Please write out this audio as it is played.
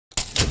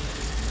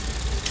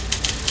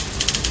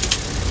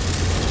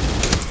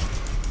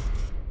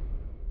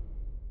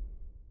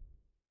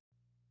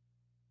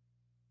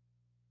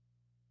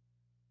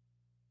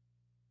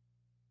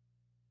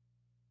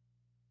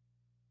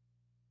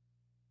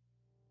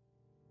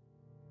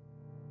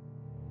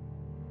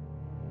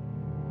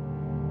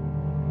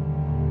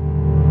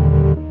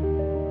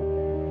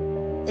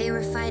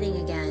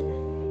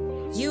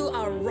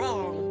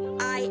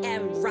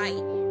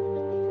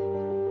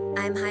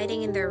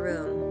in their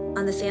room,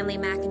 on the family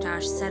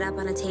Macintosh set up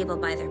on a table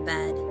by their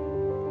bed.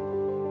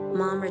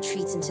 Mom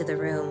retreats into the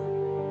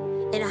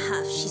room. In a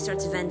huff, she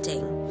starts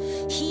venting.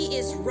 He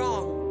is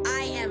wrong.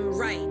 I am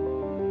right.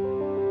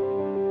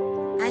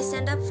 I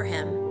stand up for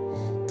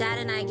him. Dad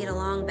and I get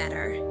along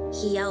better.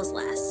 He yells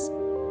less.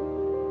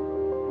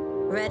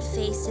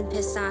 Red-faced and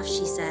pissed off,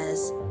 she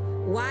says,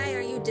 "Why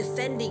are you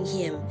defending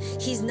him?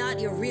 He's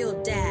not your real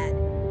dad."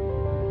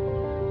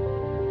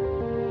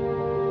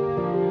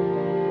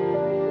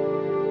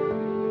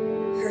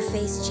 Her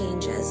face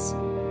changes.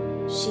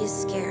 She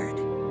is scared.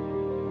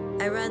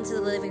 I run to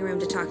the living room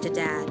to talk to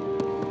Dad.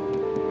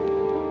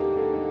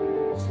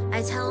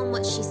 I tell him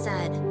what she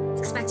said,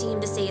 expecting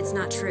him to say it's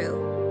not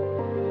true.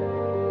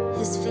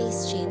 His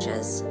face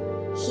changes.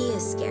 He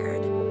is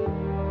scared.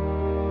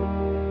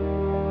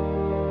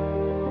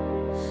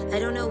 I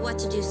don't know what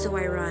to do, so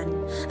I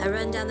run. I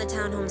run down the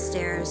townhome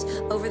stairs,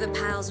 over the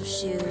piles of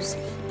shoes.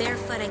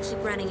 Barefoot, I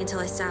keep running until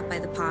I stop by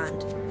the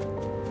pond.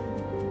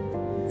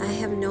 I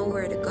have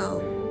nowhere to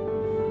go.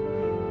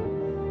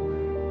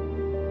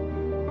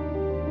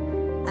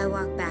 I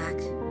walk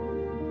back.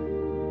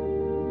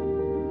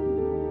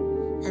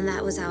 And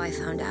that was how I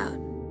found out.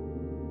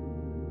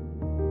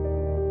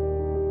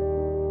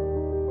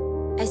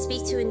 I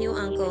speak to a new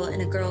uncle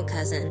and a girl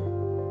cousin.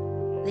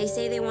 They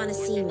say they want to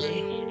see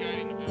me.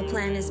 A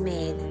plan is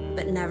made,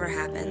 but never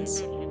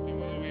happens.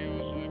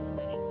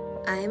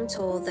 I am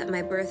told that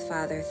my birth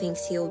father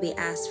thinks he will be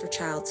asked for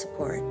child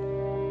support.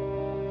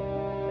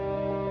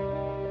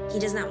 He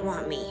does not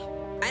want me.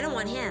 I don't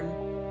want him.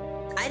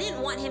 I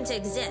didn't want him to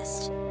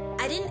exist.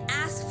 I didn't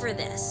ask for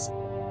this.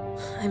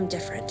 I'm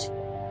different.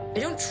 I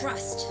don't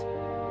trust.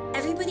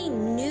 Everybody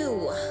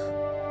knew.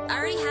 I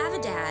already have a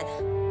dad.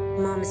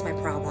 Mom is my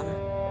problem.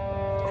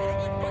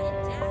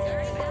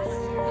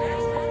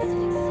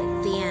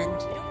 The end.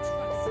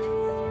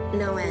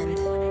 No end.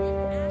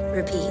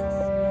 Repeat.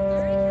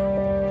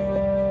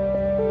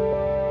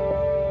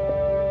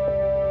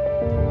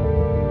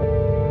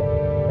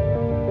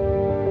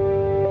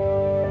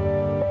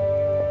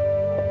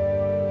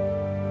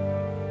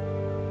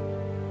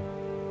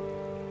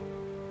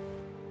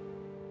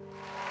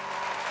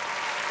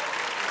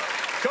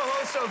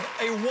 Co-host of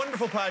a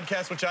wonderful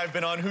podcast, which I've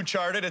been on, Who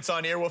Charted? It's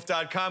on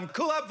earwolf.com.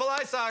 Kulap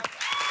Vilaysack.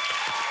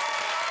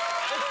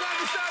 It's time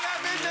to start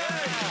at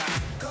midnight.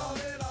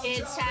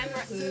 It's time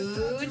for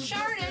Who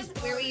Charted,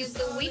 where we use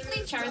the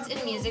weekly charts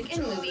in music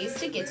and movies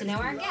to get to know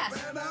our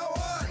guests.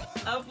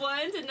 Up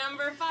 1 to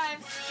number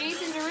 5,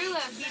 Jason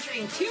Derulo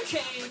featuring 2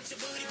 Chainz.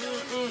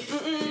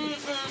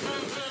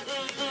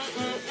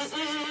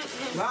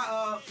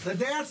 The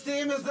dance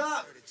team is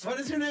up. What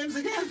is your names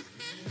again?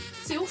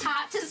 Too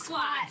hot to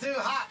squat. Too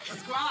hot to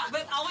squat.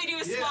 But all we do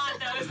is squat,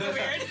 though, is the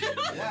weird.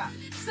 Yeah.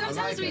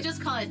 Sometimes we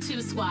just call it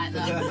too squat, though.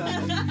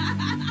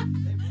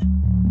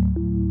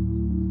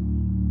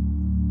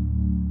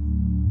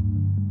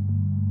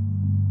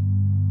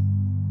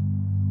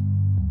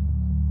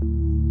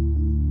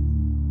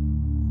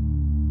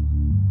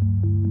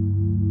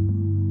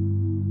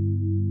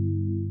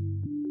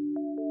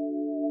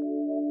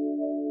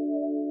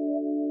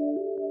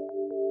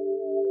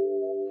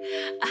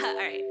 All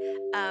right.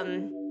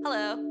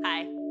 Hello.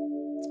 Hi.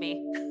 It's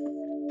me.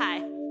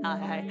 Hi.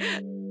 Hi.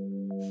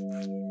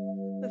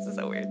 This is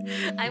so weird.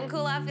 I'm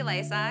Kulap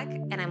Vilaysack,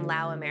 and I'm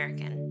Lao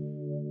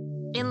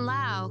American. In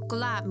Lao,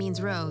 Kulap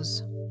means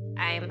rose.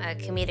 I'm a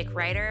comedic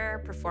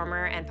writer,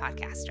 performer, and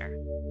podcaster.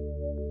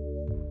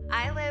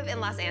 I live in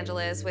Los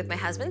Angeles with my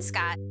husband,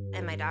 Scott,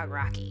 and my dog,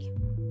 Rocky.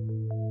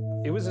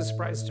 It was a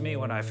surprise to me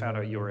when I found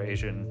out you were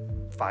Asian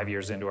 5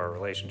 years into our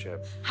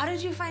relationship. How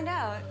did you find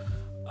out?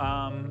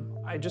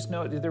 I just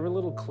know there were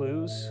little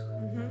clues.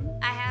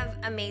 I have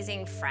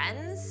amazing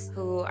friends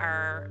who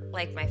are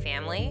like my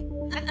family.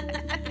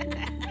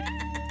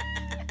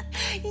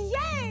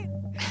 Yay!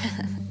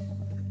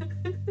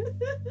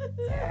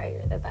 Sarah,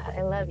 you're the best.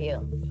 I love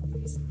you.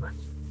 Thank you so much.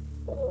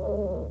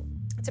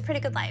 It's a pretty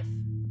good life.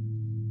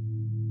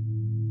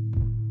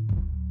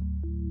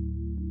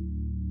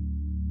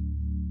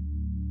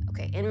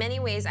 Okay, in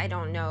many ways, I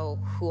don't know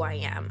who I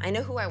am. I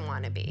know who I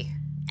want to be.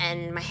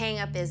 And my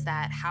hang-up is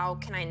that how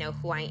can I know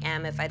who I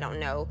am if I don't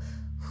know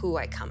who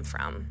I come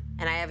from?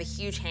 And I have a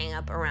huge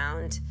hang-up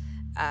around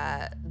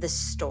this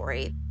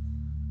story.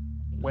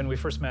 When we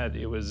first met,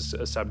 it was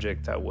a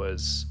subject that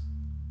was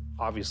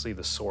obviously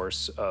the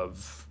source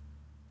of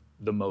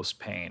the most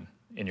pain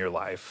in your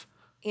life.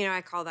 You know,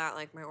 I call that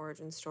like my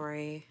origin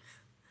story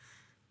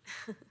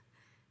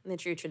in the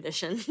true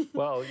tradition.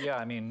 Well, yeah,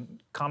 I mean,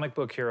 comic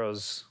book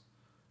heroes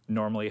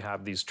normally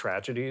have these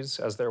tragedies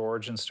as their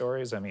origin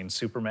stories. I mean,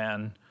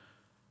 Superman,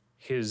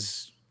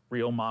 his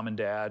real mom and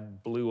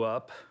dad blew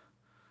up.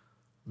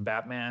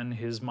 Batman,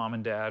 his mom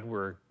and dad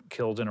were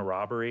killed in a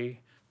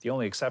robbery. The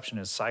only exception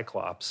is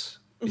Cyclops.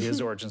 His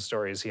origin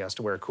story is he has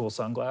to wear cool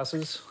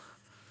sunglasses.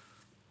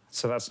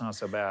 So that's not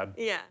so bad.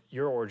 Yeah.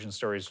 Your origin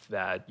story is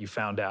that you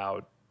found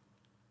out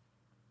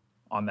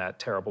on that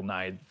terrible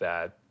night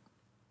that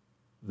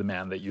the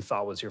man that you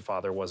thought was your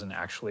father wasn't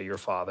actually your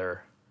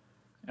father,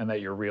 and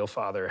that your real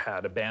father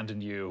had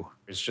abandoned you.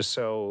 It's just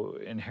so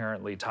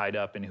inherently tied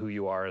up in who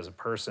you are as a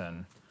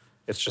person.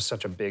 It's just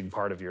such a big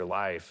part of your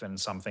life and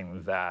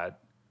something that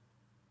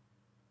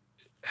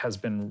has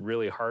been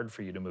really hard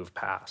for you to move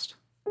past.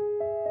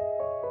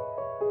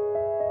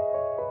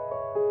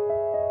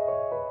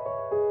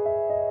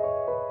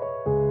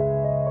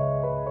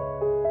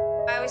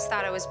 I always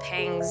thought I was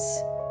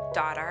Pang's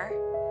daughter.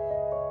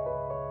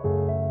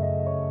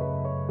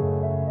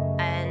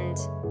 And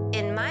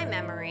in my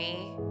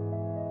memory,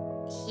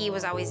 he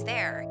was always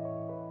there.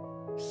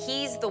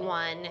 He's the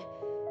one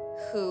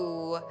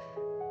who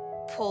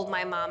pulled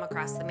my mom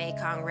across the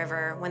Mekong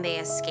River when they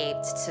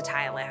escaped to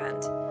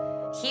Thailand.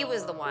 He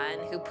was the one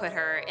who put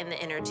her in the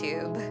inner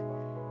tube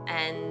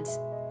and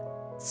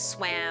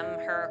swam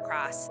her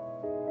across.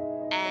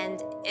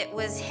 And it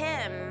was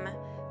him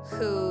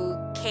who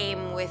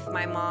came with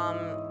my mom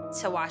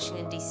to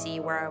Washington, D.C.,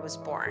 where I was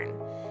born.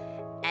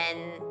 And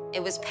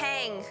it was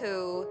Pang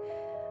who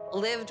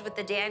lived with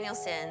the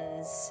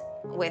Danielsons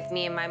with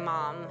me and my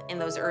mom in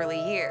those early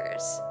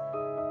years.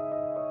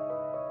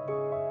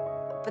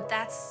 But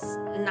that's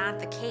not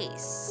the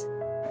case.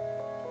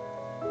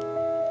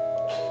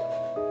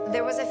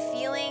 There was a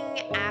feeling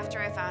after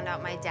I found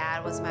out my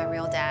dad was my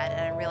real dad,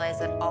 and I realized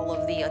that all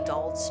of the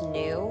adults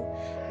knew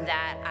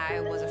that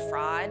I was a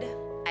fraud.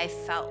 I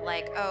felt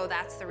like, oh,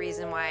 that's the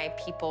reason why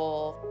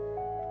people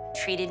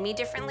treated me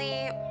differently.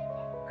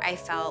 I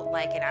felt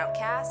like an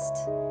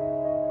outcast,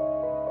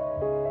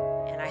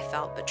 and I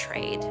felt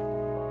betrayed.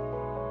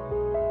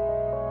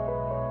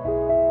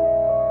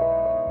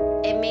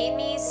 It made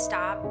me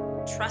stop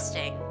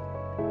trusting.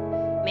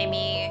 Made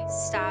me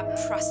stop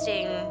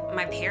trusting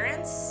my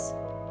parents.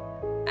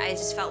 I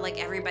just felt like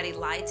everybody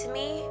lied to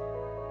me.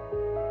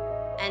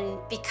 And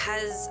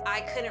because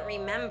I couldn't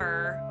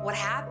remember what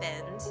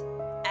happened,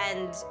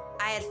 and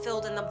I had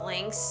filled in the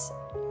blanks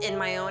in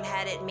my own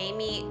head, it made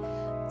me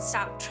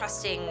stop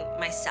trusting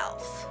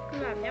myself.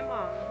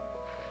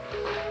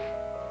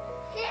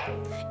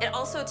 It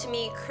also, to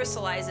me,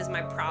 crystallizes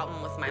my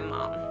problem with my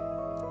mom.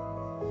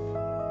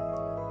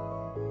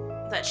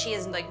 That she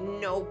has, like,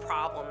 no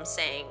problem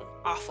saying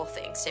awful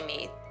things to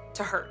me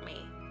to hurt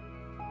me.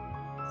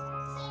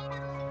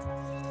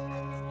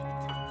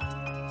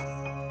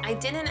 I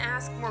didn't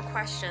ask more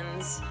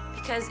questions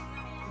because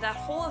that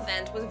whole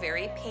event was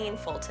very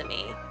painful to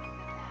me.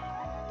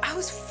 I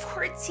was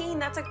 14,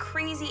 that's a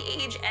crazy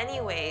age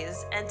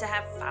anyways, and to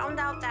have found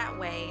out that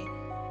way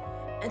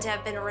and to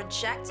have been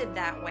rejected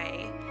that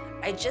way,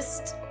 I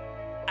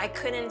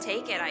couldn't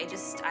take it.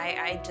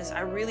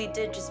 I really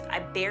did I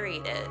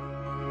buried it.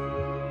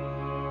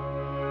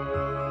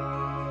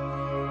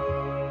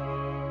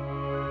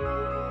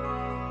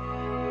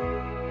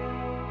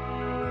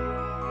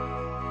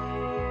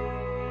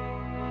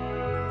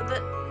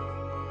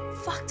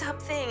 Fucked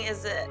up thing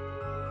is that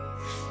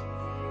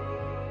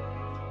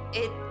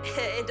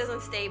it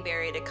doesn't stay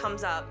buried, it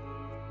comes up.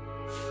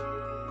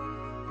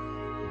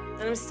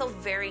 And I'm still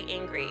very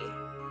angry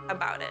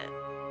about it.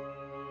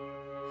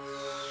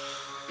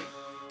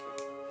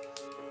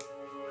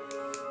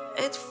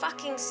 It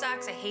fucking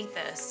sucks, I hate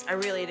this. I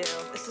really do.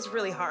 This is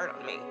really hard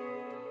on me.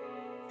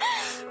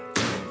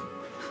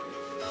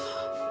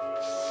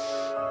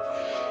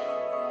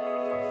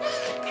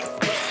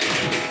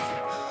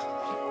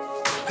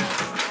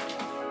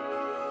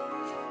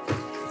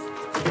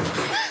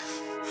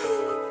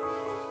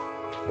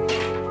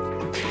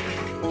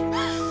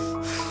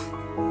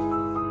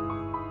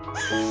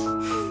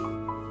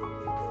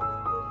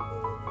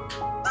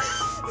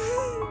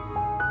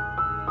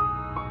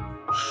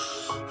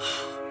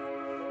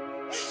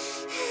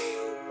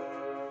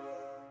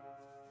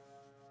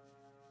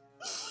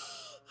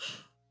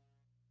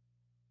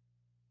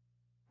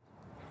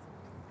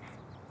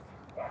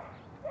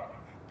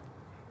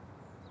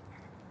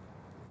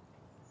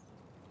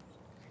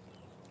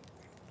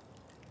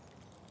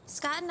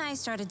 Scott and I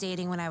started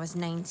dating when I was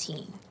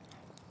 19.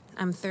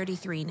 I'm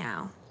 33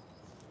 now.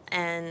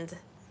 And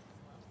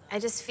I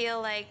just feel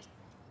like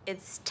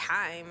it's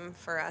time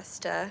for us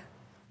to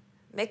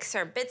mix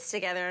our bits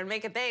together and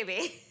make a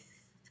baby.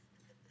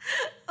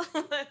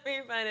 Let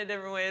me find a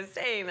different way of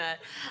saying that.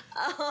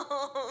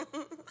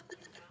 Do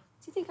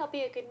you think I'll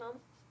be a good mom?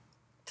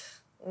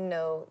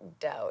 No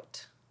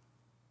doubt.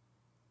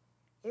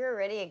 You're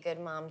already a good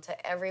mom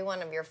to every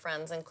one of your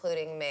friends,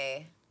 including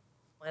me.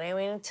 I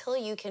mean, until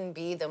you can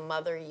be the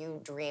mother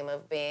you dream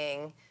of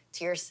being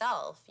to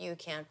yourself, you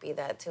can't be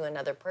that to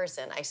another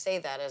person. I say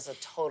that as a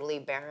totally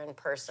barren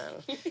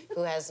person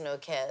who has no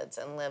kids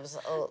and lives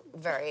a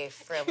very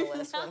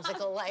frivolous,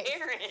 whimsical life.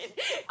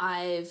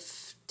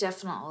 I've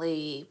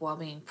definitely, while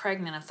being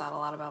pregnant, I've thought a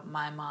lot about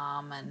my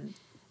mom, and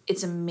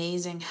it's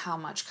amazing how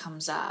much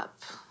comes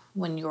up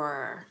when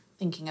you're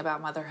thinking about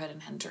motherhood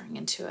and entering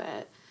into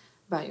it,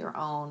 about your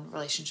own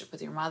relationship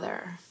with your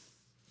mother.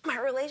 My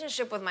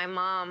relationship with my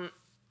mom,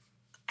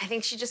 I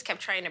think she just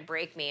kept trying to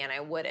break me and I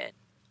wouldn't.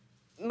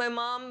 My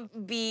mom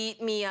beat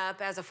me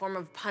up as a form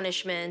of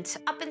punishment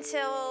up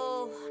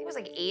until I think it was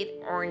like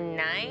 8 or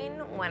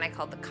 9 when I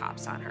called the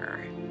cops on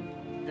her.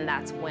 And And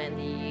that's when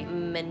the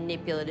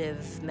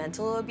manipulative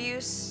mental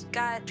abuse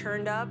got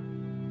turned up.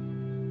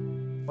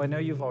 Well, I know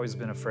you've always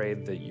been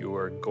afraid that you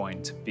are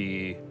going to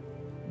be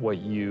what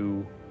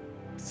you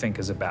think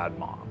is a bad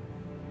mom,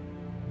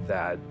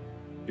 that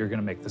you're going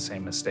to make the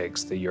same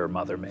mistakes that your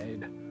mother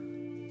made.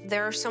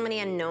 There are so many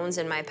unknowns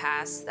in my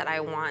past that I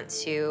want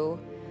to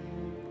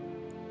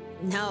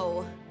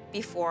know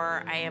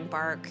before I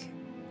embark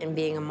in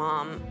being a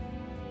mom.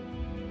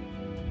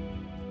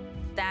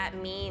 That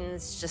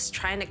means just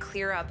trying to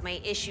clear up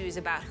my issues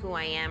about who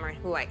I am or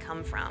who I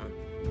come from.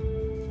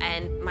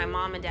 And my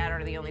mom and dad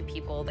are the only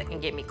people that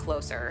can get me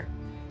closer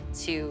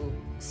to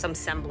some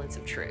semblance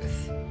of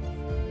truth.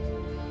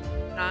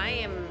 I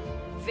am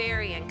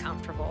very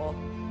uncomfortable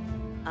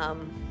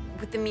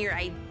with the mere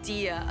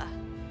idea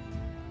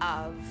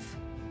of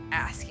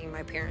asking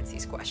my parents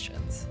these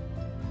questions.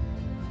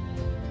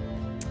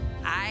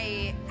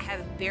 I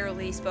have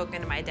barely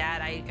spoken to my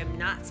dad. I am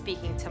not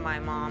speaking to my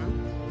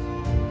mom.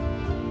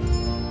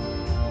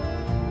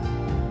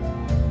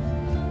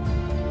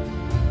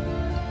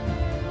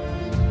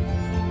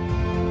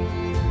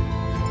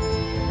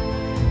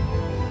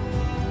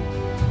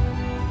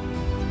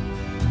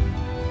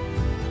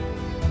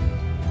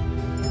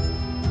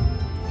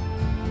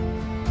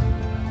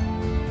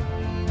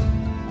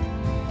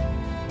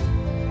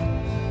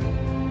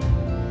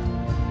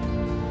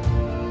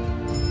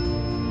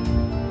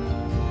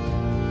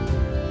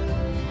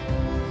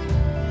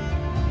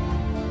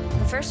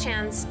 The first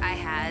chance I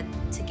had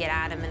to get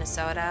out of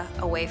Minnesota,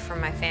 away from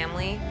my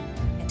family,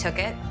 I took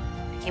it.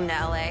 I came to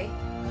LA,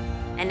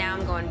 and now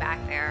I'm going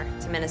back there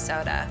to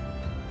Minnesota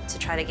to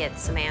try to get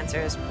some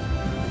answers.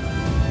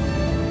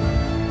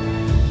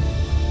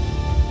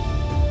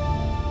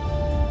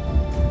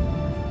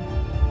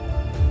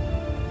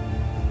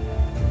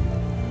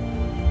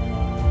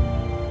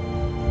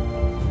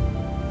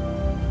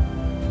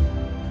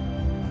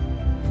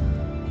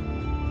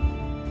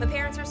 My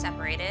parents are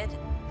separated.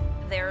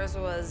 Theirs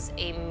was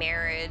a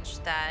marriage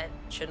that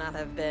should not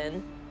have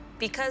been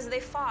because they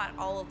fought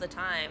all of the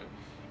time,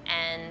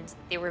 and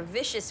they were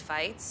vicious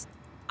fights.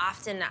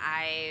 Often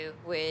I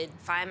would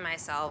find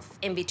myself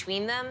in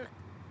between them.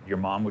 Your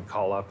mom would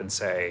call up and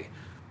say,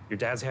 your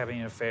dad's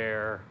having an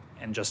affair,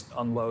 and just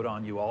unload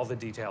on you all the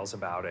details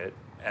about it,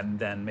 and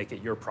then make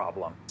it your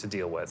problem to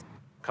deal with.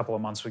 A couple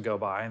of months would go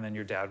by, and then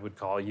your dad would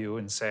call you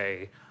and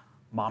say,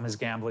 Mom is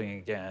gambling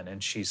again,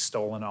 and she's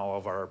stolen all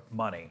of our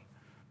money.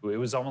 It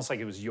was almost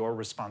like it was your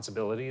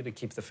responsibility to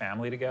keep the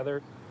family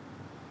together.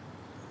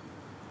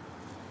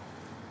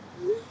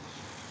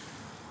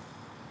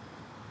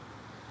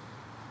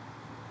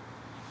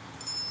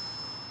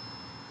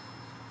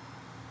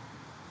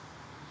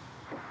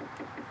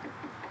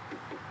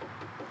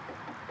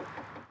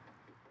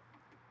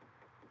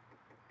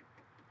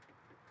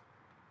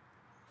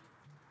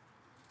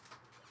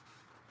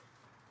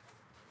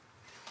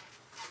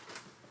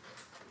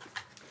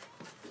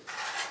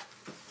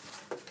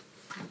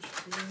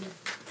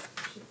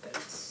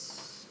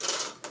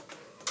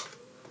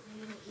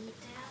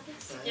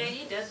 Yeah,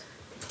 he did.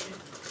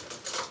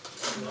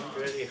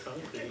 I'm really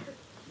hungry.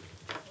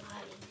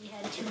 You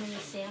had too many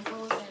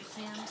samples at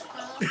Sam's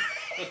Club?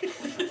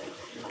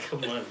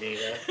 Come on,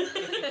 Nita.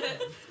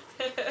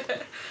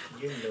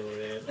 You know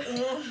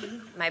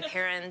that. My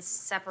parents'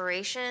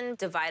 separation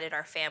divided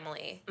our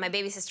family. My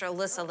baby sister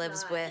Alyssa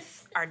lives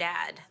with our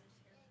dad.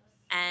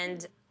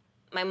 And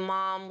my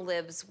mom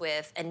lives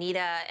with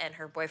Anita and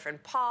her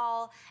boyfriend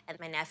Paul and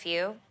my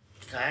nephew.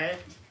 Hi.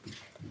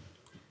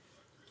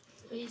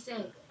 What do you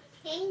say?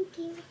 Thank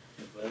you.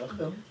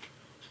 Welcome.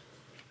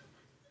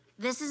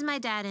 This is my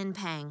dad in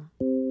Pang.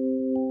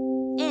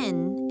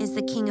 In is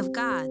the king of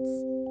gods,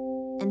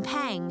 and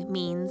Pang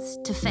means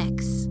to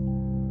fix.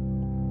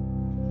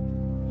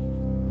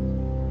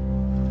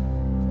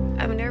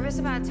 I'm nervous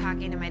about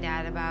talking to my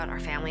dad about our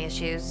family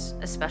issues,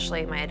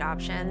 especially my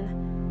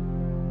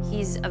adoption.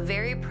 He's a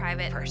very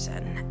private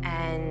person,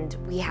 and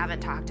we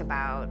haven't talked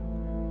about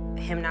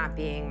him not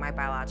being my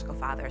biological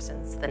father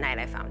since the night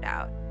I found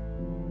out.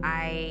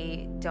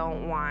 I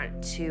don't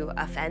want to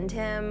offend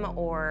him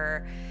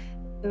or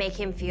make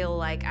him feel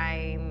like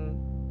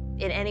I'm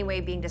in any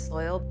way being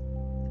disloyal.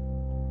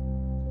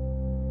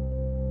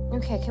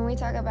 Okay, can we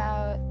talk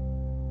about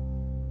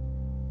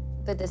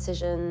the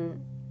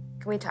decision?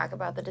 Can we talk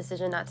about the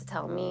decision not to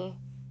tell me?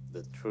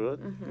 The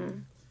truth? Mm-hmm.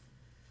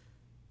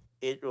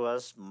 It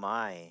was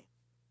mine.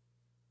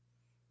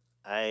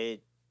 I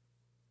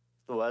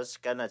was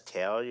gonna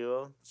tell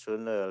you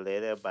sooner or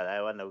later, but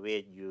I wanna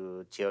wait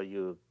you till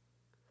you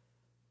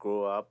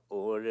grow up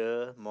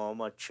older, more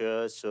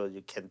mature, so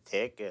you can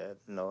take it,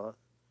 you know.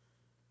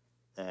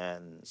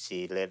 And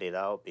she let it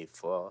out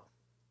before,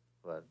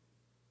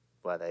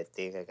 but I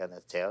think I'm gonna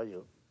tell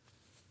you.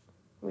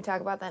 Can we talk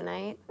about that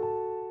night?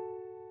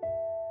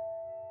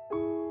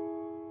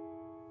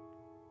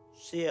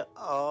 She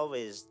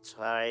always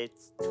tried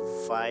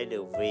to find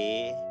a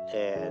way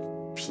that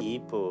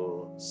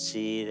people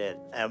see that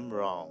I'm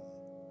wrong.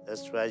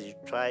 That's why she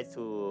tried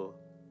to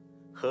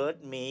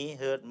hurt me,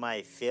 hurt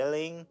my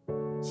feeling.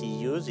 She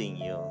using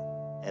you.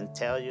 and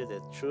tell you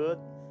the truth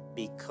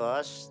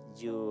because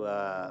you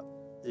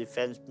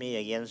defend me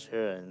against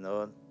her, you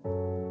know.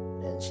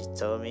 And she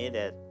told me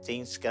that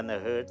things gonna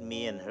hurt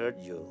me and hurt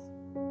you.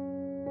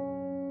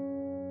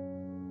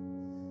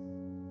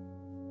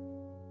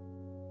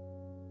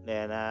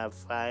 Then I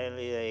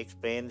finally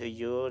explained to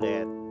you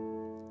that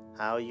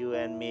how you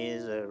and me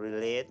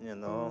relate, you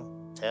know.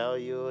 Tell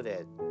you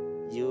that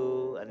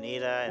you,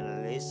 Anita,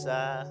 and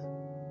Lisa,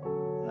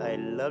 I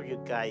love you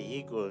guys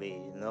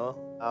equally, you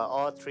know.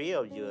 All three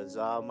of you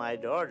are my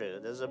daughter.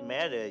 Doesn't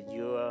matter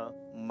you are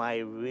my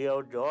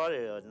real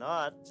daughter or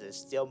not. It's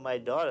still my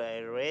daughter. I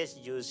raised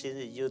you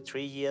since you're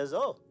 3 years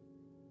old.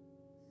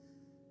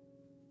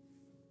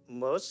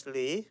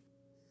 Mostly.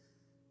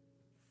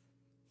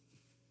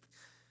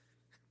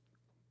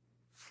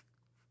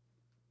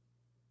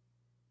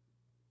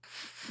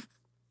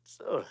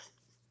 So.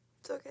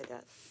 It's okay,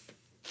 Dad.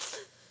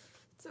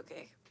 It's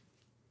okay.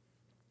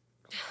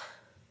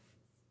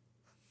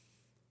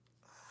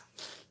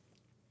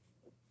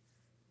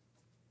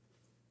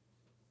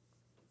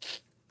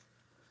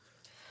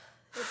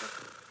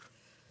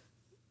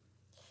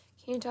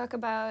 Can you talk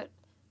about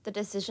the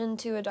decision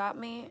to adopt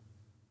me?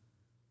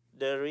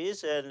 The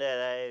reason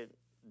that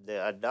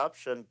the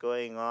adoption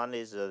going on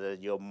is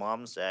your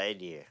mom's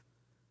idea.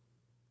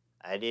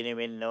 I didn't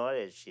even know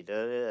that she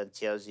did it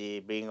until she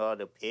bring all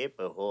the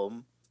paper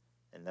home.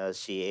 And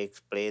she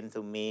explained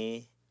to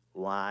me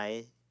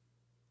why.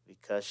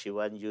 Because she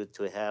wants you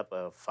to have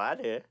a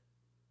father.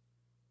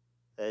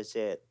 I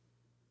said,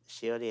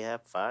 she already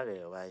have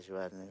father. Why she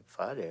want a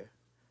father?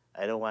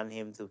 I don't want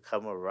him to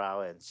come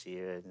around and see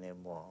her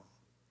anymore.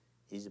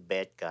 He's a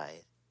bad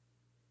guy.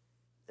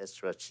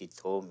 That's what she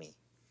told me.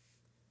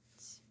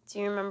 Do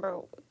you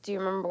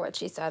remember what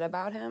she said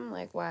about him?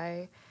 Like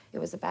why it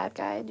was a bad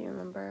guy? Do you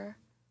remember?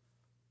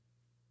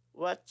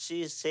 What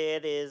she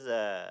said is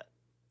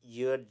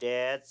your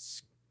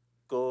dads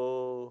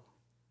go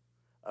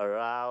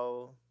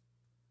around,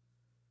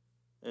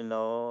 you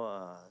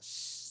know,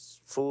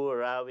 fool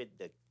around with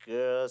the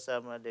girls,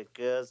 some of the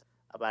girls,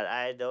 but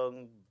I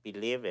don't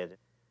believe it.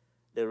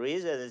 The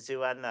reason is you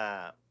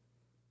wanna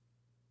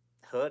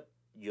hurt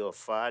your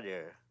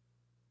father.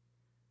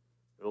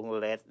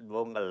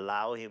 Won't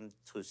allow him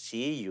to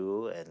see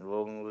you and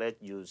won't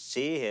let you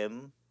see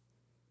him.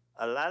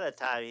 A lot of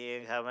time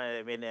he come,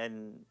 I mean,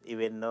 and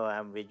even though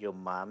I'm with your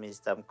mom, he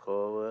come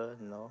over,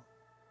 you know,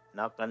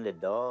 knock on the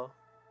door.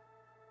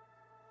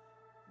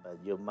 But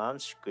your mom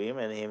scream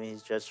at him, he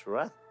just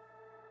run.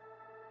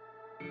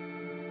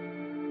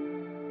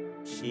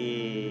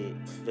 She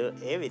do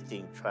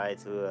everything, try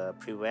to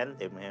prevent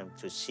him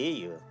to see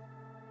you.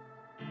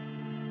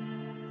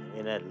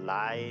 You know,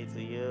 lie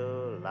to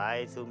you,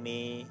 lie to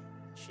me.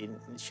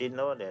 She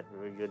know that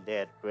where your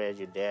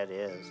dad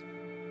is.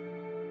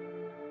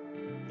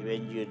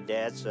 Even your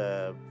dad's,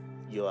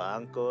 your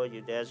uncle,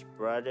 your dad's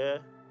brother,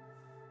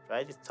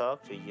 try to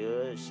talk to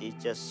you. She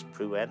just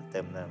prevent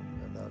them.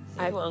 You know.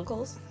 I have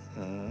uncles.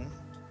 Mm-hmm.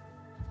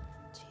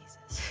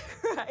 Jesus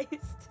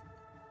Christ.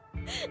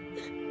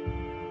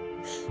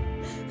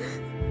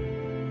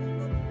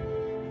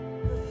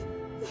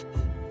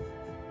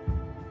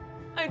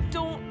 I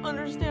don't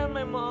understand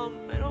my mom.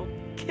 I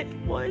don't get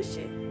why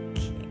she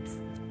keeps...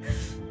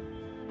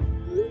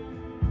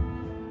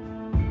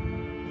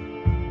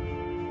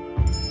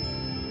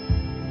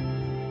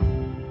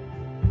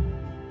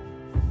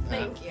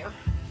 Thank you.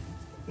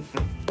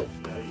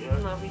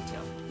 Love you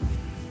too.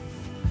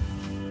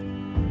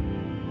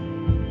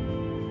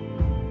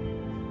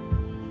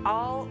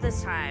 All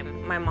this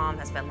time, my mom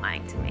has been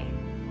lying to me.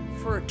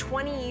 For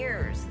 20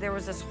 years, there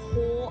was this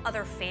whole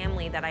other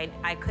family that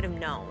I could have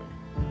known.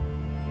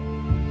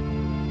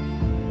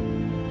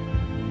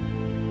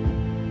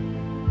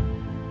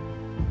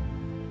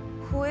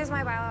 Who is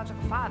my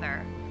biological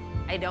father?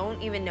 I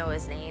don't even know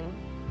his name.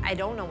 I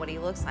don't know what he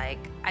looks like.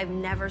 I've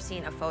never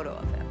seen a photo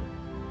of him.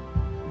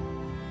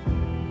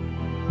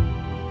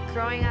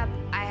 Growing up,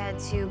 I had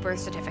 2 birth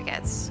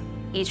certificates,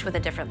 each with a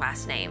different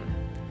last name.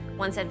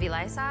 One said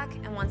Vilaysack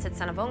and one said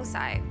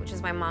Sanavongsai, which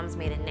is my mom's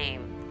maiden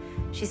name.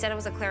 She said it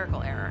was a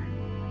clerical error.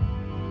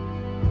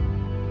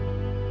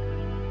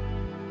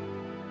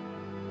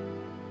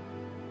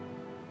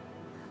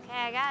 Okay,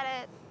 I got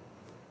it.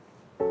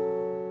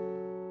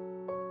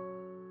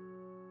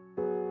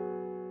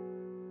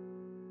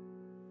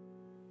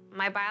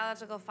 My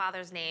biological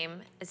father's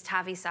name is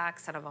Tavisak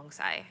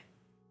Sanavongsai.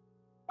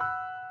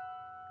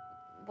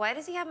 Why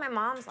does he have my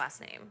mom's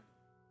last name?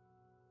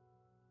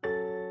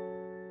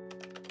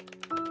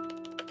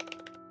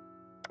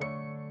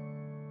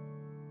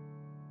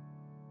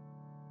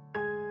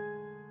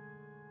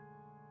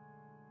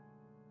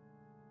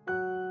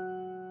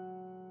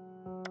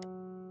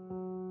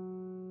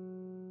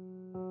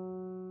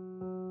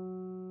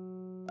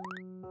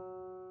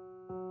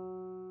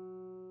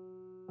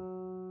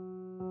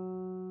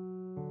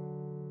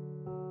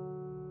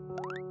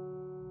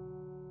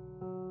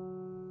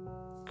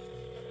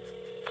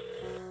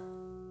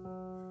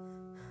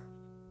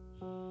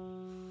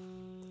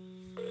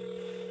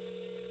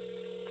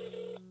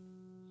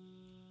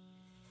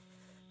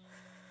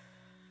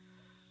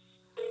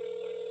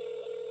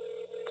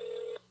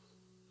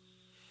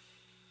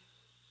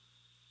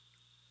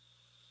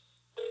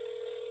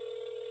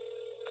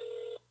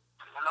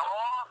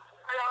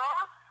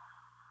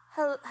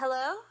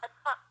 Hello?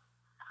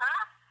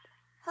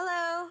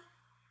 Hello?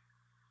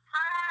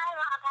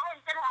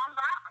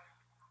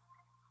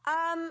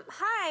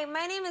 Hi,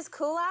 my name is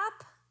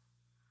Kulap.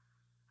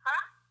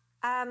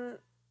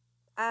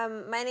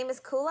 My name is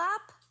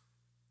Kulap.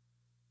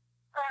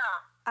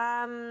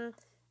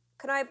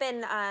 Can I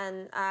been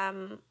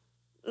on,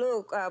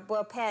 Luke,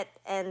 Buapet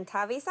and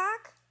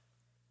Tavisak?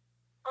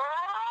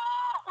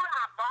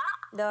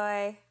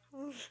 Rồi.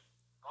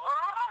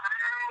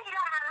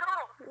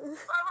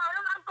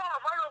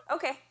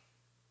 Okay.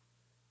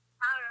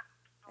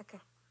 Okay.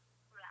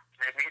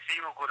 Let me see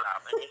you,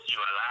 Kulap. I miss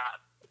you a lot,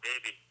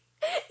 baby.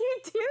 You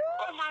do?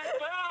 Oh my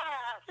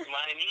God,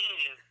 my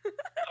niece.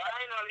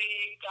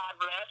 Finally, God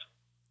bless.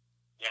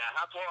 Yeah,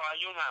 how tall are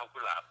you now,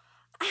 Kulap?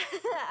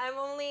 I'm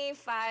only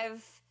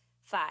 5'5".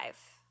 5'5"?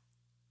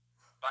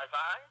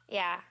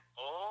 Yeah.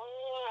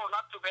 Oh,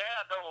 not too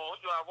bad though.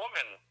 You are a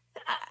woman.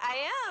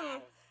 I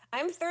am.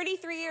 I'm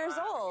 33 years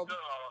old.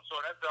 So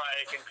that's why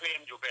I can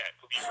claim you back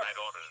to be my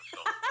daughter. So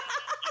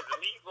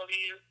it's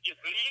legally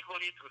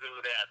to do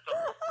that. So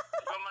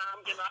your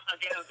mom cannot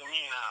against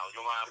me now.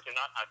 Your mom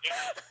cannot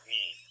against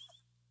me.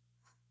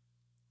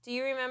 Do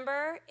you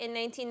remember in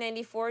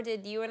 1994,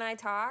 did you and I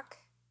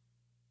talk?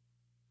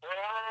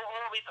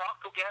 Oh, we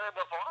talked together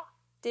before?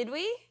 Did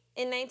we?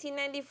 In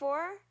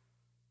 1994?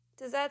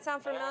 Does that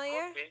sound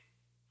familiar?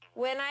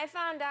 When I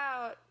found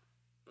out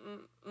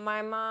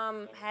my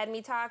mom had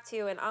me talk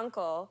to an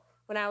uncle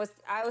when I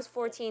was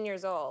 14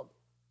 years old.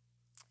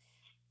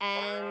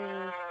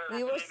 And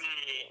we were,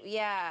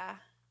 yeah.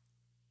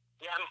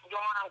 Yeah,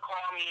 your mom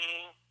called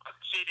me.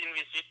 She didn't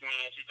visit me.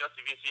 She just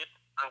visit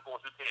Uncle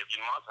Sutev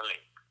in Marseille.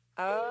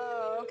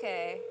 Oh,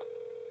 okay.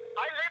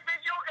 I live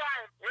with you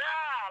guys.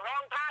 Yeah,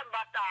 long time,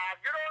 but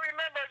you don't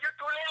remember. You're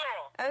too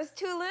little. I was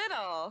too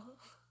little.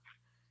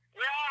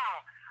 Yeah,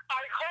 I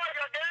called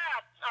your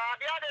dad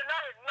the other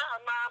night.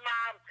 Mom,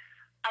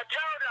 I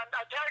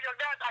tell your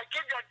dad I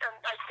give your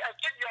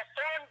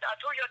phone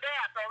to your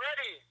dad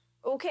already.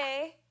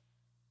 Okay.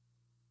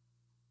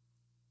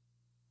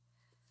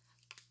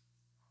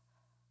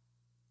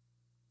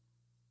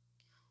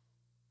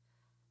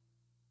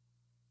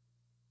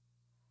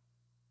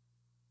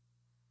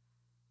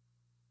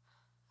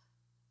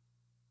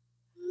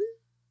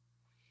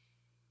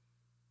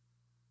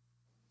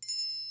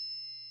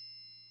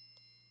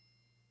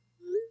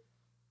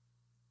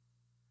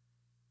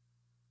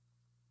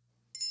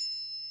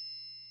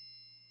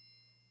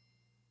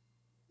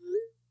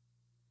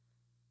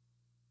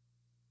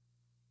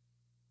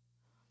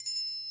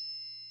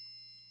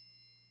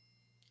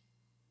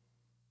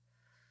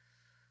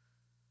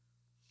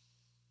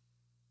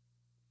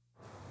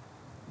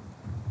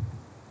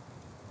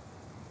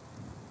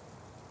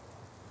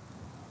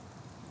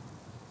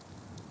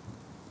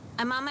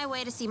 I'm on my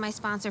way to see my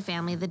sponsor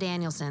family, the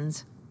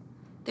Danielsons.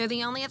 They're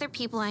the only other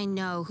people I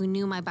know who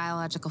knew my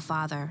biological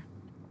father.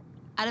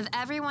 Out of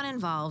everyone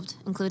involved,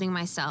 including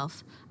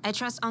myself, I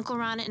trust Uncle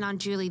Ron and Aunt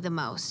Julie the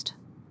most.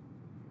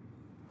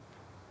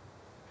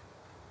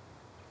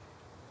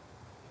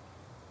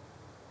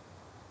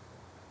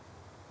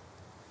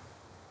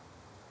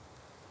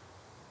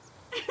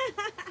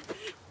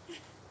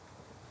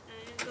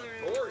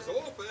 Door's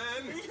open.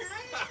 I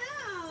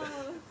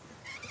know.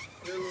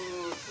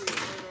 Hello,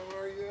 sweetheart. How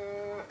are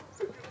you?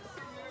 Good to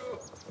see you.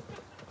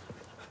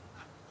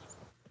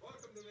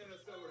 Welcome to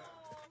Minnesota.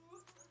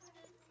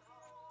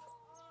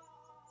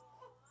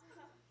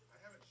 I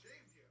haven't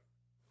shaved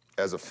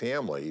yet. As a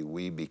family,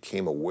 we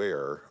became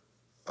aware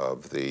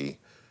of the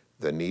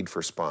need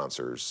for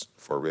sponsors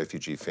for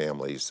refugee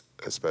families,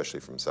 especially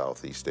from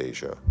Southeast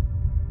Asia.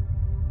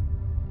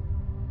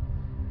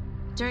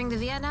 During the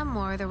Vietnam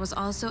War, there was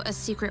also a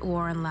secret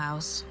war in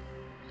Laos.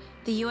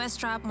 The U.S.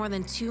 dropped more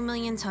than 2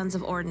 million tons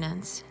of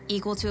ordnance,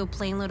 equal to a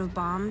plane load of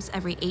bombs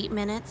every 8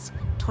 minutes,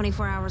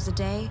 24 hours a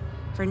day,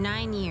 for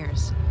 9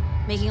 years,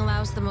 making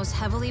Laos the most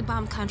heavily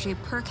bombed country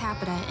per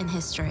capita in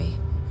history.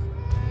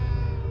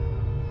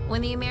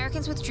 When the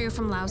Americans withdrew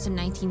from Laos in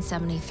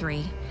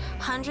 1973,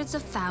 hundreds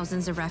of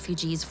thousands of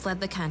refugees fled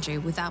the country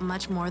without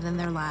much more than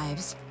their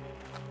lives.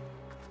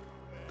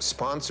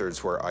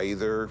 Sponsors were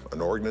either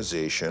an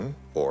organization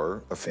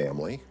or a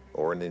family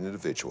or an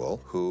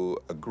individual who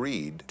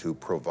agreed to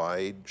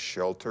provide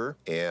shelter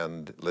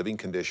and living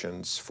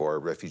conditions for a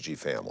refugee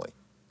family.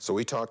 So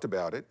we talked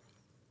about it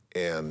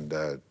and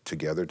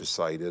together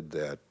decided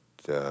that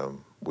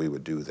we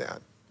would do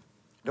that.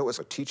 It was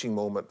a teaching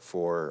moment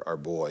for our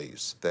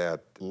boys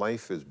that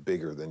life is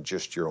bigger than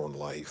just your own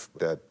life,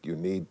 that you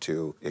need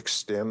to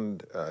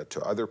extend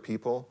to other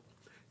people,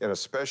 and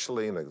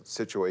especially in a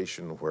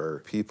situation where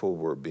people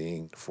were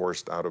being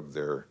forced out of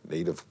their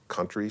native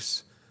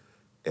countries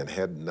and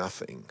had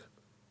nothing.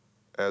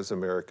 As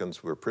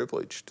Americans, we're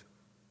privileged.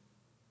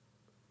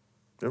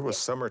 It was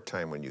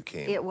summertime when you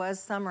came. It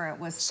was summer. It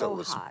was so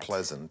hot. So it was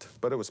pleasant,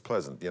 but it was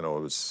pleasant. You know,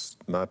 it was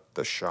not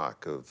the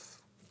shock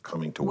of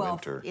coming to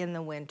winter. In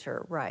the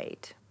winter,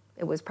 right.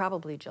 It was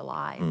probably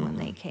July when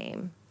they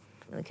came,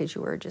 because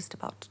you were just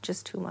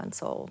 2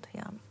 months old,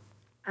 yeah.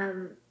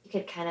 You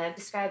could kind of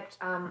describe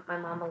my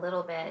mom a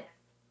little bit.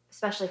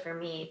 especially for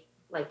me,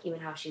 like even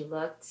how she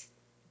looked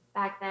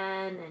back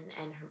then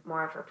and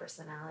more of her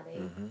personality.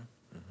 Mm-hmm.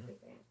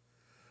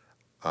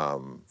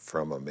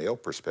 From a male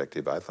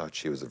perspective, I thought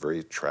she was a very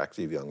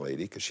attractive young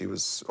lady because she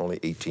was only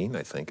 18,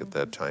 I think, at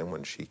that time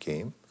when she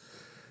came.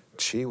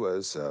 She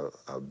was a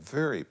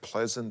very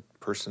pleasant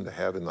person to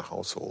have in the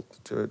household,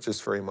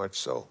 just very much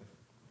so.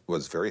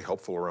 Was very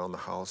helpful around the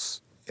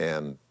house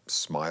and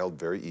smiled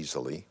very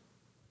easily.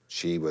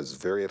 She was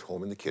very at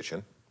home in the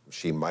kitchen.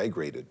 She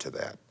migrated to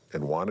that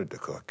and wanted to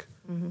cook.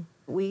 Mm-hmm.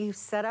 We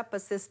set up a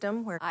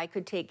system where I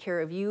could take care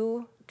of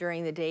you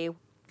during the day,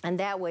 and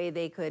that way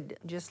they could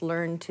just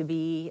learn to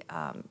be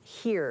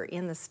here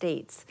in the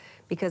States,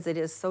 because it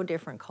is so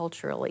different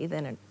culturally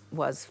than it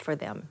was for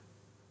them.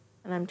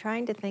 And I'm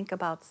trying to think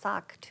about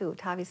Sak, too,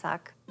 Tavi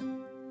Sak.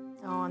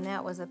 Oh, and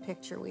that was a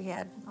picture we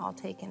had all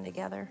taken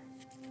together.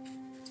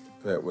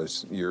 That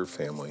was your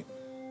family,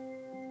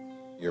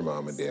 your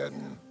mom and dad.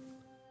 And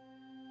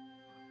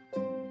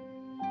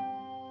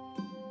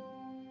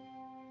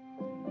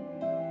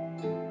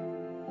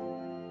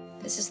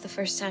This is the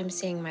first time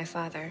seeing my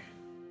father.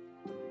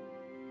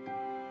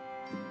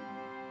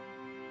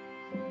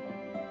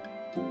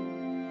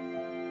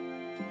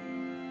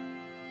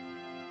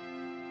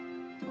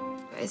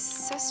 It's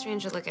so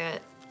strange to look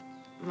at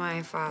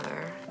my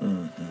father.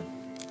 mm-hmm.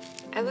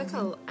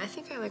 I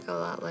think I look a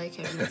lot like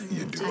him.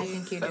 You do. I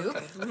think you do.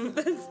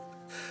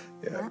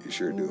 Yeah, you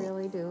sure do. You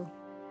really do.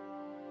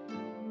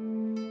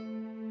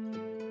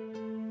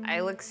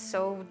 I look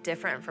so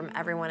different from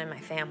everyone in my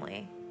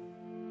family.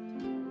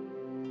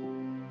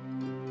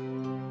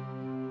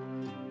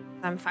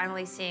 I'm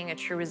finally seeing a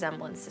true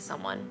resemblance to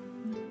someone.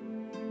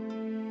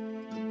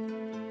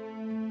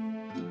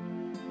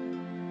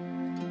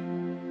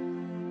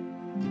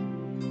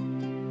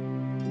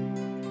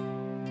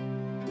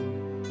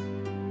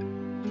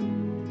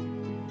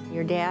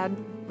 Your dad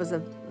was a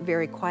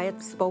very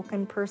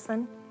quiet-spoken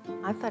person.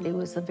 I thought he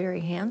was a very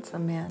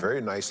handsome man.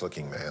 Very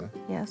nice-looking man.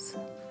 Yes.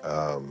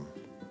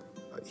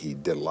 He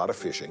did a lot of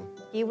fishing.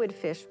 He would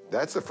fish.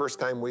 That's the first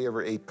time we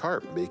ever ate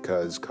carp,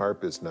 because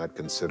carp is not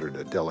considered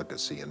a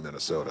delicacy in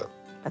Minnesota.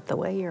 But the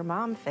way your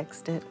mom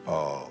fixed it,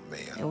 Oh,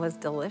 man. it was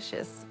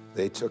delicious.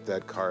 They took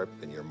that carp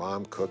and your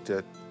mom cooked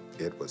it.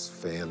 It was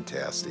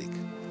fantastic.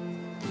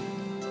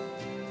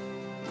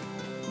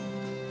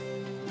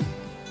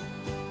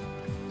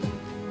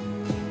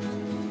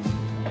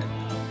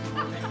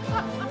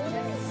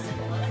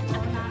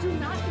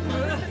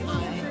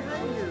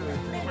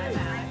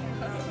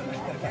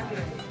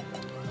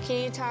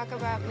 Can you talk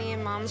about me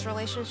and Mom's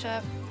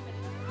relationship?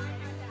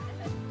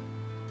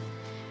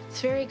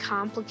 It's very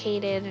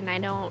complicated, and I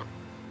don't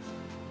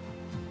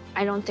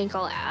think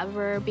I'll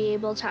ever be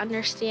able to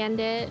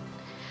understand it.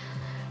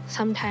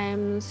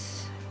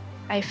 Sometimes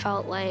I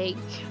felt like,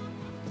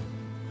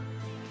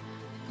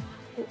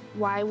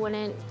 why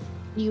wouldn't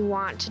you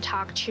want to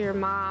talk to your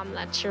mom?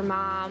 That's your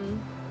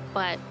mom.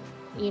 But,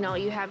 you know,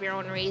 you have your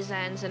own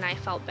reasons, and I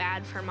felt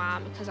bad for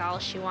Mom because all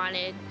she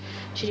wanted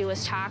to do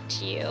was talk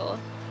to you.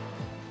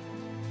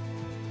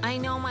 I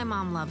know my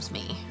mom loves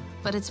me,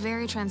 but it's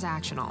very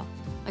transactional.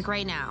 Like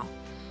right now,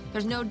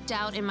 there's no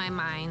doubt in my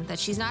mind that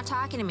she's not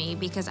talking to me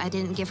because I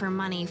didn't give her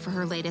money for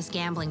her latest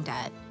gambling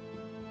debt.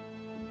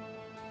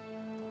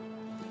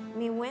 I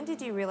mean, when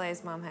did you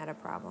realize Mom had a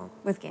problem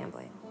with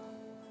gambling?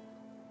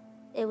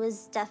 It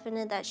was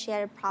definite that she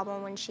had a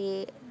problem when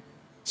she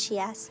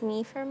asked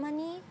me for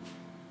money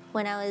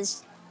when I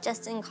was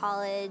just in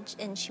college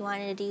and she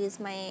wanted to use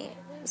my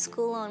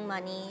school loan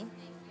money.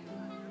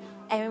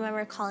 I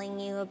remember calling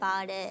you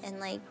about it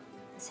and like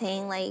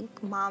saying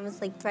like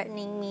Mom's like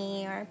threatening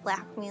me or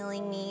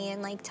blackmailing me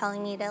and like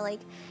telling me to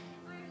like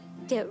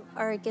give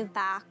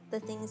back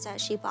the things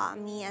that she bought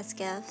me as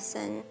gifts.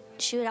 And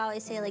she would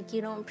always say like,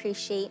 you don't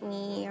appreciate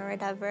me or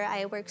whatever.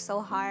 I work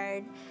so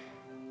hard.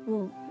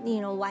 You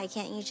know, why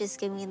can't you just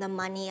give me the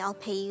money? I'll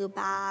pay you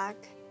back.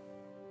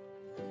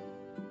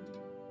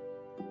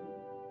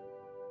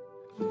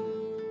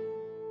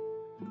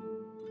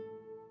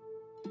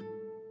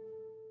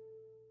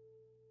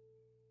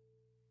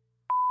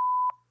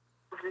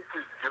 This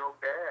is Joe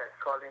Bear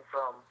calling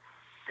from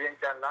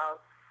Vientiane, Laos.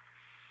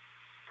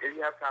 If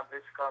you have time,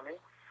 please call me.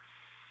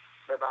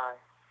 Bye-bye.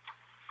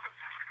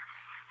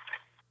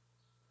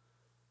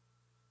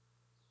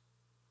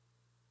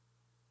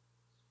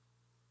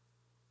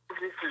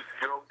 This is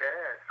Joe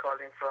Bear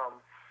calling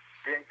from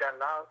Vientiane,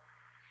 Laos.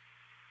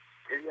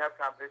 If you have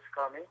time, please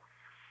call me.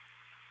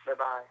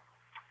 Bye-bye.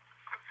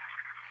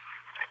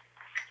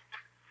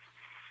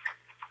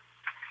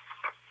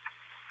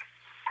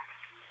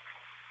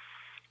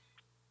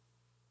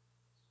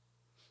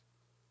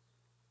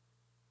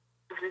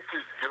 This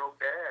is Joe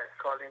Bear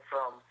calling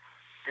from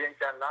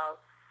Vientiane, Laos.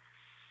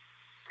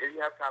 If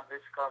you have time, please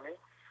call me.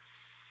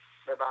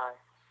 Bye-bye.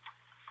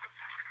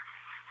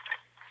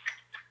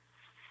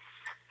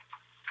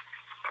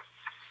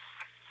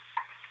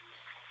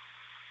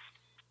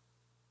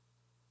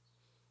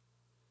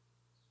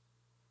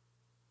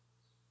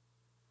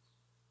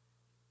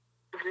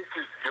 This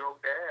is Joe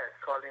Bear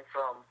calling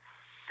from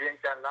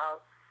Vientiane,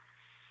 Laos.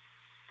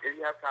 If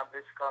you have time,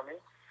 please call me.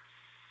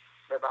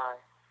 Bye-bye.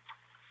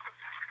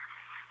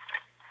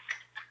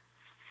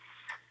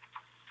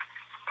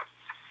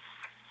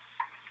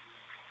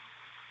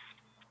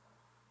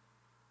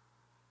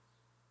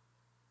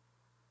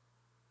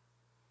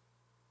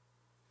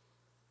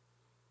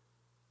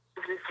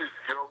 This is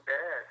your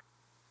dad.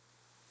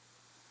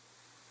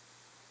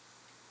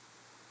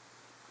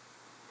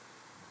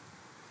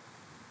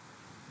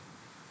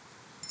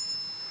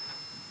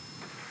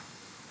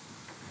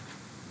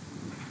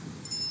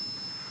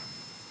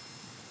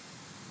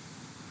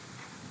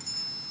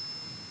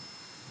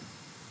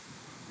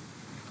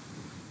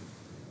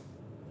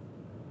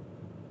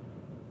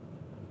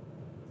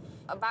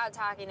 About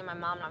talking to my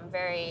mom, I'm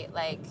very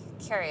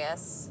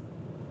curious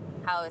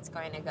how it's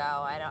going to go.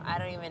 I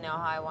don't even know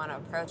how I want to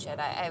approach it.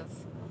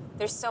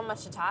 There's so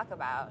much to talk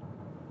about.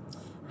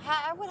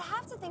 I would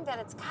have to think that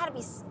it's got to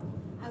be,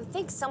 I would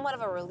think, somewhat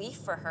of a relief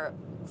for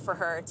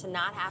her to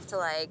not have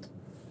to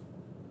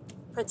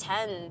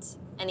pretend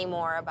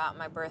anymore about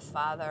my birth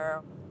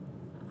father.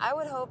 I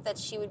would hope that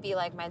she would be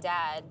like my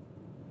dad.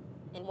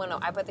 And when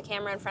I put the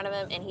camera in front of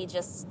him and he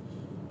just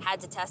had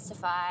to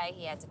testify,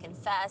 he had to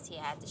confess, he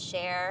had to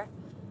share.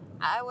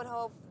 I would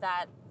hope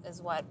that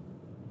is what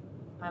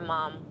my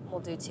mom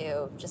will do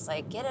too. Just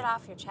get it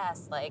off your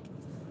chest.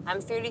 I'm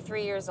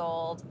 33 years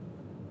old.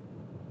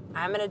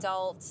 I'm an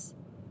adult.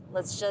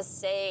 Let's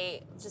just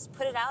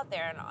put it out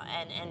there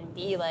and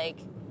be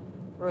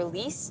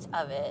released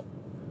of it.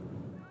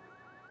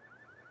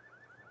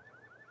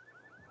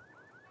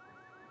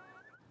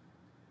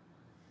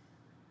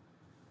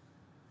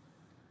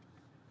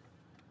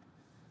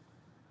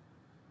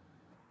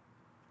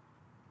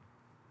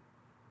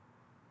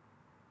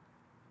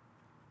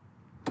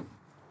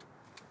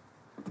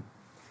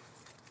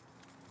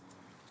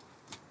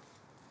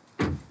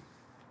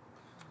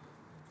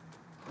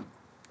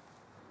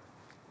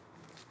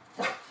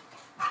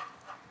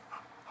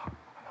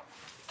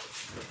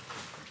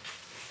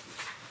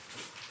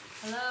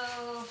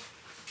 Hello.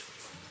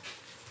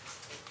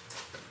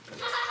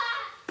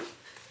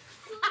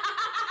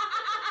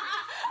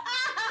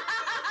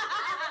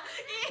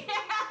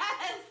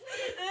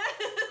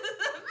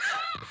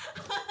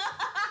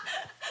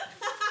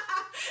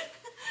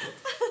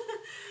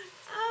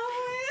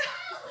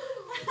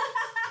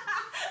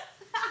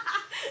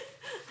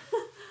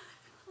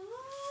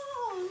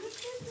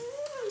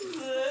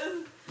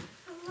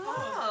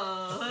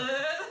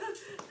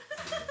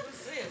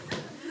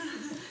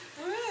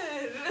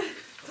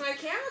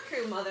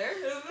 Mother.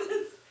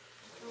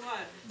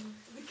 What?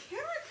 The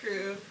camera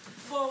crew?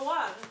 For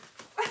what?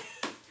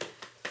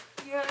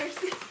 You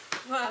understand?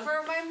 What?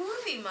 For my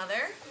movie,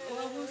 Mother.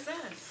 Well, who's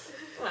that?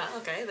 Well,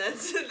 okay,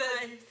 that's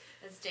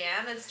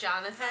Dan, that's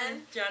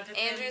Jonathan. Jonathan.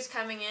 Andrew's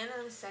coming in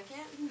a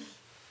second.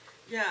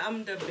 Yeah,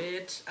 I'm the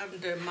bitch, I'm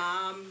the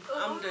mom,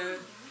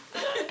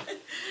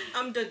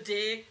 I'm the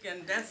dick,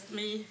 and that's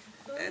me.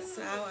 That's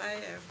how I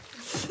am.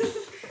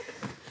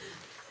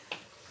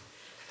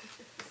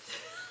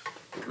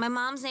 My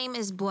mom's name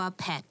is Bua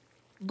Pet.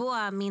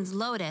 Bua means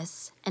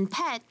lotus, and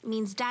Pet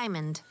means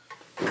diamond.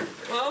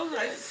 Well,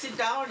 let's sit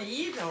down and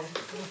eat. Oh,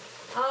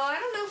 I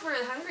don't know if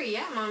we're hungry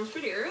yet, Mom. It's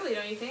pretty early,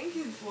 don't you think?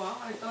 Well,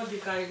 I thought you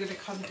guys were going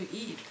to come to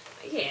eat.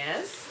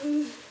 Yes.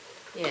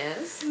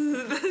 Yes.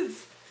 We're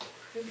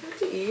good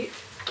to eat.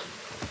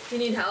 You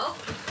need help?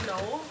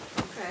 No.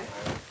 Okay.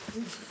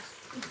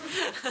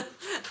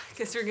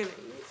 Guess we're going to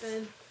eat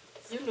then.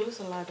 You lose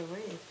a lot of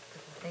weight.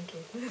 Thank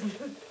you.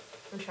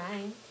 I'm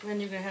trying. When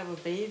you're going to have a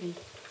baby?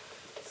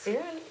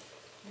 Soon.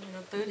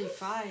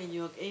 35,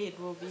 your age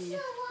will be...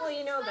 Well,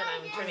 you know that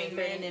I'm turning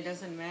 30. It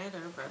doesn't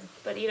matter, but...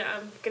 But,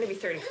 I'm going to be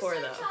 34,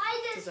 though.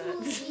 Does that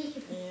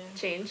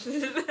change?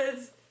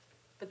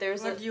 But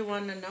there's What do you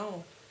want to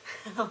know?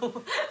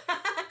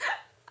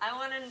 I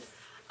want to...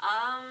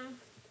 I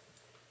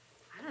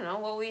don't know.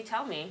 What will you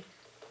tell me?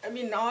 I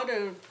mean, all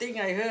the thing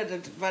I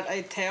heard, but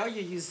I tell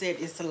you, you said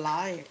it's a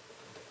lie.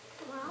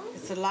 Well,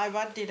 it's a lie.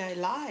 What did I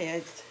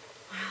lie?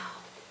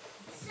 Wow.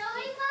 So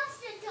we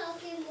watched a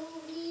talking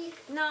movie.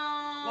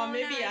 No. Well,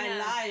 maybe I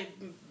lied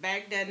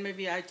back then.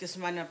 Maybe I just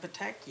want to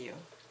protect you.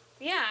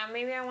 Yeah,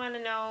 maybe I want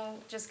to know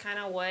just kind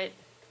of what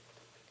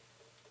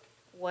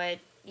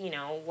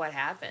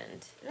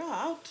happened.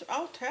 Yeah,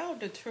 I'll tell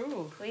the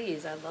truth.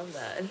 Please, I love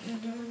that.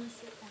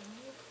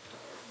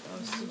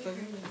 Oh, super.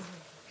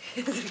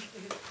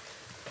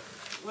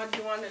 What do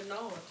you want to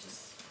know?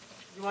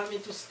 You want me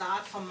to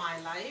start from my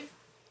life?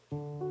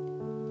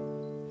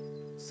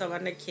 So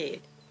I'm a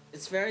kid.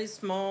 It's very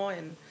small,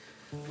 and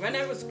when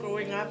I was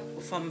growing up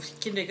from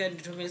kindergarten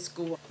to middle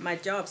school, my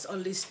job's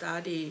only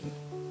studying.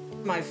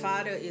 My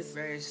father is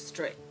very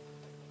strict.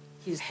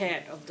 He's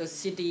head of the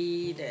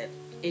city, the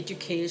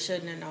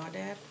education and all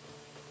that.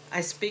 I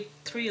speak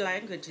 3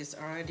 languages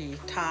already,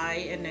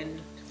 Thai and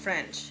then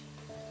French.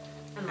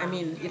 I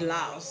mean, in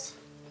Laos.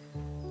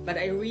 But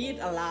I read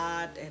a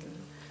lot, and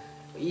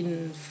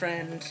in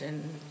French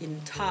and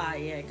in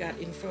Thai, I got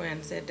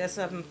influenced. There's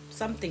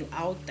something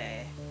out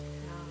there.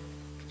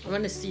 I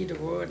want to see the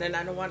world, and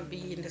I don't want to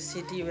be in the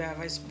city where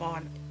I was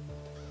born.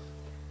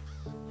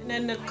 And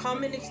then the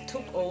communists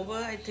took over,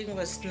 I think it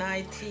was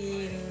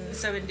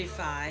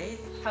 1975.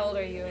 How old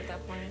are you at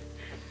that point?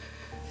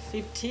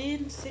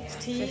 15,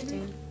 16.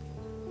 15.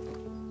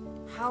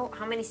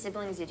 How many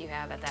siblings did you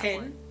have at that 10.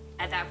 point?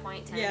 At that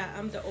point, 10? Yeah,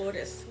 I'm the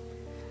oldest.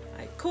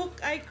 I cook,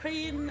 I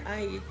clean,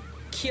 I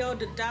kill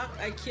the duck,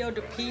 I kill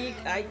the pig,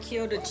 I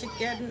kill the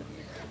chicken,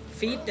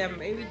 feed them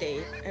every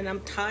day. And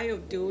I'm tired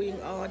of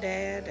doing all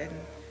that, and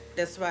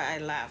that's why I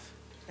left.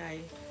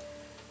 I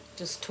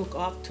just took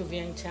off to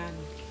Vientiane.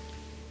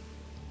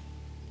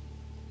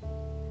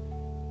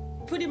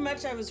 Pretty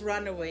much I was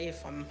run away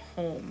from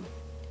home.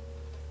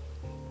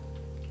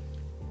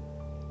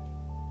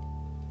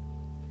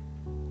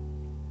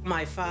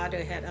 My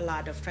father had a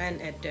lot of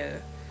friends at the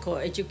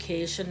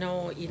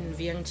co-educational in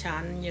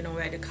Vientiane, you know,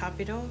 at the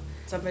capital.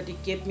 Somebody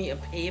gave me a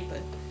paper.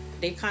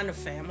 They kind of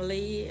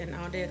family and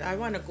all that. I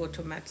want to go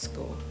to med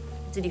school.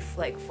 Did you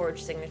like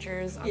forge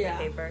signatures on the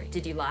paper?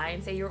 Did you lie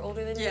and say you were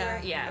older than you were?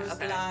 Yeah, I was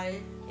okay.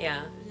 lie.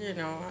 Yeah. You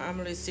know, I'm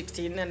only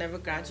 16 and never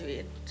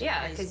graduate.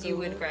 Yeah, because you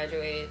would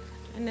graduate.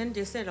 And then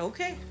they said,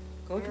 okay,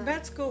 go to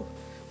med school.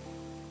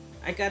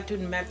 I got to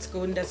med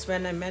school and that's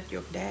when I met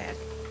your dad.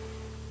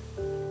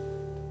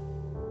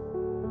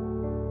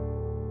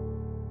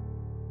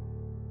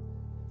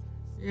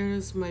 It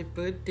was my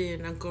birthday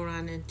in Uncle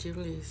Ron and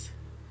Julie's.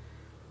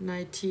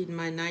 My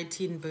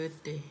 19th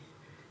birthday.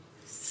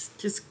 It's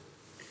just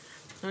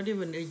not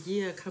even a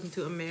year come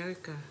to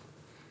America.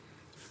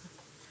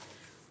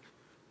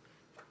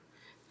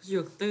 It's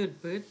your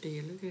third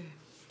birthday, look at.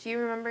 Do you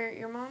remember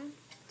your mom?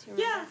 Do you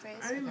remember her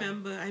face? I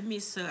remember. I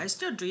miss her. I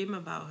still dream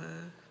about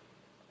her.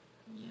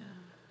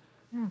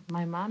 Yeah.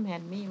 My mom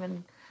had me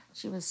when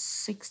she was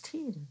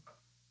 16.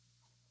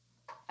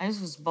 I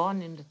was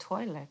born in the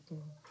toilet.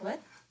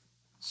 What?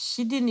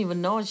 She didn't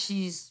even know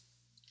she's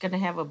gonna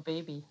have a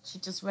baby. She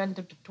just went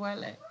to the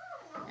toilet.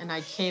 And I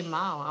came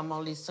out. I'm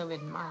only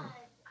 7 months.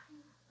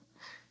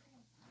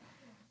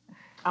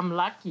 I'm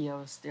lucky I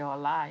was still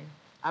alive.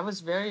 I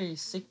was very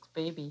sick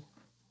baby.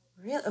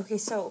 Really? Okay,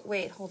 so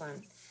wait, hold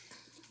on.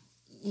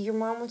 Your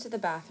mom went to the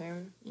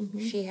bathroom. Mm-hmm.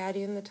 She had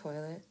you in the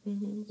toilet.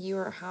 Mm-hmm. You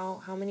were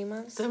how many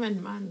months?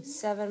 7 months.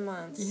 7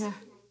 months. Yeah.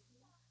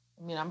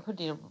 I mean, I'm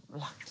pretty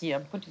lucky.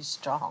 I'm pretty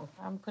strong.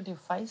 I'm pretty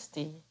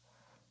feisty.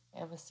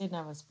 Ever since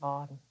I was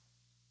born.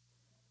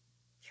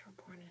 You were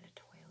born in a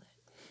toilet.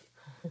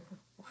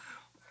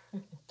 Wow.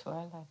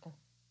 Toilet.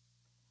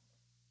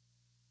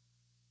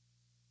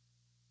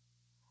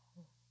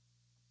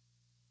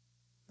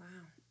 Wow.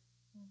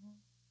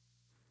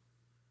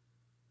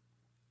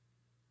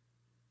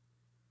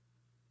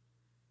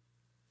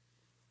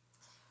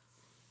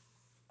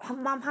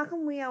 Mom, how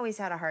come we always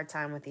had a hard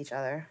time with each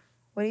other?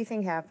 What do you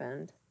think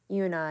happened?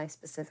 You and I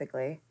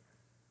specifically.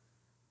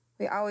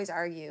 We always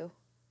argue.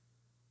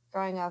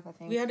 Growing up, I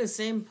think. We are the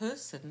same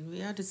person.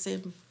 We are the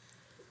same.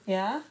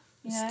 Yeah?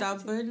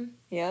 Stubborn.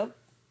 Yep.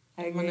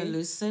 I agree. Want to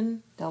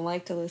listen. Don't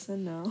like to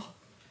listen, no.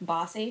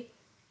 Bossy.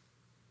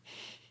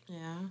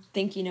 Yeah.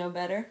 Think you know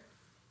better.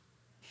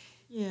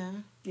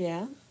 Yeah.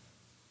 Yeah.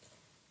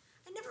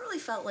 I never really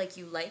felt like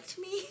you liked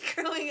me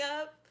growing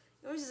up.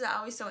 You were just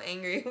always so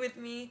angry with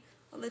me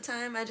all the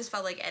time. I just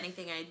felt like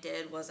anything I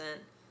did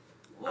wasn't.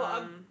 Well,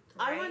 right?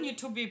 I want you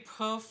to be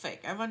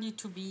perfect. I want you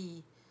to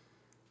be.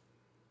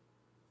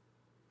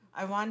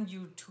 I want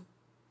you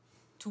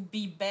to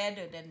be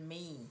better than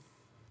me.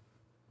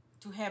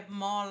 To have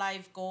more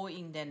life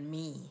going than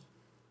me.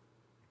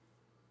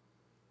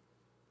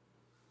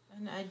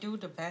 And I do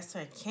the best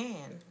I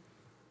can.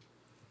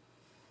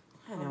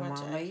 I know,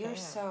 Mama, you're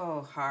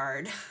so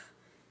hard.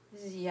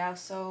 This is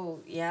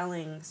so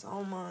yelling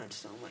so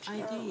much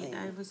yelling.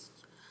 I did.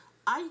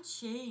 I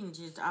changed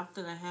it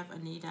after I have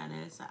Anita and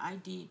Elsa. I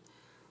did.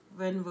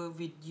 When we're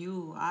with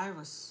you, I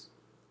was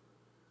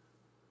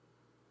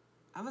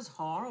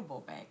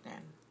horrible back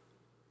then.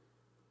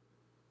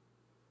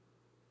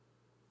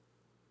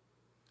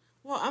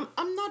 Well,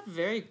 I'm not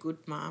very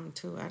good mom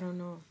too. I don't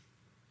know.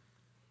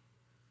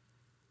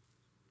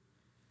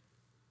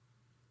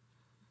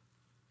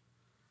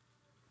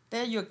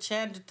 There's your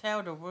chance to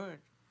tell the word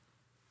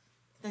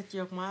that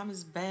your mom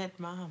is bad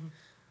mom.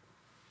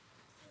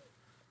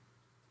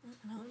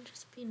 No,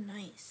 just be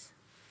nice.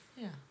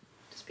 Yeah,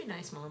 just be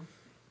nice, Mom.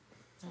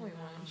 That's all we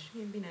want.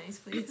 You can be nice,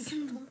 please.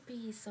 Don't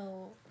be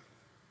so.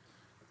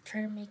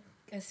 Try to make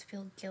us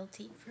feel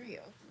guilty for you.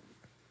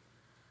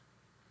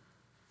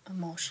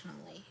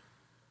 Emotionally.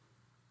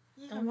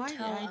 Yeah, why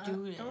did I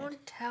do that?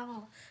 Don't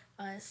tell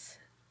us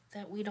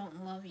that we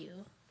don't love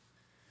you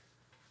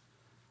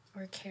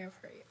or care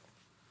for you.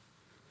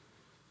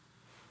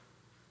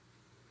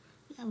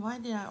 Yeah, why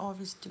did I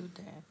always do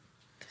that?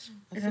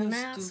 You're an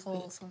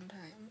asshole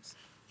sometimes.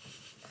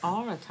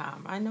 All the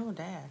time. I know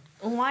that.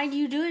 Why do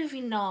you do it if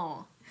you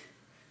know?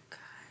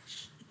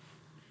 Gosh.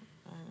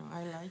 I know.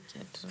 I like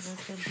it. So I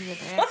can be an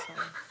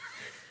asshole.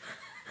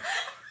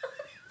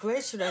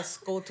 Where should I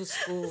go to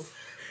school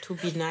to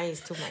be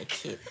nice to my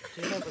kid?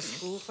 Do you have a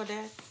school for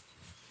that?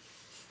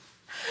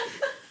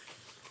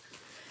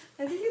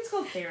 I think it's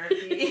called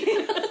therapy.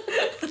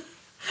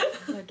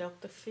 My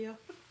Dr. Phil.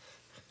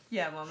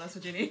 Yeah, Mom, that's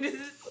what you need.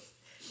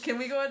 Can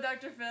we go on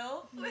Dr.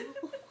 Phil?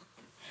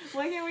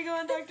 Why can't we go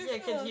on Dr. Phil? Yeah,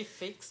 can he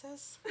fix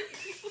us?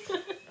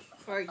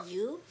 For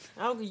you?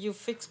 How could you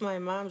fix my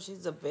mom?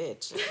 She's a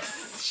bitch.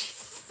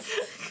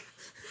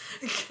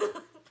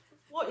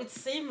 Well, it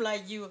seemed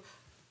like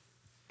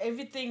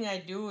everything I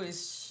do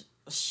is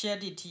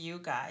shed it to you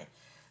guys.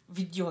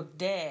 With your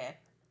dad,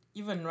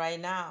 even right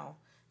now,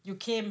 you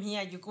came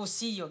here, you go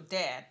see your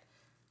dad.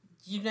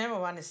 You never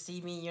want to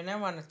see me. You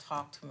never want to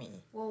talk to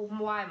me. Well,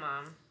 why,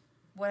 Mom?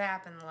 What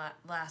happened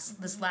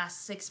this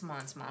last 6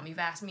 months, Mom? You've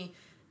asked me,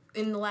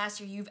 in the last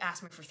year, you've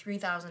asked me for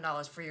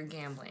 $3,000 for your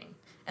gambling.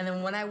 And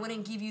then when I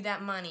wouldn't give you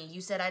that money, you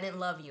said I didn't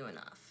love you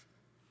enough.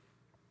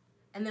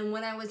 And then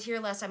when I was here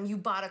last time, you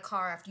bought a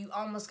car after you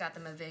almost got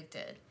them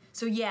evicted.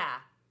 So yeah,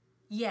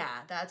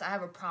 I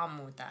have a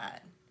problem with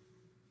that.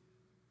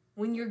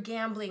 When you're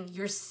gambling,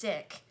 you're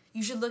sick.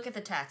 You should look at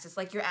the text. It's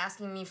like you're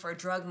asking me for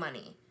drug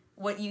money.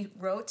 What you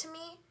wrote to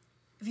me,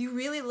 if you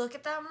really look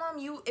at that,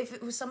 Mom, if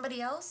it was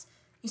somebody else,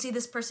 you see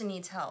this person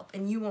needs help,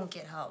 and you won't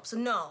get help. So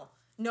no,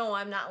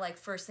 I'm not like,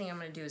 first thing I'm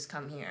gonna do is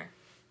come here.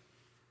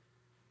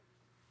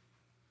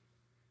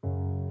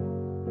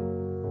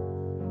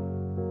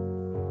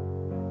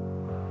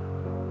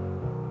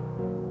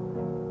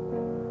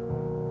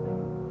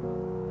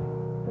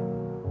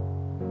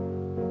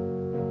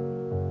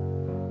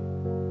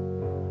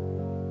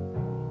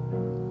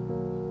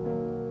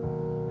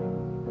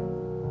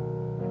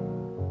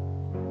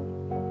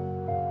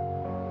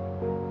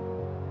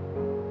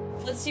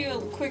 Let's do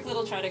a quick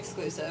little Chart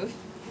exclusive.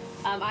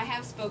 I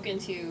have spoken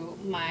to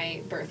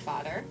my birth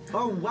father.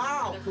 Oh,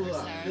 wow,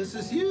 Kulap. This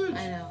is huge.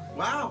 I know.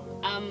 Wow.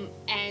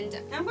 And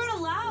I'm going to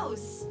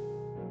Laos.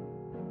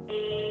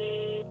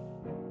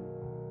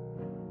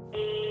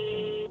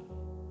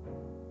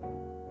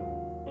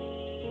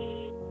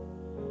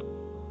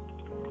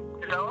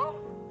 Hello?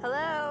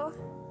 Hello.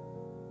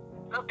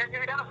 Hello, can you hear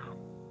me now?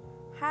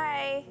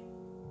 Hi.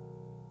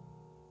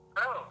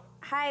 Hello?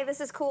 Hi, this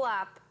is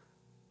Kulap.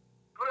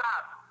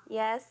 Kulap.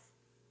 Yes.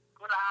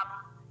 Kulap.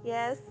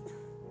 Yes.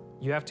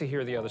 You have to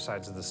hear the other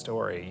sides of the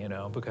story, you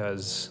know,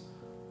 because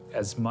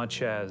as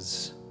much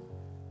as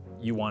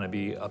you want to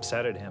be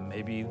upset at him,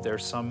 maybe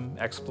there's some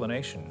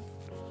explanation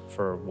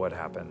for what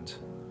happened.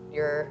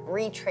 You're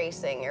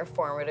retracing your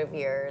formative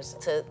years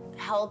to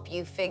help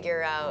you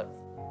figure out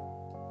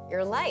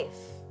your life.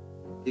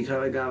 You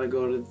kind of got to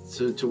go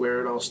to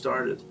where it all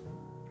started.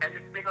 Can you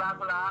speak loud,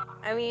 Kulap?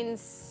 I mean,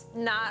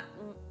 not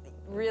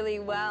really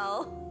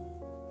well.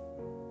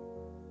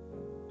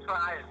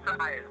 Try it.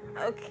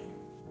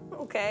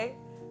 Okay.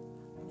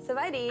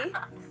 Savadi.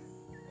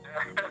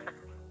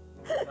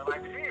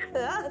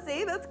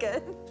 See, that's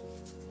good.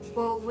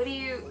 Well, what do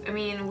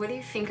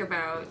you think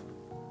about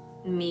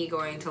me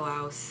going to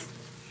Laos?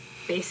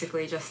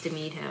 Basically just to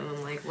meet him.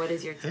 I'm like, what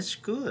is your... It's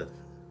good.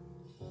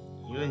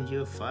 You and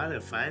your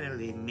father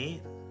finally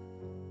meet.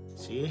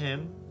 See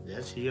him,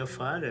 that's your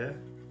father.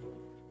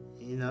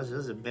 You know,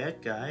 he's a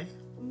bad guy.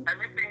 I'm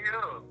missing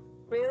you.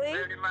 Really?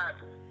 Very much.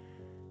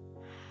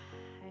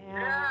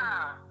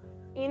 Yeah.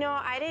 You know,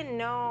 I didn't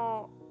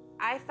know.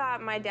 I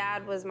thought my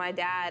dad was my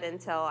dad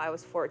until I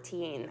was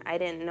 14. I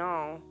didn't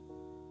know.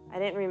 I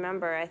didn't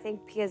remember. I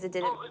think because it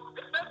didn't... Oh, is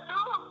that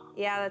true?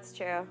 Yeah, that's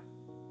true.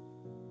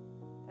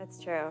 That's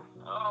true.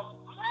 Oh,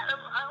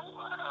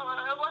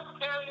 I was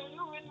carrying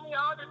you with me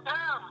all the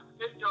time.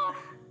 Did your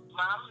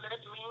mom let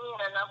me,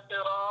 and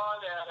after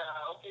all,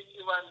 okay,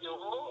 she wants you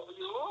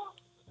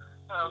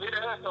with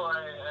her, so I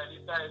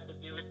decided to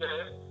be with her.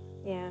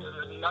 Yeah.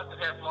 Not to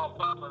have more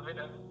problems with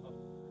her.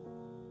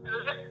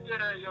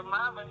 Your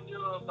mom and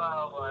you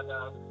about what,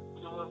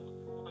 you were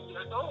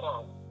years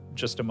old.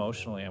 Just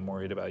emotionally, I'm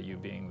worried about you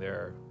being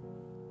there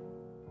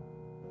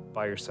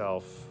by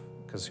yourself,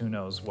 because who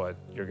knows what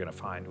you're going to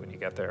find when you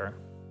get there.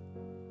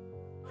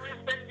 I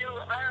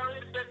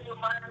already sent you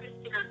my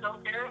pictures,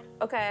 okay?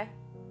 Okay.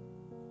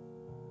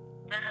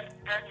 And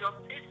your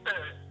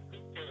sisters'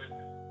 pictures.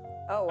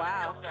 Oh,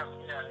 wow.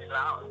 Yeah, in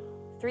Laos.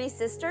 3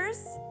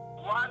 sisters?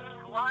 One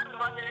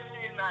is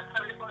in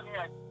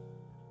California.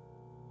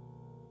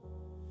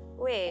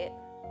 Wait.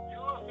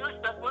 You're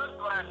the first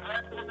one. The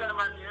second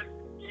one is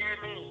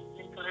Jamie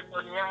in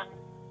California.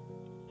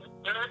 The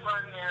third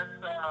one is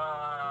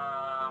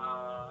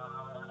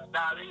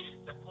Dali.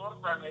 The fourth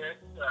one is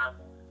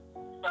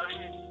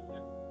Salini.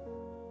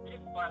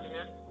 Fifth one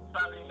is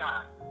Salina.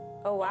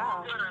 Oh,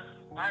 wow.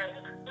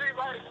 Three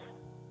wives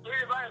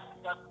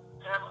that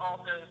have all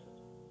this.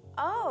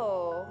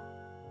 Oh.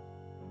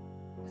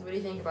 What do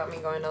you think about me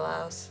going to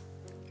Laos?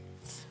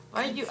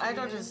 I don't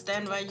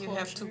understand why you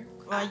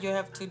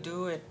have to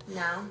do it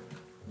now.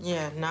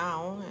 Yeah,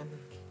 now and.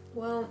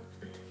 Well,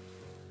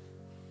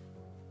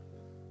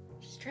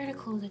 just try to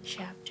close a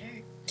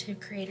chapter to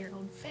create your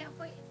own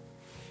family.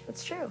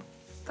 That's true.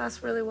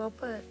 That's really well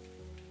put.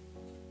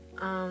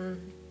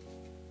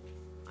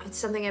 It's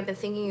something I've been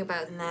thinking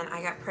about, and then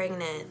I got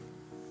pregnant.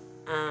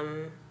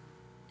 At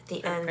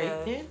the end.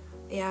 Pregnant?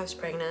 Yeah, I was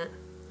pregnant.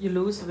 You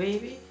lose a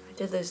baby? I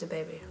did lose a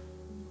baby.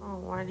 Oh,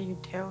 why didn't you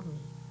tell me?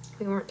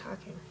 We weren't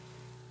talking.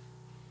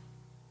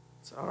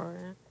 It's all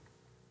right.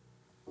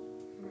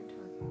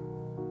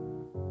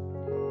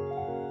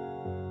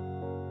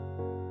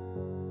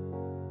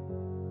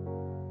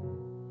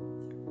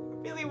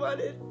 Really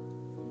wanted.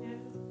 Yeah.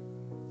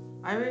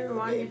 I really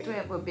want you to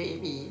have a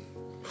baby.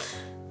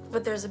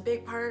 But there's a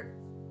big part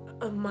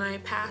of my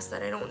past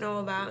that I don't know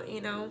about, you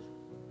know?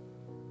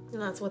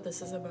 And that's what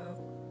this is about.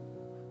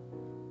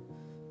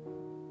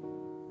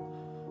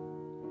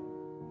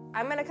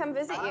 I'm gonna come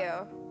visit you.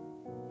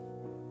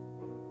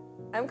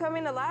 I'm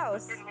coming to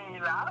Laos.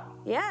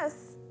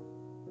 Yes.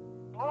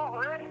 Oh,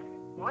 really?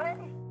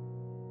 When?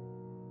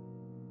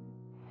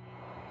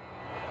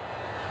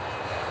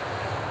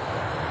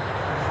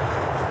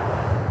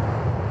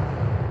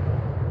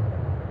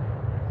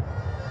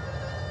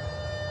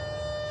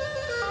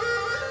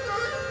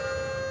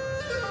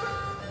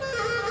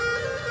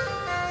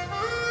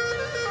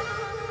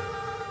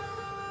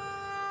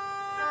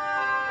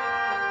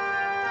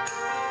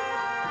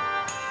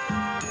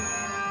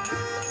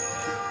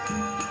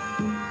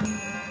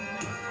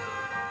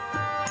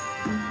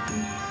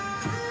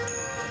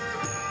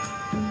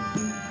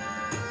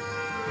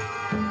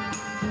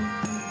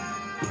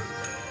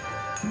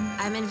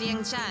 I'm in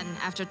Vientiane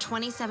after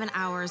 27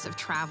 hours of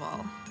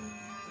travel.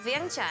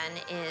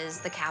 Vientiane is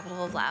the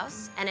capital of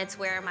Laos, and it's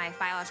where my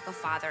biological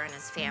father and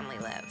his family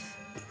live.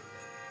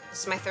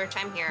 This is my third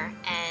time here,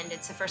 and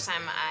it's the first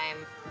time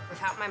I'm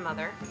without my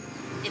mother.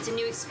 It's a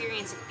new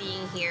experience of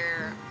being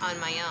here on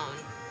my own.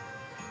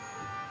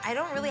 I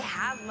don't really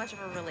have much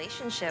of a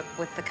relationship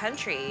with the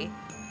country.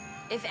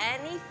 If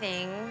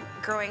anything,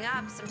 growing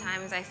up,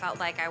 sometimes I felt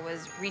like I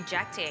was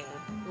rejecting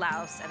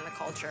Laos and the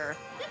culture.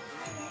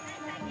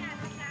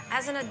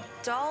 As an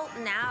adult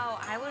now,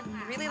 I would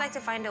really like to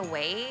find a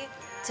way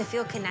to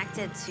feel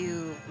connected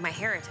to my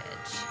heritage.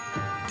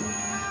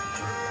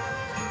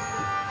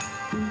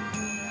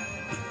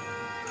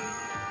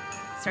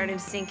 Starting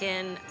to sink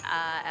in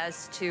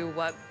as to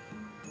what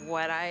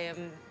I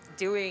am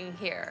doing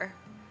here,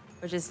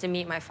 which is to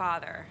meet my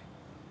father.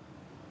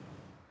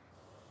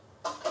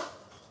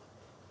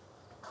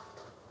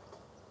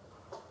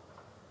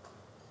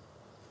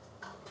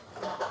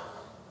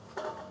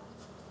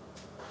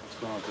 What's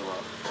going on,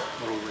 Kulap?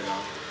 What are we waiting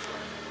on?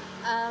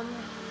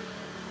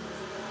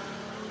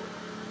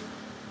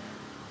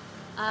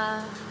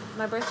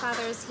 My birth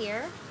father is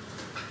here.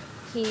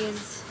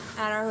 He's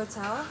at our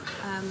hotel.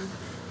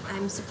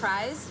 I'm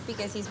surprised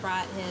because he's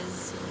brought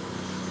his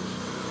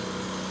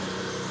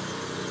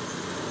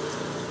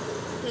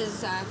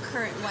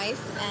current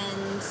wife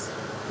and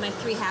my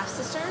 3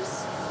 half-sisters.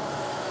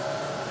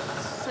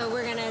 So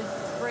we're gonna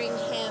bring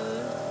him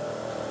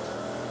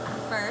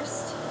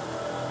first.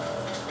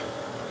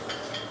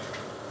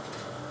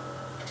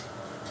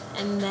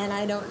 And then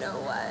I don't know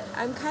what.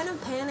 I'm kind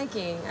of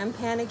panicking. I'm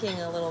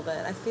panicking a little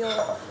bit. I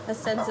feel a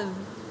sense of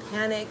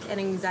panic and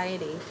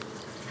anxiety.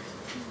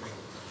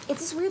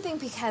 It's this weird thing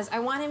because I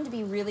want him to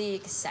be really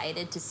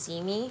excited to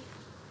see me,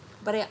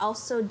 but I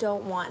also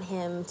don't want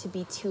him to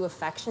be too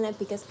affectionate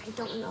because I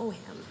don't know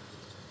him.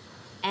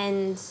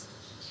 And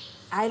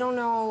I don't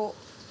know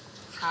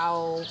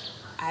how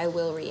I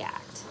will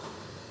react.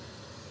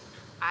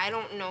 I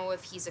don't know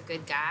if he's a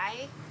good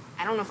guy.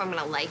 I don't know if I'm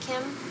gonna like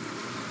him.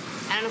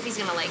 I don't know if he's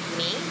gonna like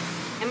me.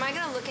 Am I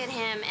gonna look at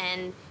him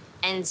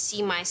and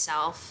see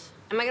myself?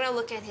 Am I gonna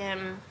look at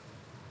him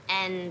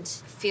and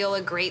feel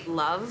a great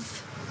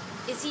love?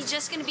 Is he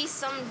just gonna be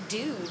some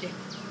dude?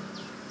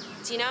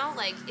 Do you know?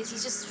 Like, is he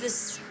just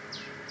this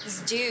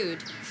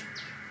dude?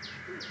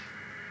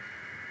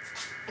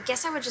 I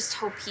guess I would just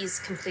hope he's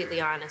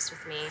completely honest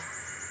with me.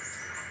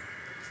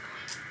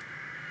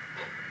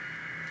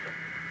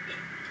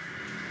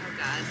 Oh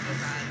God, oh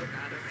God, oh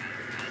God, oh God, oh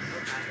God, oh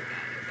God, oh God, oh God,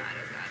 oh God, oh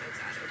God, oh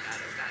God, oh God, oh God,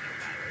 oh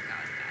God, oh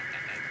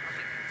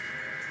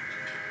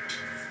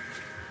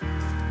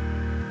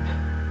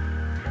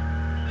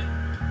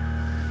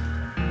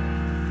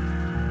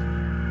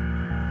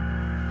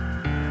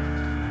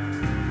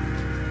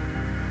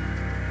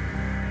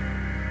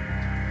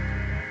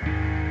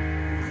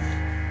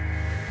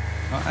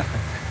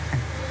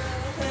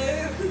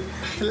God,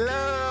 oh God, oh God,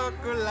 Hello,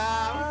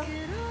 Kulap.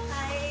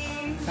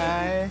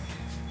 Hi.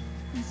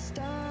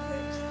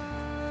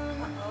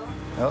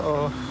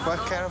 Uh-oh. What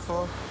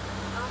careful.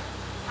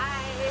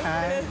 Hi.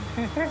 Hi.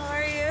 How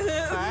are you?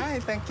 Hi,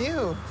 thank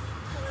you.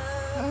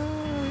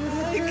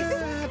 Oh, you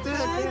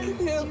did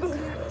good.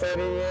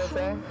 30 years,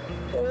 eh?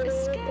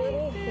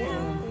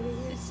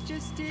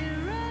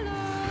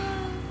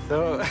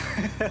 So...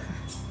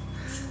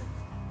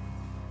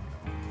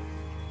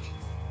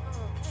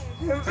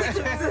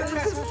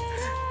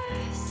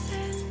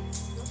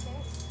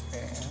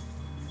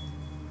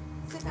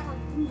 Sit down.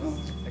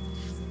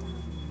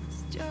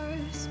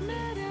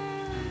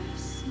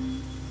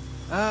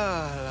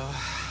 Oh, hello.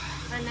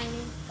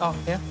 Oh,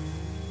 yeah?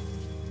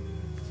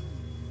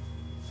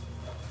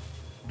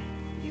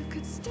 You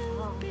could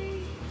still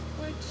be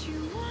what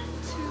you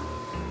want to,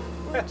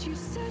 what you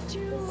said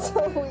you were.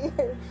 So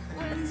weird.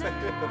 When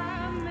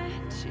I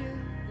met you.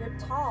 You're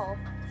tall.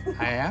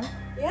 I am?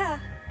 Yeah.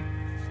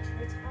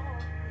 You're tall.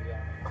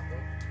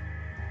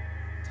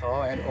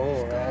 tall and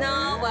old, right?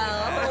 No,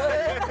 well.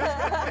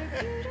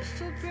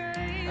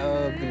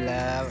 Oh,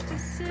 Kulap.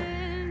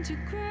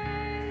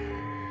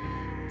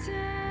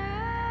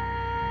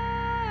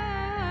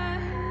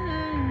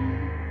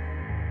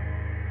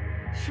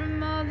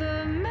 From all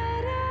the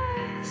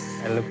meadows.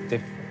 I look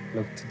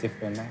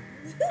different now.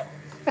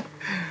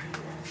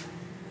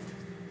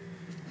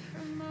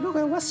 Look,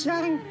 I was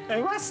young.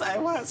 I was.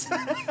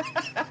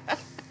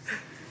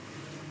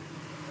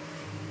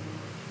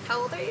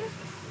 How old are you?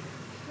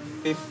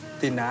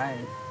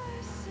 59.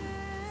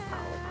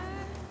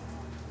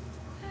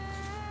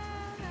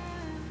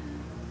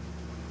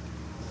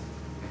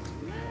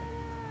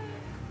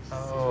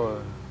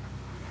 Oh,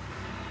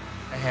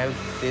 I have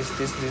this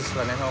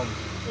one at home.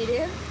 You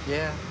do?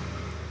 Yeah.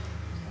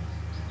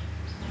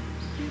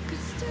 You could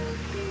still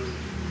be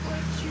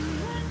what you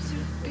want to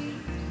be,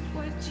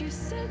 what you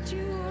said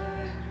you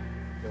were.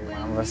 The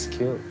one was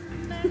cute.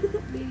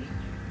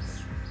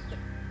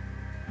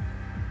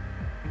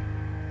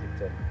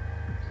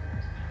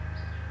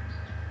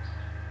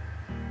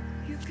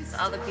 It's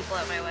all the people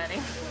at my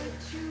wedding.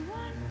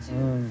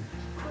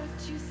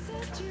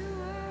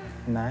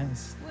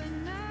 Nice.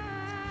 When I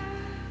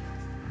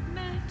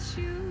met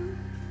you,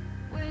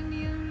 when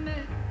you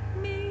met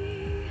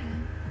me.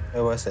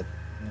 Where was it?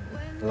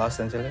 Los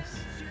Angeles?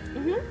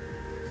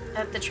 Mm-hmm.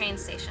 At the train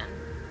station.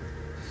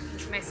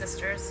 My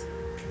sisters,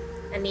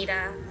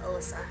 Anita,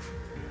 Alyssa,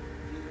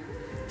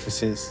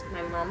 This is.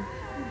 my mom.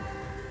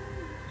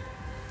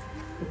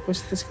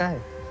 Who's this guy?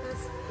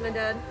 That's my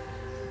dad.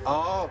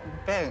 Oh,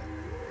 Ben.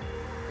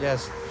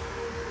 Yes.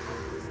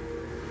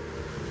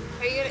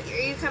 Are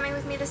you coming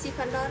with me to see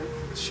Pandan?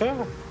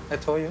 Sure. I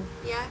told you.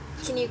 Yeah.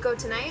 Can you go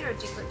tonight or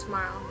do you go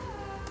tomorrow?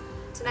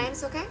 Tonight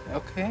is okay?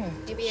 Okay.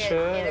 Maybe at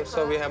sure. 8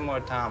 So we o'clock? have more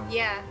time.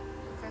 Yeah.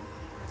 Okay.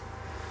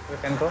 We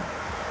can go.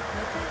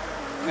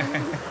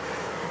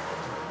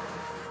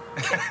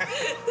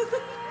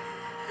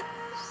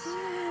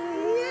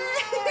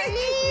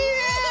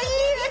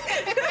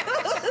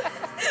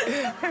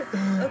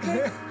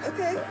 Okay.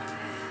 Okay.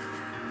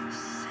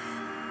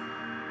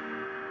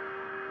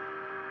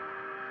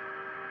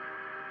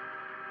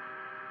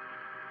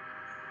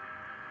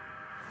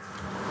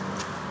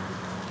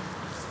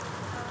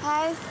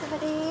 Hi,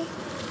 somebody.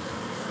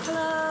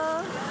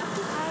 Hello.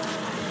 Hi.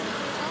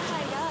 Oh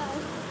my god.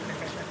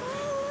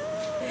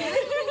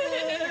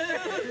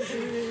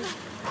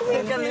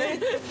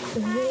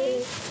 Hello.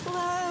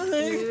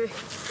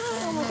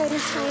 Oh my god, you're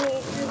tiny.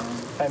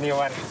 Tiny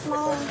one.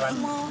 Small,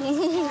 small.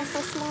 Yeah, so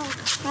small.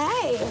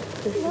 Hi.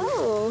 Hello.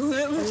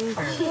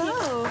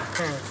 Hello.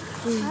 Hi.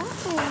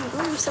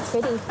 Oh, you're so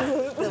pretty.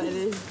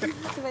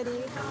 Somebody.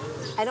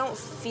 I don't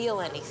feel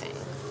anything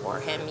for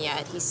him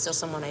yet. He's still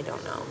someone I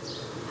don't know.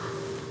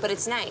 But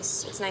it's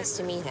nice. It's nice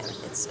to meet him.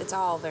 It's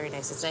all very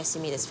nice. It's nice to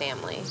meet his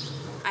family.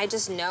 I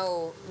just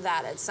know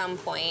that at some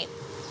point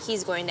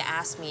he's going to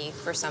ask me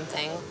for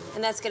something,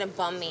 and that's going to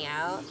bum me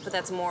out, but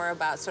that's more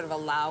about sort of a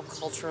Lao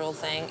cultural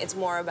thing. It's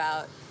more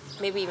about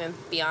maybe even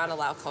beyond a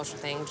Lao cultural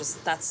thing,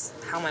 just that's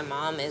how my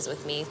mom is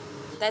with me.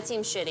 That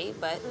seems shitty,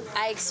 but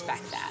I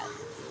expect that.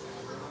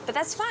 But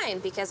that's fine,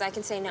 because I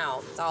can say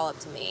no. It's all up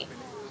to me.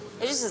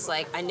 It just is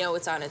like, I know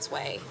it's on its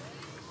way.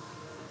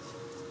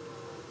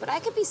 But I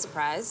could be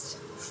surprised.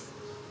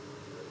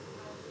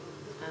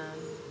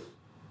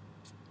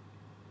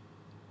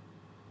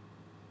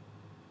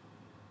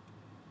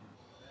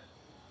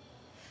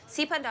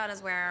 Sipandan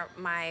is where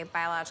my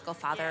biological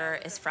father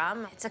is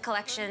from. It's a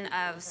collection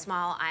of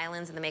small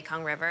islands in the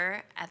Mekong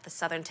River at the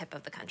southern tip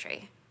of the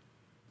country.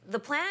 The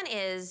plan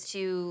is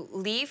to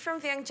leave from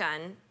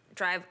Vientiane,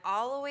 drive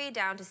all the way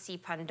down to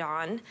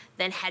Sipandan,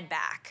 then head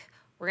back.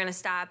 We're gonna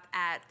stop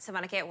at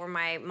Savannakhet, where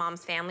my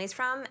mom's family's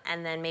from,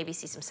 and then maybe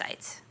see some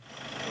sights.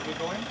 Are we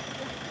going?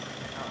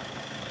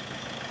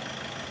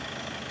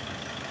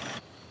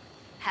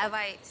 Have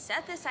I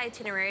set this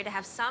itinerary to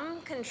have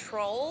some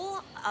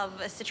control of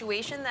a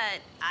situation that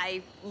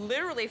I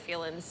literally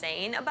feel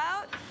insane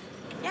about?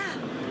 Yeah.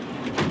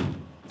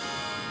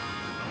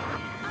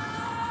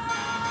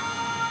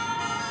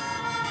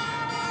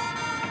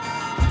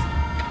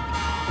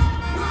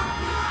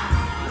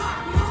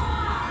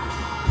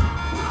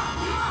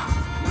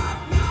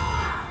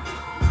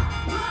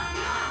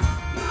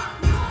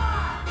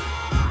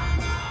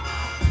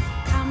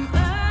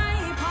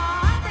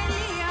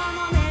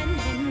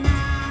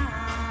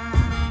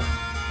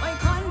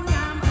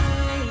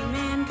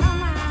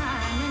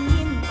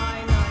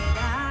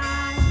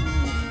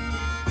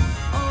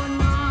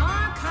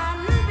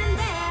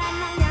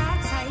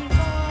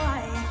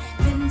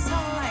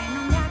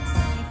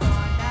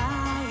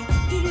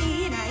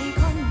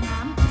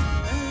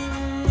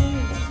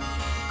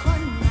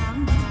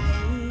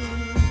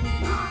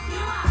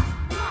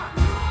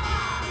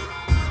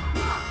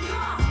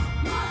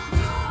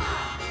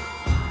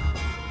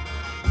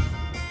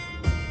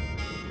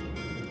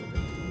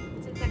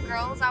 Did the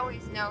girls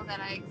always know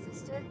that I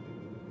existed?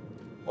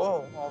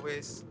 Oh,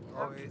 always.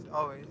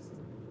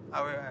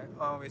 I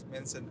always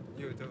mention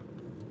you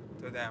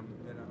to them,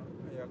 you know.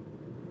 Your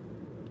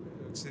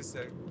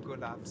sister, good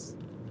laughs.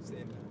 jobs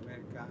in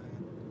America.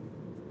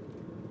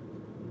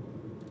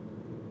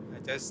 I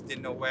just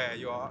didn't know where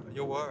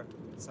you were,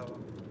 so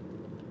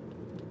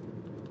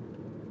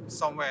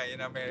somewhere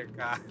in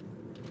America,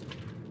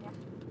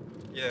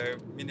 yeah,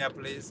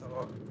 Minneapolis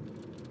or.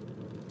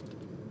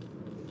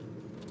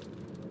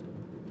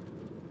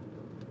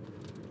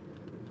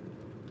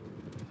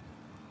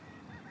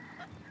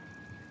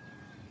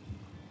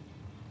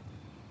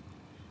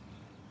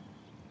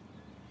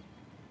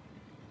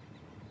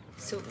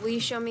 So will you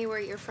show me where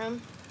you're from?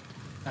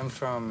 I'm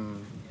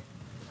from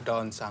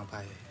Don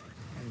Sangpai,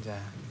 and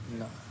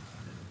no,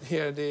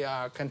 here they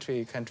are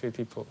country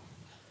people.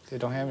 They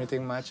don't have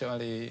anything much,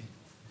 only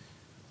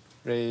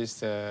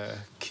raise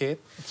kid,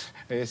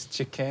 raise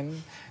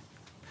chicken.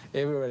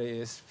 Everybody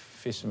is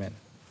fishermen.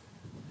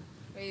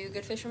 Are you a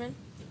good fisherman?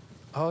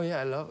 Oh yeah,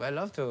 I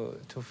love to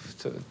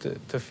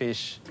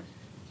fish.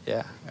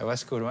 Yeah, I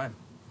was good one.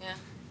 Yeah.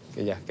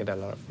 Yeah, get a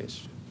lot of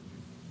fish.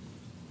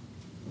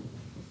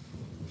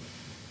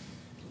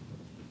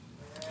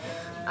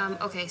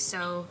 Okay,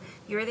 so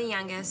you're the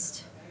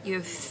youngest. You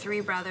have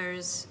 3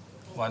 brothers.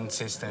 One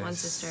sister. One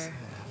sister.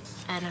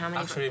 And how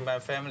many? Actually, my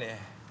family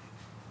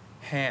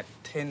had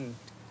 10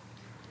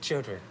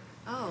 children.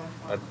 Oh.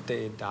 But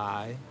they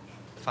died.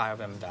 5 of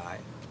them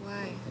died.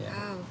 Why? Yeah.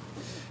 How?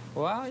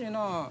 Well, you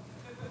know,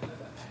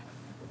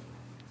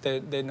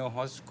 they no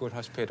good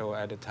hospital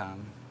at the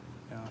time.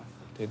 You know,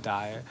 they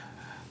died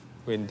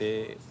when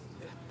they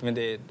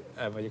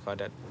what you call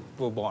that,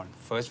 were born.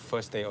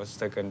 First day or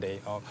second day,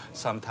 or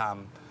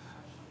sometime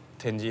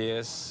 10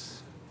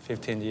 years,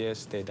 15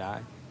 years, they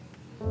die.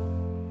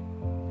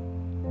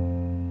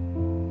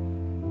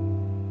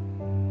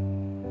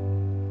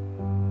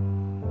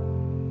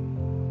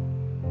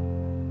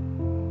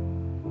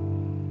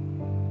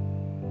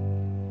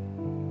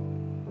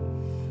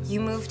 You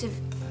moved to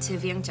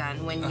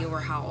Vientiane when you were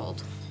how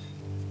old?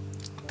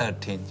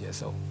 13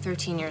 years old.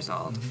 13 years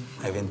old.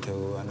 I went to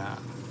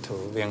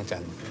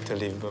Vientiane to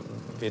live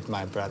with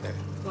my brother.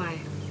 Why?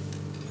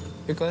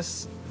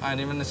 Because I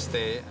didn't want to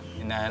stay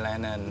in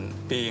Ireland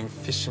and being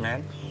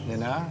fisherman, you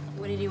know.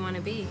 What did you want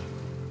to be?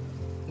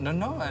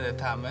 No, at the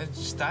time I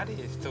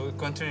studied to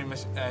continue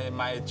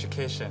my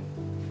education,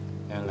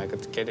 and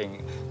like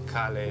getting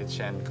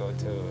college and go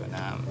to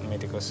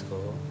medical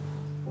school.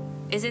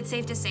 Is it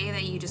safe to say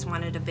that you just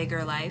wanted a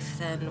bigger life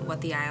than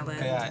what the island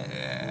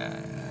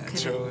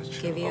could true,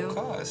 give you? Of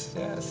course,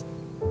 yes.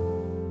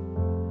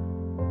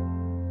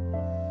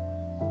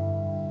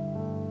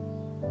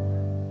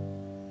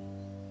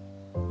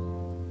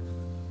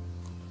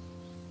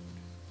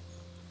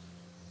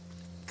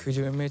 Could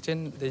you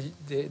imagine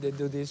they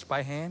do this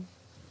by hand?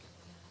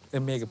 They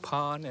make a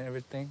pond and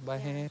everything by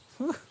hand.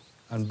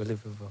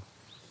 Unbelievable.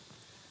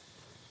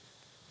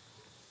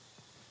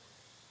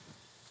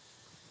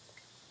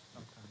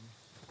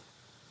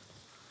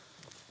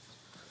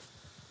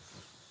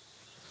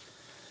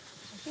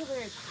 I feel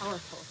very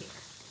powerful here.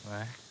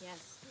 Right?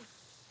 Yes.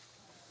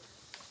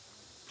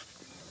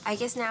 I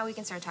guess now we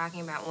can start talking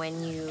about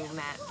when you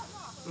met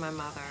my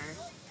mother.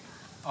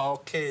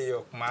 Okay,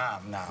 your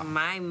mom now.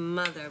 My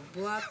mother,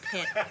 Bua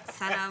Pet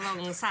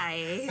Sanavong yes.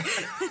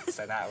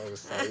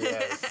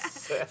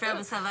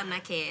 From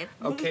Savannah Kid.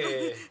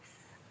 Okay.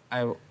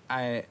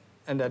 I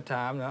at that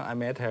time, no, I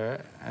met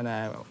her, and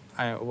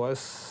I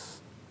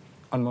was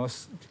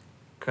almost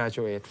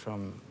graduate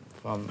from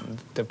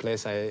the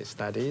place I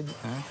studied,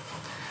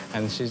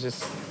 and she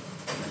just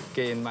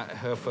gained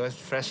her first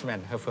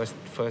freshman, her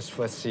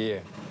first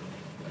year.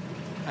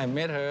 I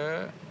met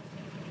her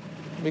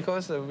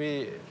because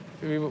we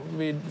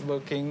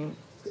working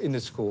in the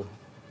school.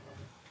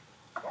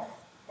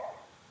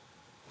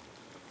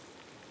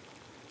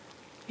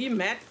 We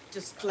met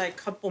just like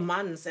a couple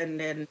months, and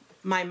then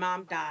my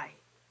mom died.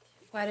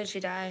 Why did she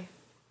die?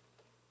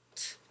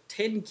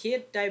 10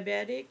 kids,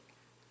 diabetic.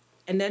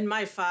 And then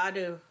my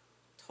father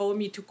told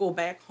me to go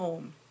back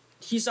home.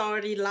 He's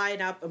already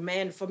lined up a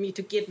man for me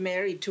to get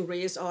married to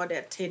raise all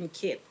that 10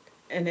 kids.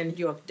 And then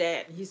your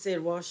dad, he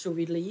said, well, should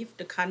we leave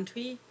the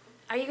country?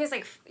 Are you guys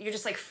you're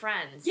just like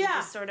friends? Yeah.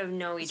 You just sort of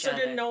know each other.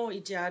 Sort of know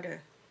each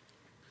other.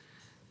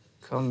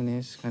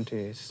 Communist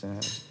country is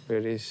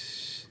very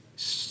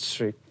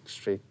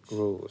strict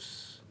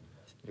rules.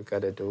 You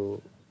gotta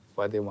do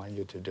what they want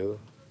you to do,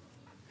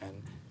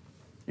 and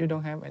you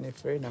don't have any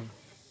freedom.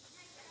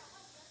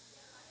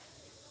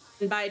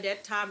 By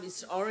that time,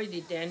 it's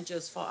already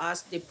dangerous for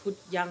us. They put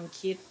young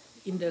kids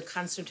in the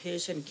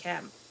concentration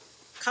camp.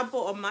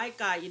 Couple of my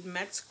guys in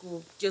med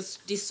school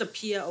just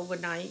disappear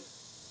overnight.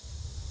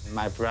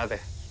 My brother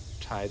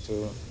tried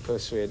to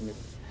persuade me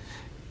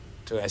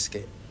to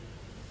escape.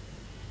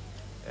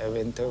 I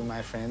went to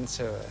my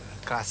friend's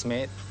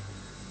classmate.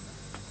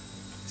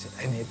 I said,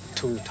 I need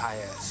 2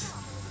 tires.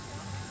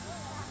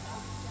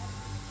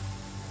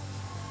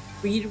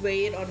 We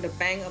wait on the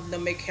bank of the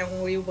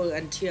Mekong River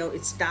until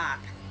it's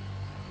dark.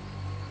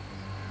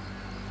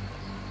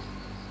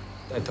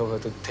 I told her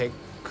to take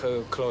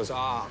her clothes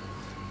off.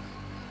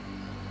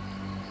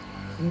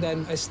 And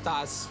then I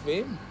start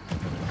swim.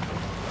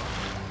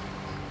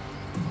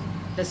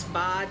 There's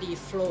body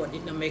float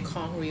in the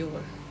Mekong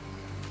River.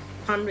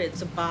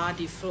 Hundreds of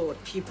body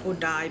float. People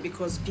die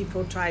because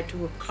people try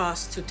to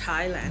cross to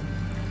Thailand.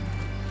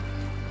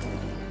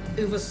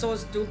 It was so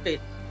stupid.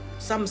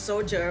 Some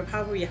soldier are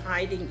probably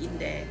hiding in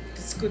there.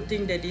 It's a good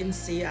thing they didn't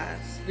see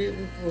us. We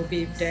will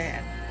be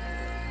dead.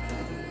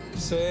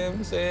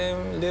 Swim,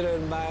 little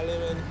by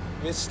little,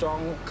 with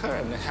strong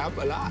current, help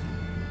a lot.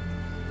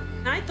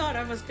 I thought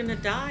I was gonna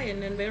die,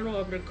 and then when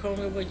over the Mekong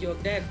River, you're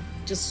dead,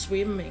 just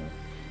swimming,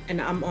 and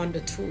I'm on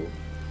the tube.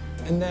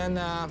 And then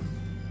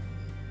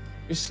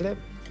we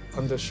slept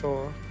on the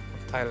shore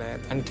of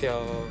Thailand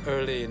until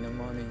early in the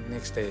morning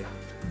next day.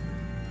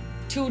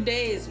 2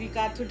 days, we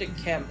got to the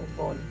camp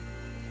Ubon.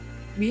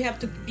 We have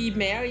to be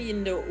married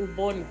in the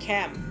Ubon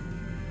camp.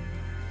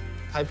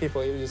 Thai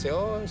people usually say,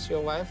 oh, it's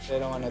your wife, they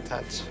don't want to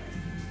touch.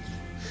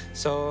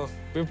 So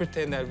we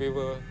pretend that we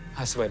were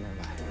husband and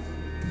wife.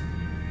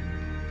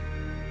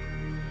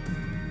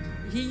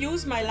 He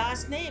used my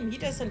last name. He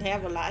doesn't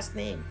have a last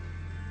name.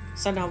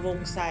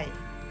 Sanavongsai.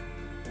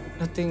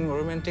 Nothing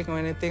romantic or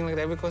anything like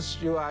that because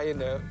you are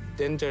in a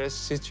dangerous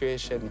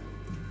situation.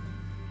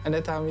 At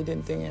that time, we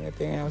didn't think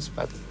anything else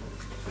but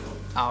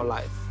our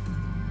life.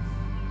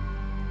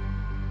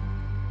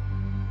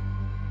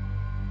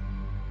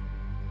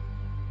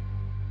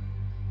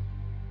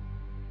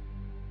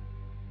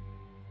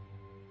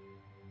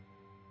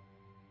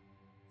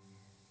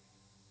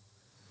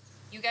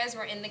 You guys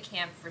were in the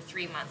camp for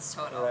 3 months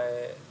total.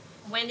 Right.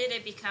 When did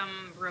it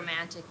become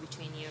romantic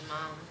between you and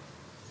Mom?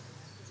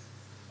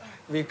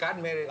 We got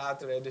married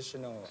after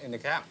traditional in the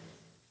camp.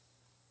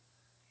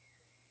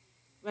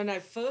 When I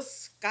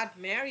first got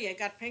married, I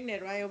got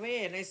pregnant right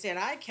away, and I said,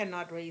 I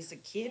cannot raise a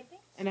kid,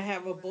 and I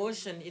have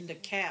abortion in the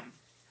camp.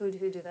 Who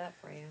did that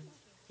for you?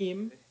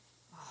 Him.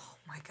 Oh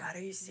my God,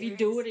 are you serious? We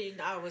do it in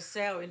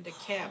ourselves in the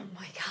camp. Oh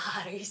my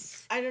God, are you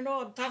I don't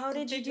know. How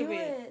did you do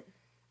it?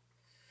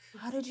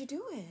 How did you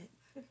do it?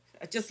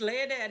 I just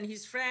lay there and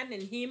his friend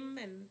and him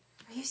and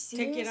Are you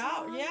serious? take it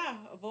out. Mom? Yeah,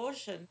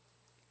 abortion.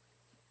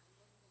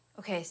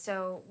 Okay,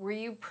 so were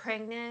you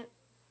pregnant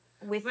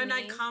with When me?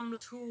 I come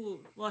to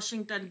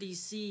Washington,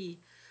 D.C.,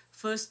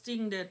 first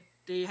thing that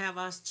they have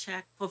us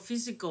check for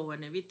physical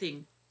and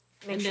everything.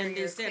 Make and sure then they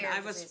you're said clear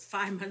I for was this.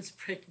 5 months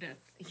pregnant.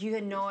 You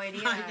had no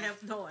idea. I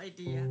have no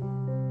idea.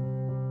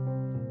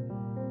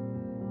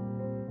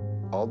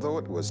 Although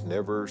it was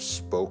never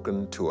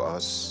spoken to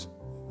us,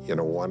 you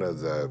know, one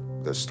of the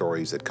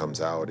stories that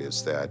comes out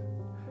is that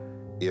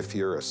if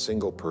you're a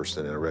single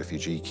person in a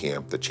refugee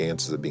camp, the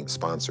chances of being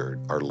sponsored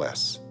are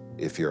less.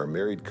 If you're a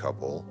married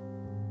couple,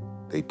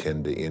 they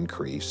tend to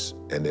increase.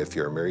 And if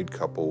you're a married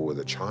couple with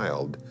a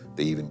child,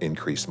 they even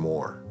increase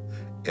more.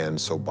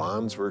 And so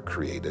bonds were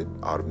created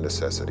out of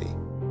necessity.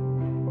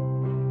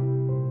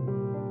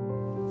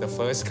 The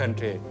first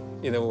country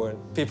in the world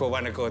people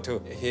want to go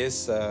to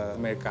is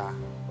America.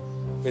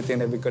 We think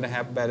that we're going to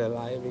have better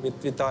life.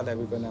 We thought that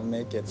we're going to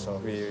make it, so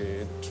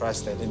we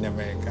trusted in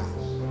America.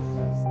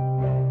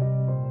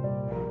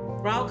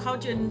 Brown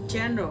culture in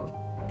general,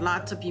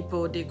 lots of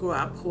people, they grow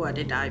up poor,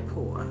 they die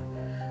poor.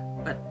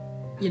 But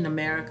in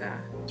America,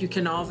 you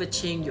can always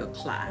change your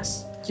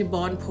class. You're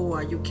born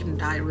poor, you can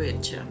die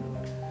rich. And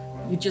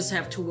you just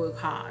have to work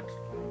hard.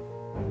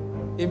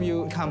 If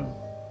you come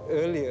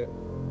earlier,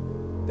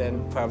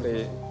 then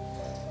probably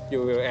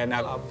you will end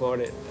up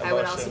aborted. I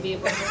would also be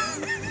aborted.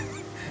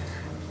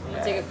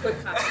 We'll take a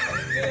quick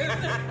coffee break.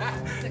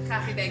 It's a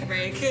coffee bag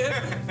break.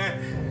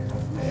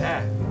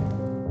 Yeah.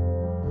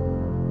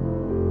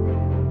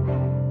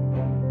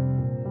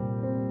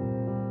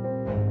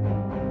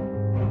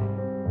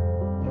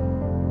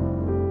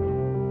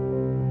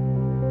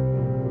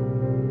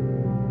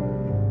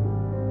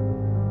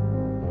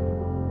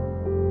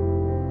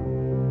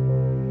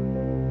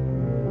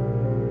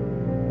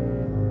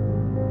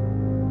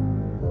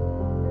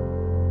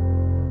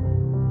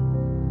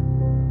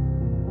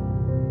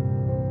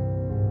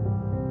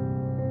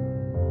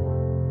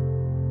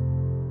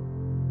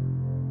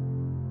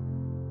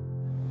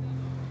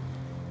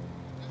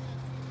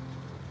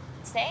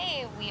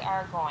 Today we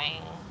are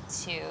going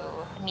to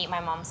meet my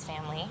mom's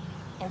family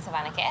in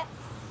Savannakhet.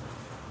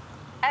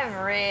 I've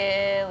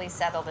really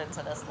settled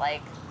into this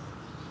like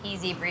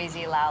easy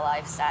breezy Lao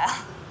lifestyle.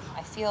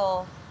 I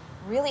feel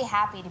really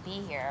happy to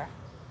be here.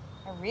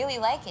 I really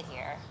like it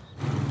here.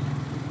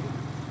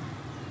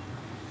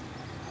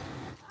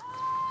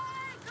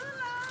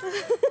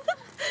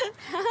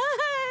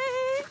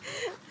 Hi.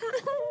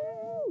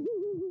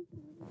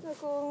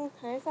 Cô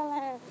hãy sao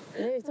là?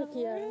 Đây trước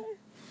kia.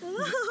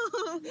 Hello.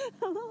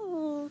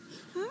 Hello.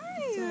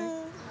 Hi.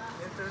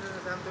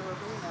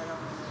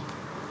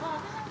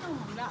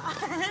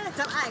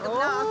 Chắc ai cũng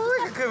lo.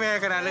 Cứ về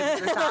cái này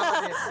lên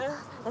sao vậy?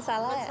 Nó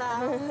sao lại?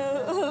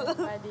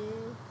ไปดี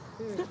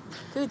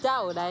คือเจ้า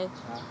ใด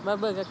มา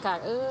เบิ่งกาก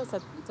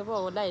จะบอ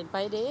กว่าได้ไป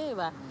เด้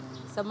ว่า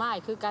สมัย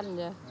คือกันเ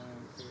ด้อ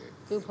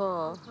คือพอ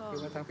คือ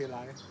มาทางผีร้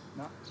ายเ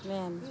นาะ แ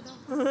ม่น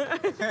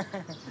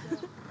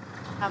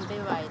ทำไป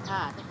ไหวท่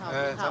าที่เขา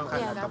สำคัญ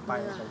ต่อไป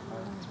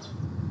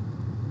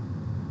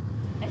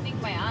I think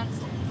my aunts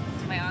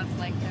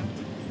like him.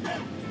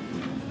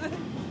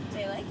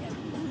 They like him.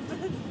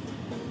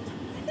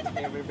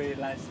 Everybody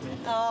likes me.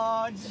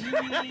 Oh, jeez.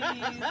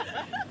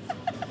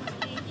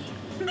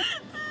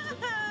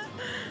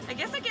 I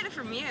guess I get it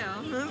from you.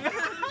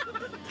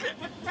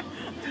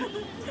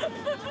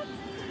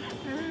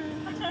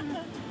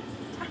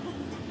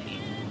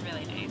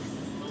 Really nice.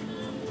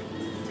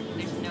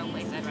 There's no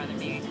place I'd rather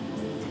be.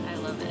 I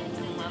love it.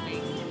 I'm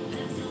loving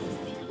this.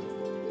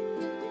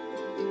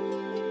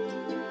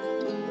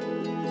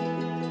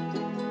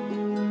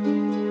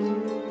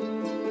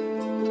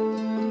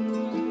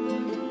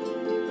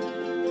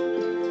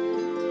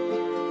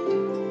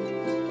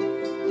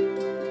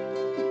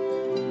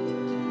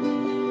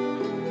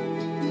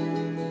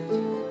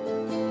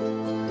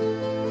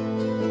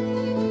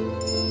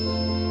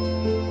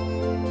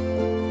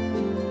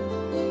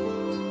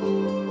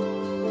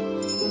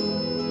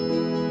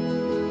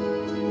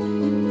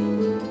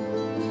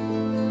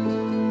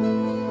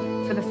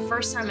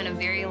 First time in a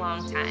very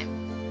long time,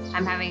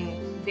 I'm having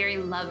very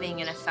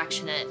loving and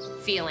affectionate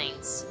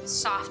feelings,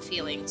 soft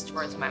feelings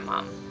towards my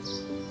mom.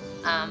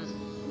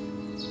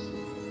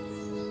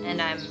 And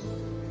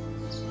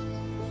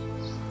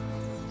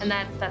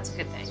that's a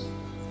good thing.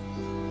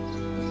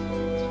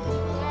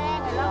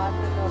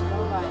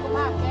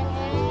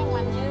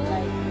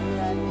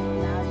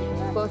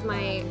 Both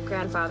my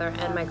grandfather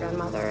and my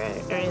grandmother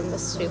are in the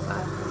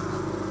stupa.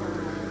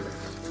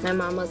 My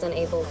mom wasn't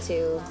able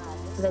to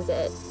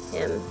visit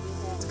him,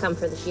 to come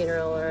for the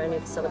funeral or any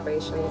of the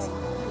celebrations,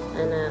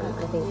 and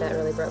I think that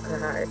really broke her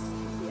heart.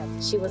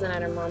 She wasn't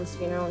at her mom's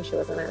funeral and she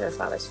wasn't at her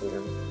father's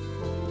funeral.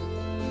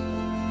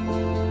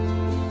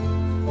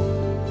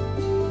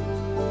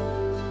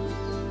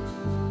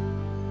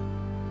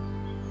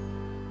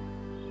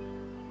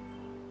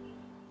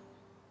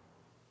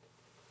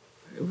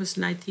 It was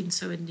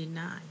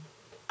 1979.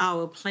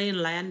 Our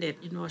plane landed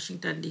in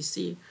Washington,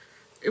 D.C.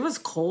 It was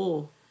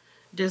cold.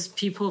 There's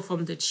people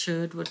from the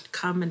church would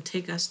come and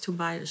take us to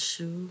buy a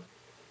shoe.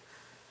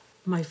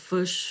 My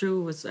first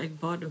shoe was I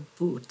bought a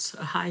boot,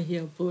 a high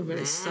heel boot. When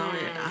I saw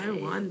it, I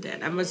want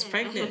that. I was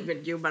pregnant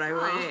with you, but I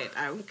wear it.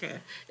 I don't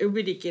care.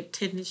 Everybody get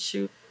tennis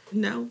shoes.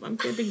 No, I'm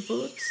getting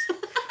boots.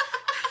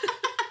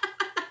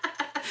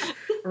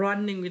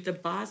 Running with the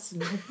bus.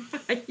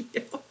 I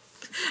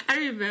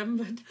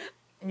remembered.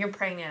 And you're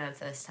pregnant at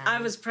this time?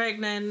 I was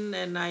pregnant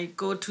and I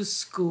go to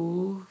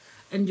school.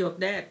 And your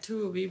dad,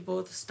 too. We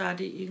both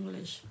study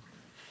English.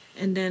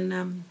 And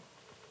then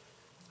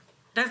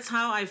that's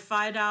how I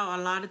find out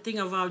a lot of things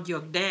about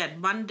your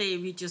dad. One day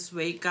we just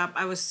wake up.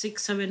 I was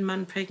 6-7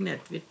 months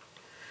pregnant with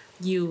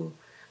you.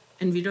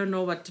 And we don't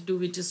know what to do.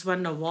 We just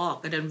want to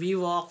walk. And then we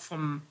walk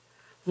from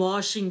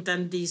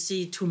Washington,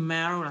 D.C. to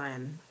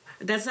Maryland.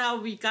 That's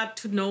how we got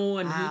to know.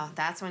 And wow,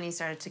 that's when you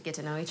started to get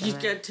to know each other. You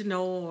get to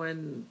know,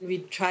 and we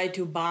try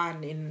to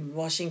bond in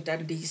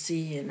Washington,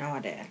 D.C. and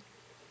all that.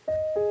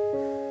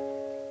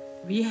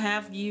 We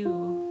have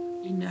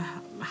you in the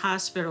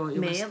hospital. It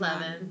May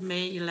 11th.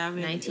 May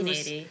 11th.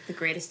 1980, the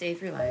greatest day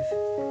of your life.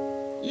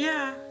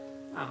 Yeah.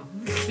 Oh.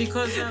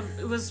 Because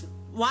it was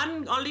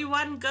only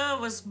one girl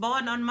was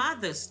born on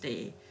Mother's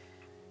Day.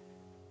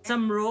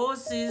 Some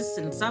roses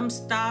and some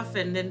stuff,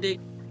 and then the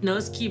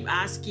nurse keep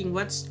asking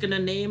what's gonna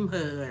name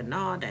her and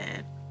all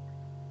that.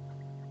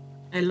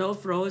 I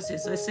love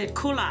roses. I said,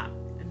 Kulap,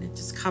 and it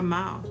just come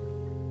out.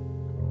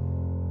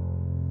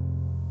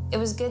 It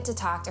was good to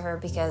talk to her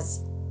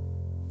because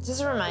it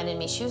just reminded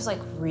me she was like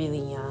really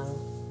young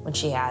when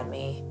she had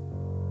me.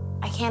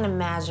 I can't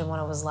imagine what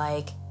it was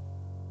like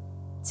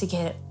to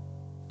get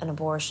an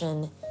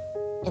abortion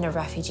in a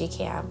refugee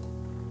camp.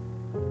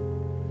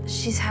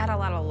 She's had a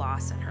lot of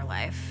loss in her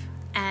life,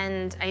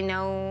 and I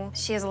know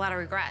she has a lot of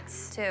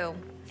regrets too.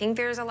 I think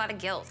there's a lot of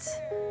guilt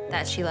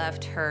that she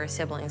left her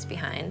siblings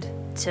behind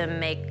to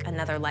make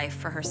another life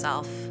for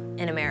herself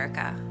in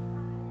America.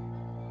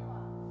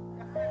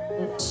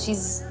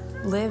 She's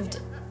lived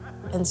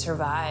and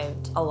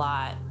survived a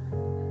lot.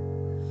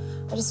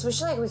 I just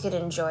wish like we could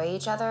enjoy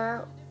each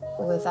other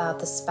without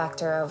the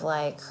specter of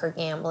like her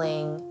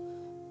gambling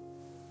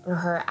or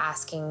her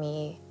asking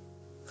me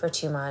for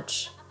too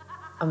much,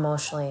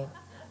 emotionally,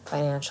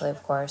 financially,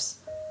 of course,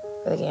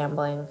 for the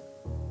gambling.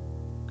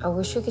 I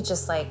wish we could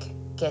just like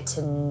get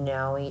to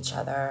know each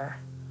other.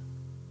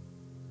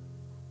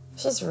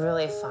 She's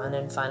really fun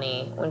and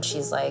funny when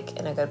she's like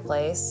in a good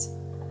place.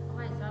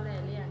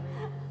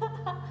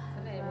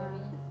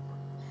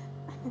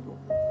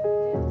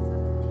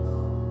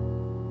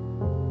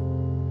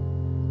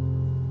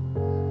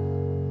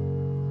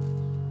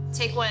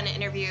 Take one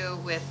interview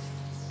with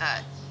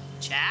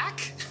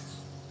Jack.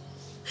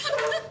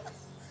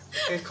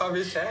 They call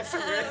me Jack.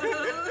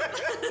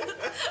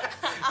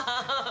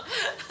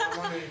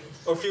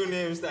 A few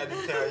names that I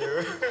didn't tell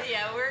you.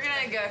 Yeah, we're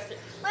gonna go through.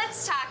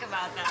 Let's talk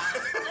about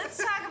that. Let's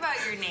talk about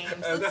your names.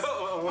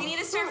 We need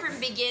to start from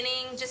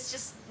beginning.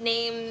 Just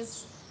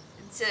names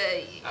to.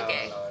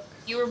 Okay. Oh,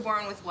 you were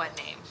born with what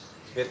name?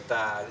 With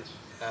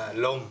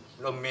Lom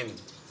Min,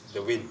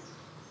 the wind.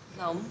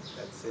 Lom.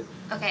 That's it.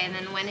 Okay, and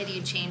then when did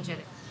you change it?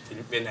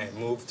 When I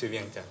moved to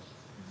Vientiane,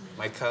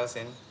 my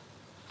cousin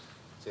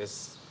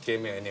just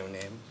give me a new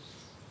name.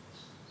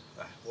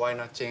 Why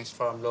not change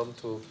from Lom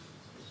to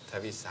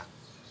Vilaysack?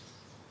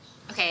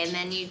 Okay, and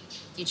then you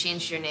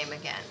changed your name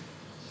again.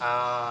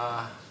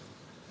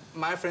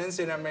 My friends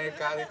in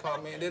America,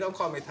 they don't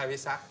call me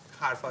Vilaysack.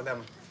 Hard for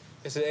them.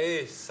 They say,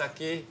 hey,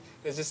 Saki.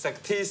 It's just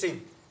like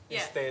teasing.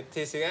 Yeah. Instead,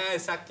 teasing, hey,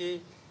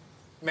 Saki.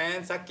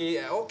 Man, Saki.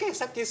 Okay,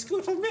 Saki is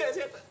good for me. I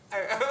said,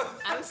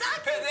 I'm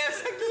Saki.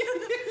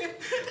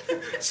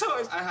 So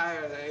I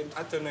hired an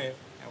attorney.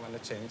 I want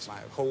to change my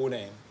whole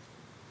name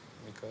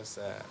because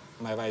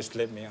my wife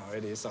left me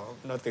already, so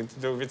nothing to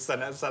do with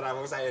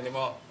Sarabosai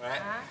anymore,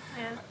 right?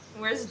 Yeah.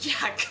 Where's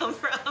Jack come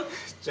from?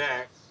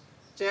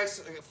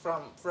 Jack's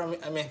from,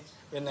 I mean,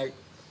 when I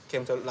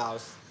came to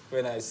Laos,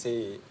 when I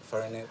see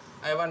foreigners,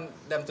 I want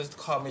them to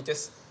call me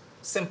just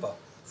simple.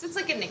 So it's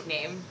like a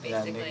nickname,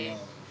 basically. Yeah,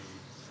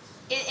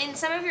 nickname. In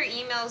some of your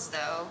emails,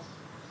 though,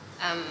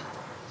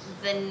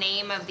 the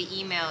name of the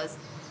email is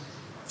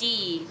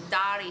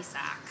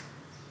Vilaysack.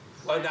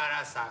 Oh,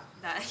 Darasak.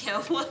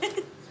 Yeah,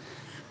 what?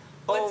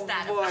 What's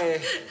that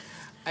boy.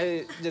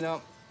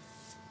 about?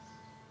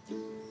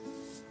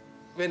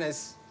 When I,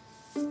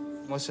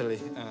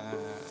 mostly,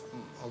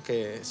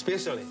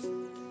 especially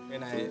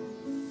when I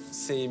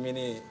see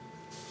many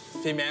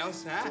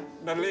females,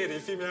 not lady,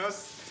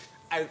 females,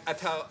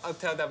 I'll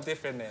tell them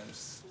different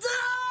names.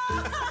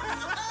 What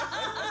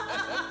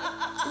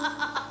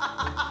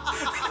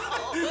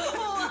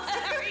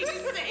are you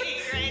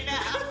saying right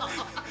now?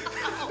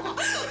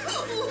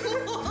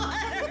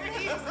 What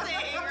are you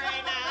saying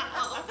right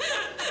now?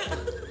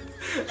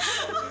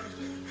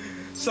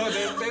 So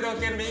they don't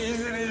get me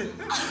easily.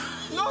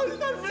 No, it's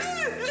not me.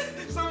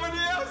 Somebody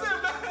else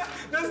said that.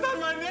 That's not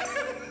my name.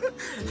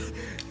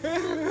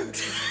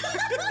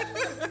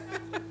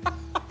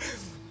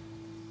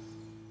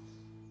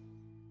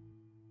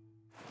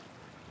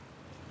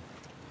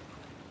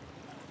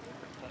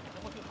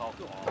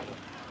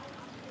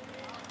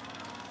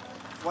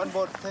 One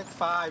boat takes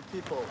 5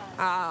 people.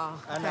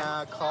 Oh.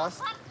 And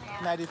cost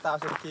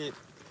 90,000 kip.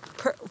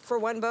 For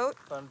one boat?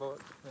 One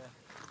boat, yeah.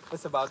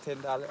 It's about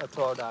 $10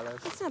 or $12.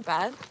 That's not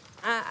bad.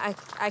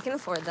 I can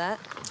afford that.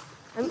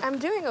 I'm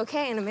doing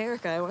okay in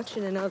America. I want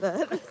you to know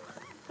that.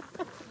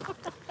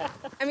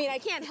 I mean, I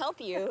can't help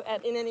you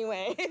in any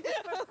way,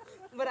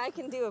 but I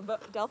can do a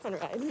dolphin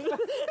ride.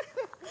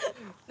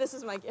 This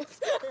is my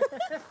gift.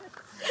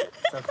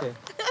 It's okay.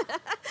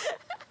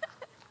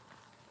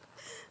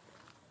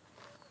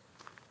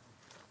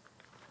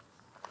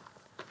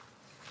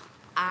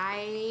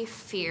 I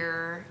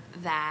fear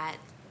that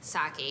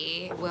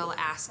Saki will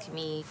ask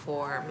me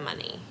for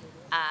money.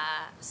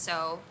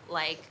 So,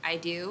 like I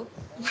do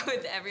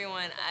with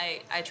everyone,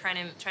 I try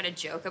to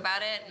joke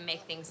about it and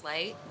make things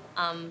light.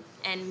 And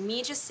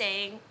me just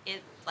saying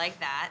it like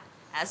that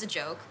as a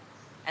joke,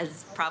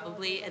 as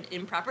probably an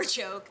improper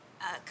joke,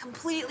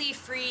 completely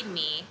freed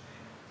me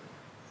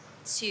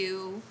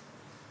to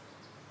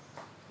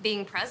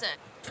being present.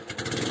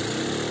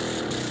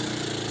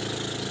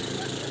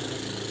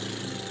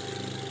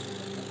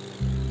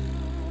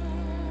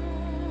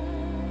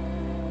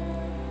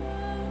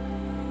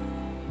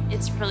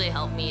 It's really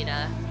helped me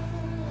to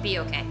be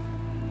okay.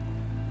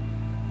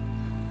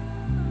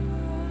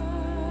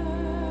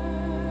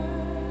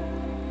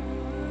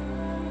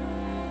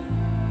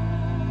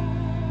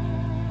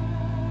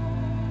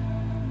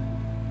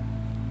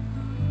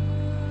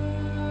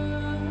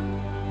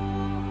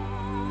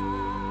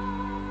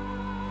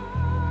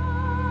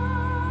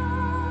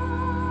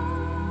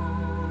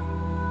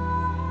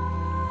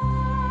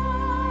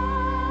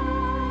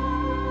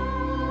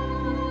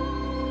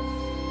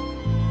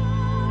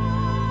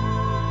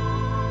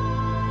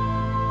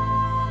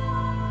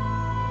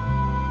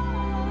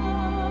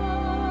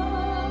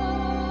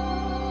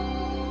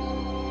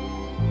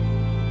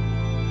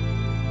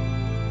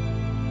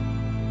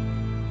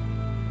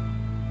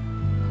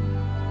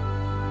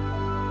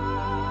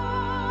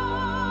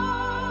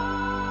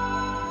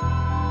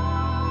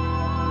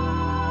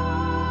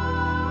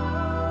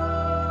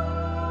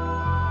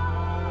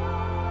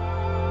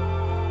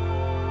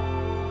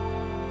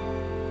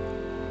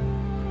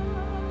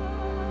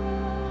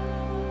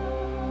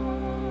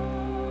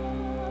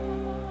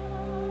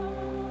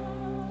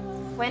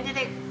 When did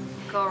it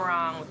go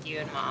wrong with you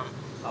and Mom?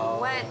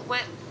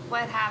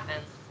 What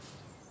happened?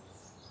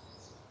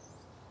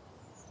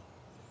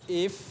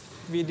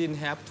 If we didn't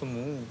have to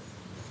move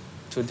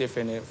to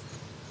different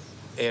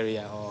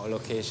area or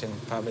location,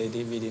 probably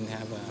we didn't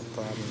have a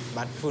problem.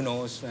 But who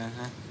knows?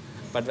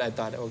 But I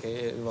thought, okay,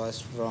 it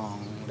was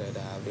wrong that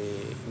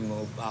we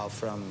moved out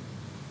from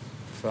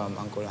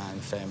Uncle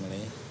and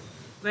family.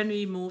 When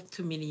we moved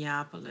to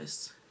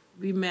Minneapolis,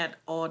 we met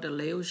all the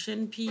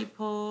Laotian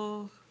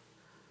people.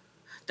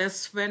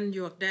 That's when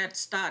your dad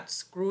starts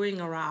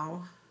screwing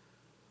around.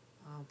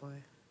 Oh,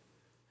 boy.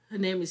 Her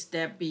name is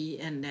Debbie,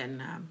 and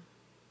then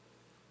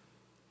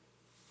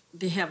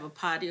they have a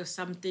party or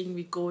something.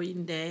 We go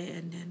in there,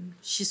 and then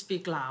she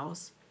speaks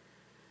Laos.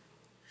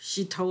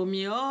 She told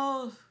me,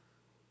 oh,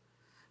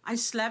 I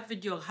slept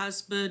with your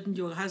husband.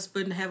 Your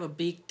husband have a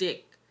big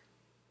dick.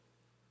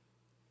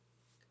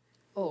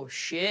 Oh,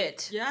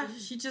 shit. Yeah,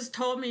 she just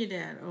told me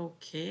that.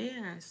 Okay,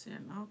 I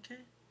said,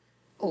 okay.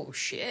 Oh,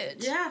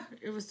 shit. Yeah,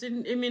 it was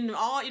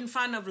all in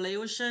front of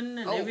Laotian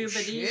and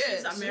everybody.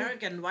 Shit. She's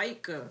American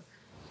white girl.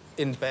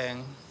 In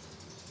Bang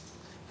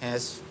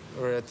has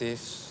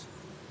relatives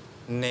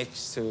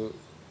next to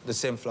the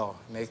same floor,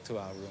 next to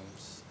our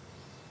rooms.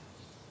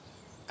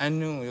 I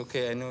knew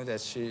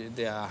that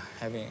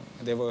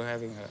they were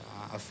having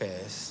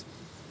affairs.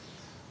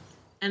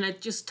 And I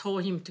just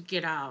told him to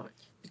get out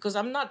because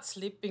I'm not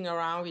sleeping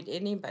around with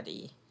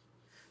anybody.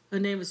 Her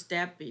name is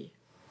Debbie.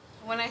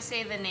 When I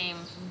say the name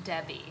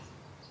Debbie.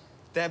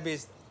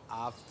 Debbie's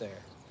after.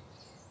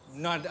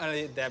 Not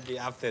only Debbie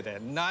after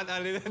that. Not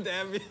only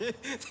Debbie.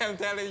 I'm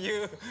telling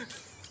you.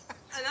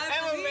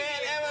 I'm a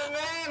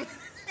man.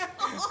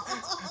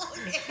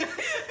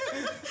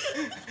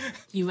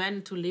 He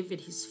went to live with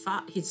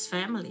his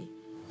family.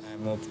 I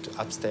moved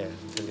upstairs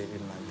to live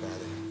with my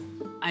brother.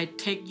 I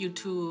take you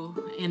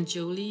to Aunt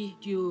Julie.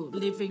 You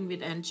living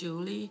with Aunt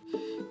Julie.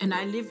 And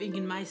I living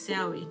in my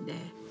cell in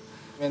there.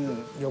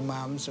 When your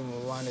mom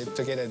wanted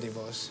to get a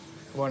divorce,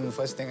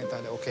 first thing I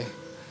thought, okay,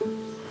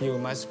 you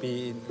must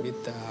be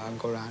with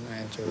Uncle Ron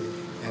and Julie.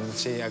 And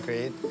she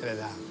agreed at the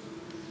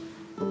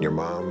time. Your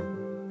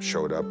mom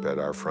showed up at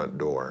our front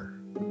door.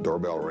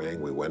 Doorbell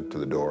rang, we went to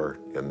the door,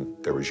 and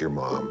there was your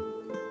mom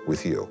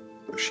with you.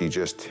 She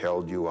just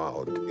held you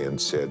out and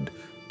said,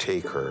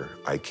 take her,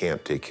 I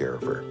can't take care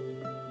of her.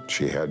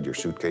 She had your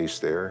suitcase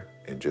there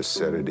and just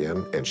set it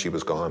in, and she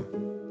was gone.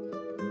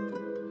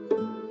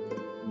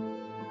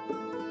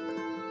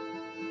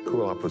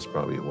 Kulap was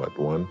probably, what,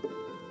 one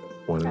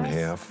and a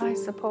half? I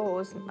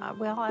suppose.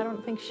 Well, I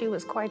don't think she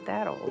was quite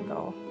that old,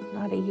 though.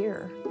 Not a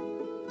year.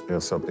 Yeah,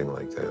 something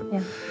like that.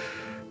 Yeah.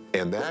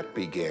 And that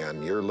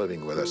began, you're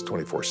living with us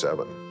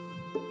 24/7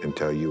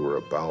 until you were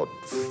about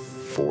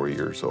 4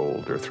 years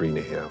old, or 3 and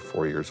a half,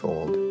 4 years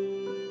old.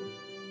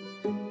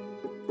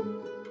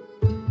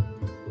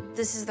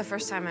 This is the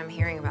first time I'm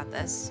hearing about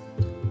this.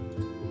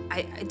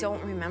 I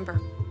don't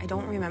remember. I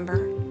don't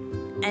remember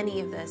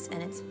any of this,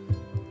 and it's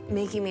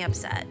making me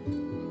upset.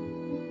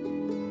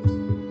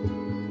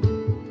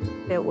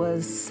 It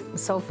was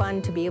so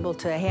fun to be able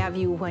to have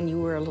you when you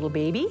were a little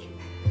baby.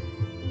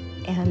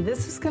 And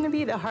this is going to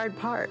be the hard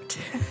part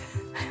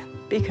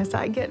because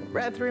I get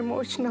rather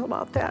emotional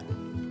about that.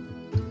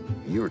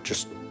 You were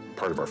just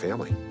part of our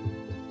family.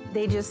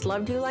 They just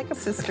loved you like a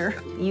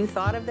sister. You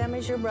thought of them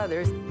as your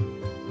brothers.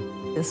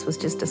 This was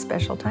just a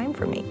special time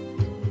for me.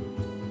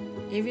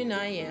 Every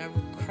night I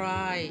would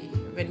cry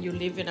when you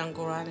live with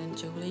Uncle Ron and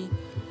Julie.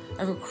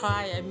 I would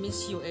cry, I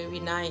miss you every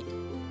night.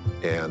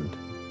 And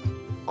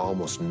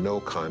almost no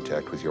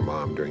contact with your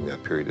mom during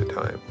that period of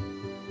time.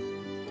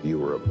 You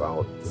were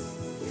about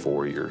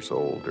 4 years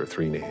old, or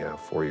 3 and a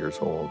half, 4 years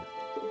old.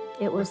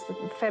 It was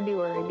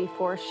February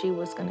before she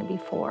was going to be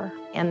 4.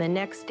 And the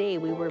next day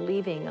we were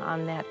leaving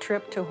on that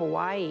trip to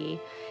Hawaii,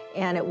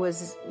 and it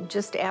was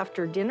just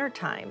after dinner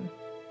time.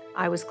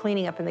 I was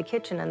cleaning up in the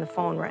kitchen and the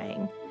phone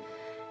rang.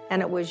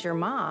 And it was your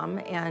mom,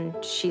 and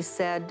she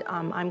said,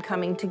 I'm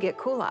coming to get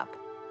Kulap.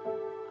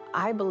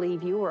 I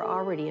believe you were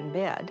already in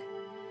bed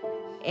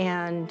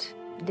and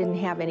didn't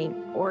have any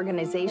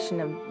organization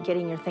of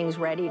getting your things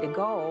ready to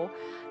go.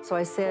 So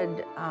I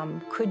said,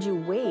 could you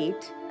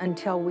wait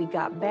until we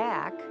got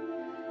back?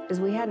 Because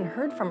we hadn't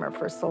heard from her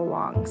for so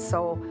long.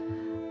 So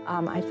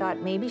I thought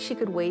maybe she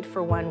could wait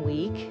for 1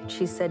 week.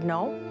 She said,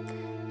 no.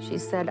 She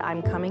said,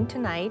 I'm coming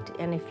tonight,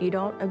 and if you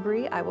don't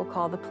agree, I will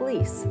call the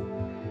police.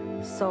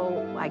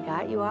 So I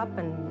got you up,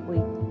 and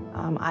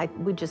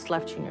we just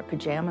left you in your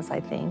pajamas, I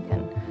think,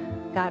 and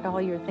got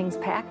all your things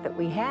packed that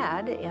we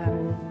had,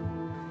 and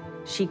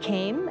she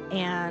came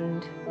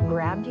and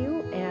grabbed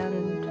you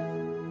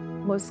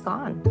and was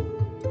gone.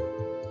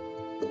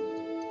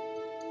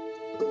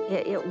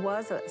 It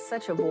was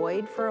such a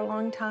void for a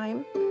long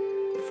time.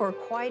 For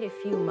quite a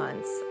few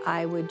months,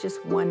 I would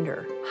just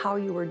wonder how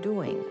you were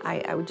doing.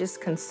 I was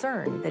just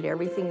concerned that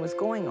everything was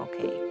going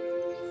okay.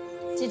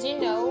 Did you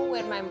know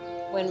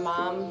when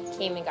Mom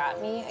came and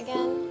got me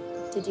again?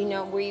 Did you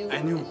know? Were you?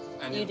 I knew.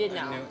 You did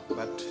know. I knew,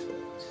 but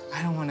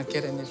I don't want to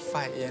get in a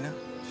fight, you know?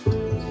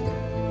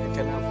 I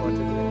cannot afford to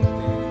do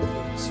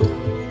anything. So.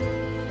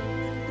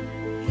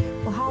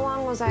 Well, how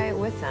long was I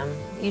with them?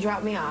 You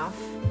dropped me off.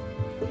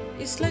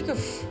 It's like a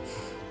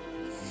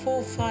 4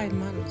 or 5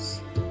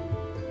 months.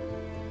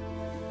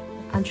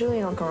 Julie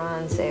and Uncle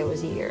Ron say it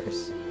was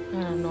years.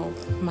 I don't know,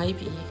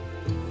 maybe.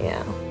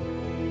 Yeah.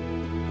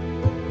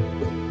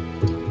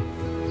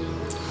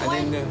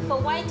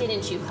 But why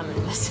didn't you come and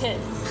visit?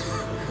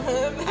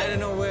 I don't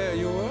know where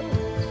you were.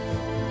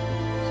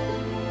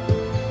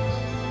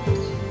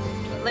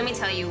 Let me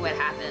tell you what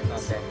happened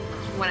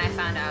when I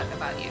found out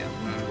about you.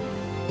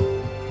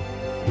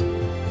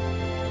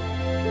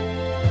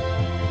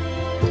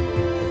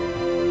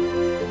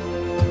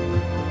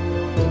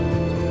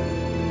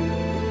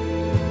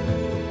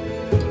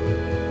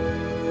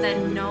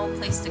 Then no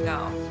place to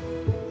go.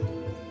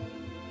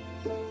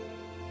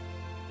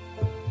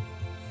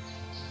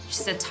 She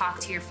said, talk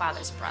to your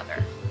father's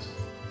brother.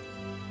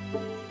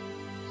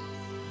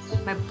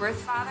 My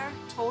birth father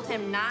told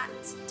him not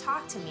to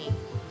talk to me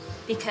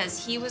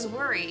because he was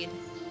worried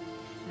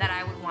that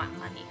I would want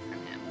money from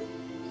him.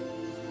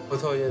 Who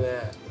told you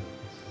that?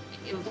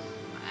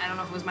 I don't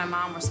know if it was my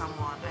mom or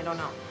someone. I don't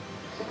know.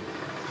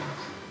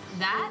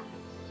 That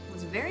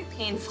was very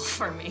painful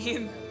for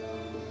me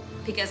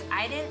because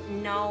I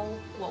didn't know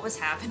what was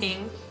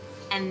happening.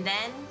 And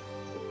then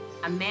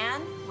a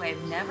man who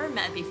I've never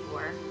met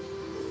before,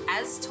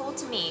 as told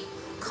to me,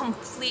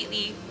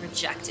 completely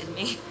rejected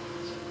me.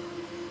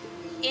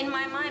 In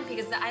my mind,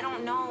 because I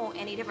don't know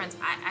any difference.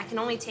 I can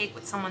only take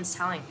what someone's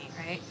telling me,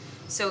 right?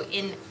 So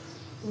in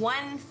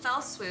one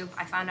fell swoop,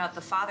 I found out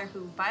the father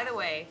who, by the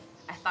way,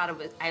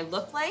 I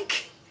looked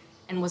like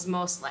and was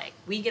most like.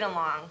 We get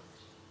along.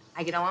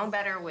 I get along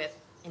better with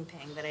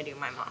Inpeng than I do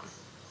my mom.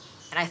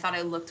 And I thought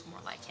I looked more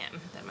like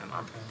him than my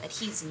mom. That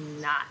he's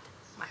not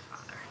my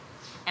father.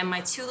 And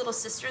my two little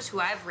sisters who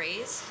I've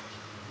raised,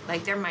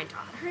 like they're my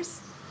daughters.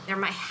 They're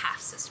my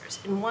half-sisters.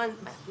 And one,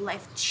 my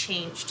life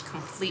changed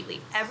completely.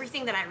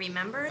 Everything that I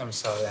remembered... I'm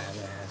sorry,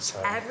 Anna.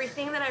 Sorry.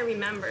 Everything that I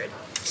remembered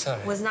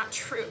was not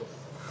true.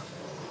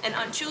 And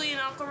Aunt Julie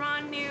and Uncle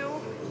Ron knew,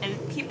 and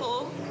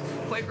people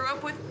who I grew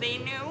up with, they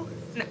knew,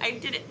 and I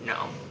didn't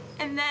know.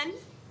 And then,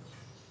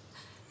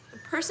 the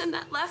person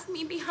that left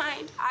me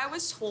behind, I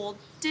was told,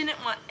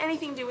 didn't want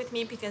anything to do with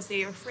me because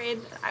they were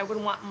afraid that I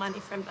would want money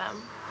from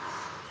them.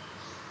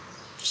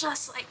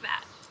 Just like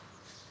that.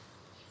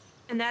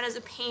 And that is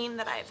a pain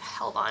that I've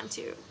held on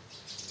to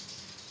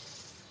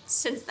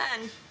since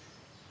then.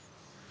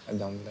 I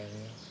don't blame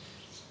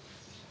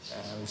you.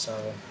 I'm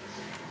sorry.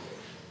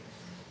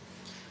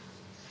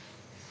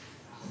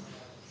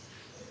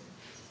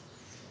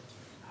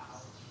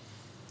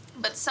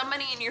 But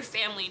somebody in your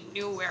family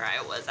knew where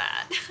I was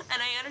at.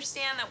 And I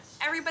understand that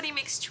everybody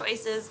makes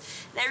choices,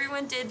 and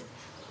everyone did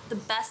the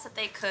best that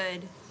they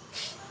could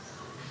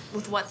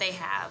with what they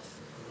have.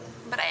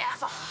 But I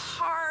have a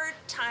hard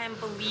time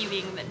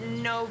believing that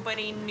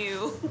nobody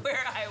knew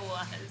where I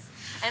was.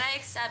 And I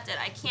accept it.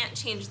 I can't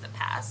change the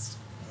past.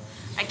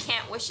 I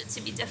can't wish it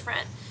to be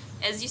different.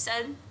 As you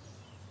said,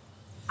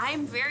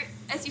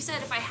 as you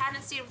said, if I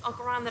hadn't stayed with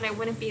Uncle Ron, then I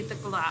wouldn't be at the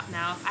Kulap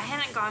now. If I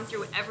hadn't gone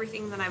through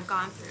everything that I've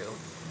gone through,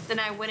 then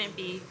I wouldn't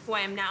be who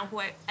I am now,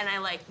 and I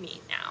like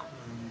me now.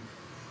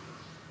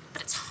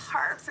 But it's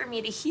hard for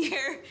me to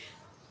hear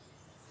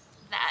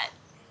that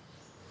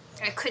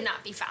I could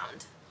not be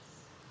found.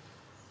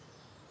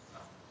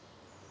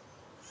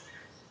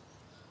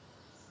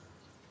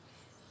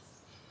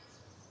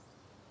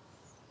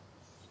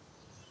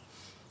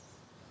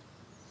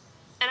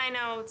 And I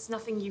know it's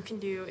nothing you can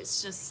do,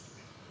 it's just...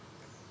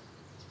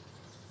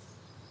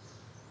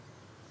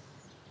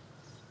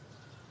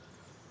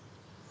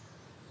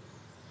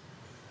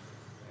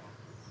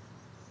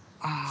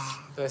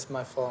 That's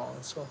my fault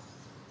also.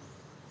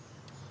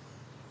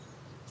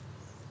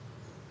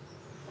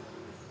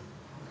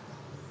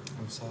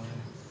 I'm sorry.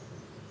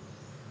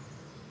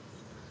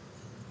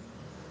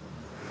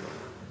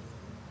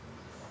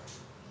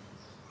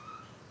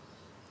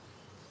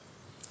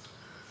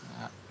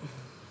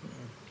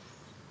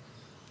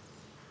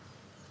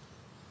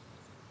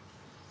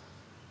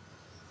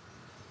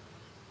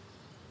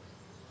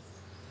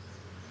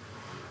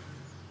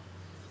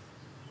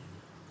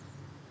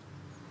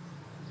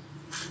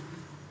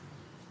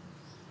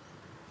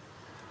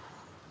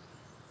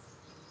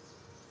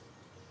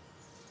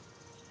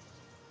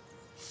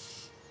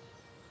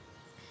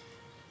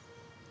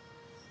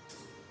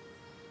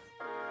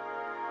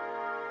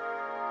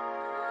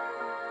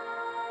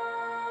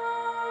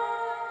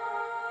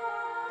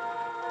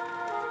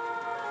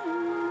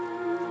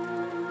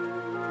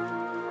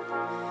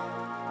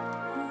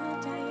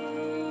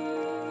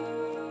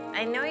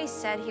 I know he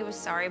said he was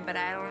sorry, but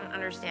I don't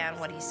understand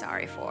what he's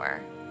sorry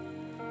for.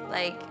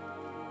 Like,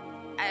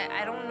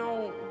 I don't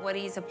know what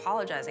he's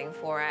apologizing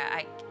for.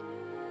 It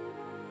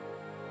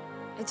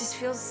just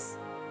feels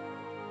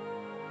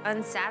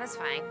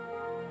unsatisfying.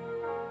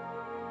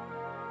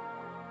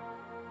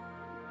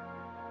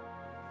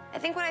 I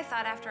think what I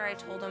thought after I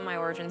told him my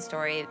origin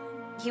story,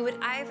 he would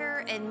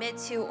either admit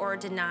to or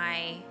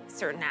deny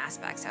certain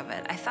aspects of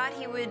it. I thought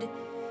he would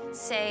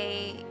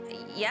say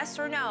yes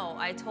or no.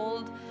 I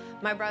told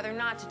my brother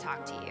not to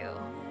talk to you.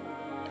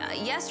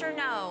 Yes or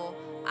no,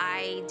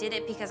 I did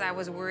it because I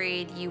was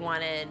worried you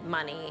wanted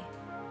money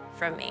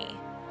from me.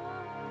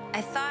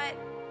 I thought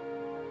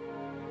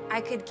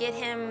I could get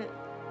him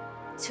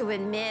to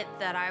admit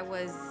that I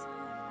was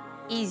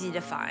easy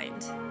to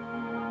find.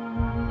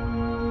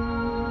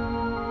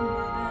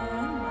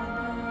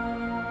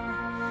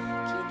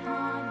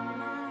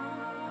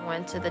 I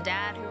went to the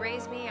dad who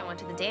raised me, I went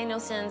to the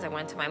Danielsons, I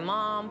went to my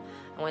mom,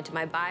 I went to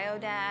my bio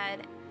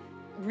dad.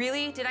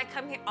 Really? Did I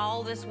come here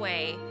all this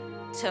way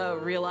to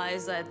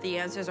realize that the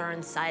answers are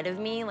inside of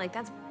me? Like,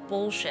 that's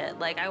bullshit.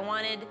 Like, I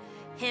wanted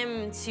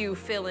him to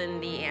fill in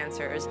the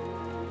answers.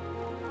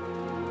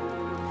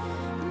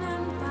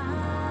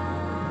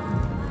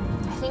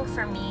 I think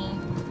for me,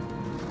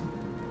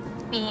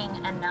 being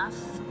enough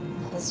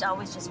has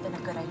always just been a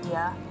good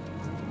idea.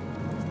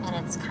 And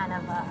it's kind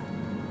of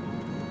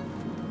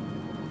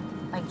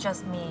like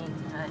just me,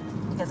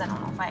 because I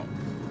don't know if I,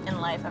 in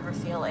life, ever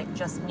feel like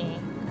just me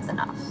is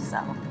enough, so.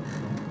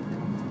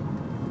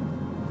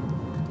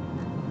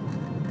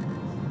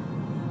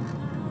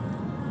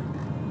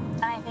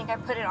 And I think I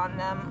put it on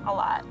them a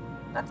lot,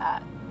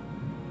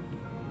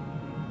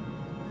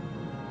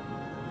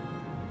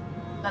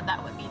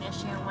 that would be an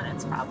issue when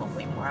it's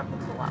probably more of a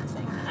Kulap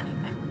thing than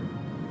anything.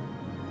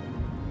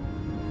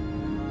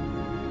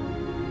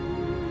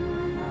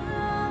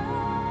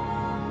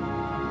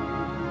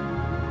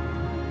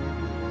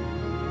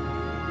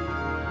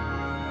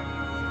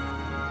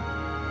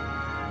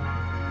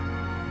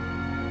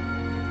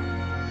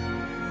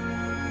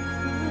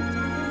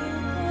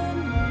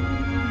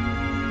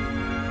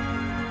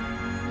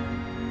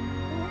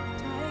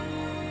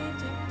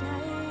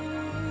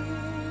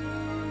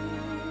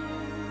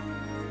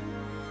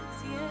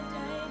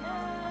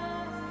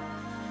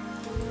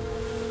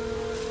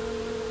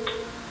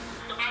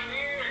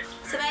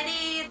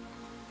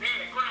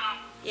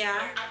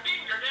 Yeah. I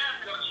think your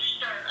dad, your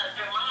sister, and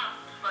your mom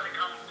is going to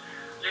come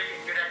live in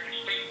the United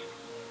States,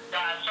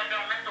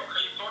 Sacramento,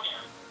 California.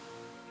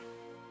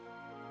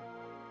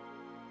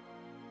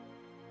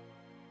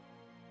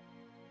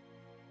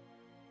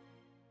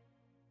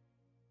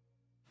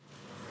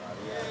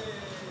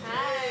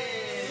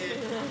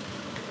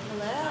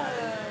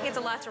 It's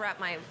a lot to wrap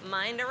my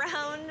mind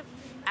around.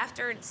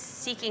 After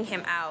seeking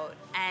him out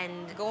and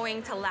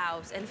going to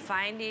Laos and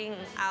finding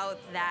out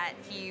that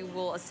he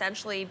will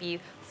essentially be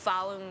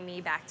following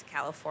me back to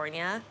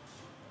California,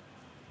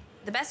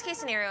 the best case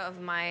scenario of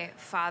my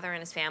father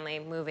and his family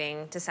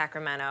moving to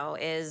Sacramento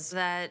is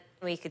that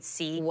we could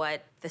see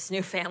what this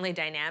new family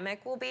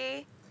dynamic will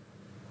be.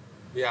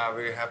 We are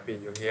very happy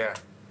you're here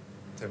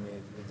to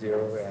meet with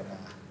you,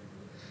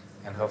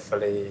 and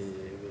hopefully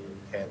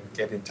we can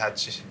get in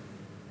touch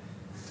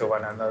to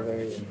one another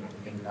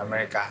in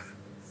America.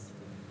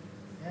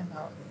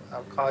 Yeah,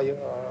 I'll call you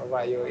or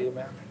write you an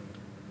email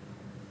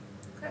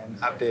and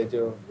update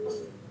you.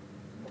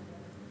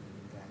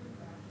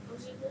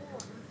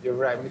 You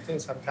write me too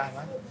sometime,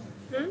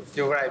 huh?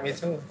 You write me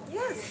too?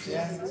 Yes.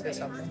 Yeah, say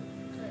something.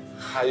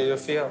 How do you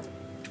feel?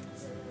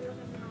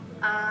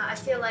 I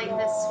feel like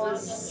this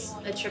was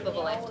a trip of a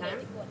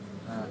lifetime.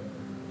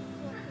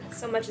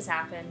 So much has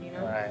happened, you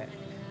know? Right.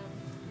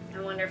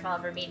 I wonder if I'll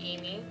ever meet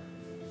Amy.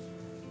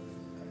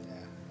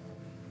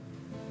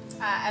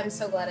 I'm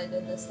so glad I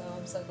did this, though.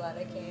 I'm so glad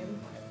I came.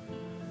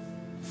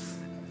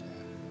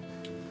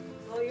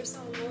 Oh, you're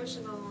so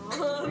emotional.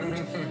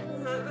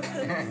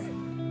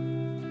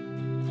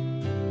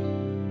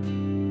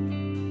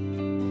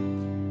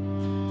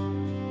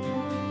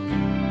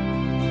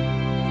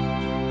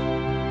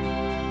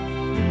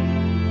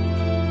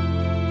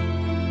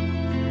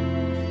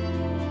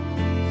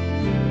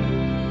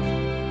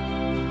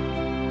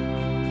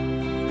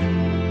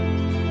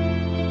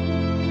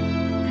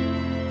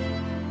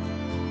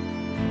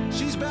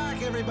 She's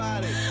back,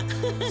 everybody.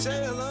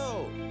 Say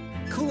hello.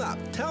 Kulap,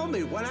 tell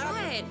me what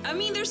happened. What? I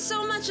mean, there's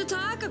so much to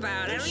talk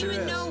about. I don't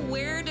even know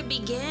where to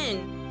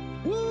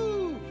begin.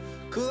 Woo!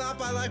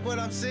 Kulap, I like what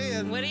I'm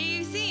seeing. What are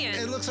you seeing?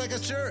 It looks like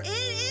a shirt. It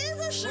is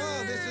a shirt.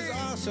 Whoa, this is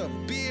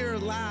awesome. Beer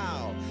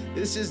Lao.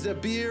 This is the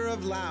beer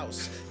of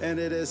Laos, and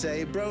it is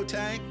a bro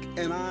tank,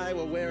 and I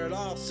will wear it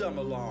all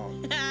summer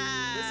long. This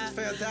is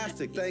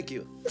fantastic. Thank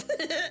you.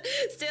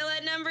 Still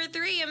at number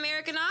 3,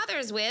 American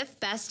Authors with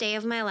Best Day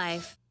of My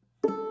Life.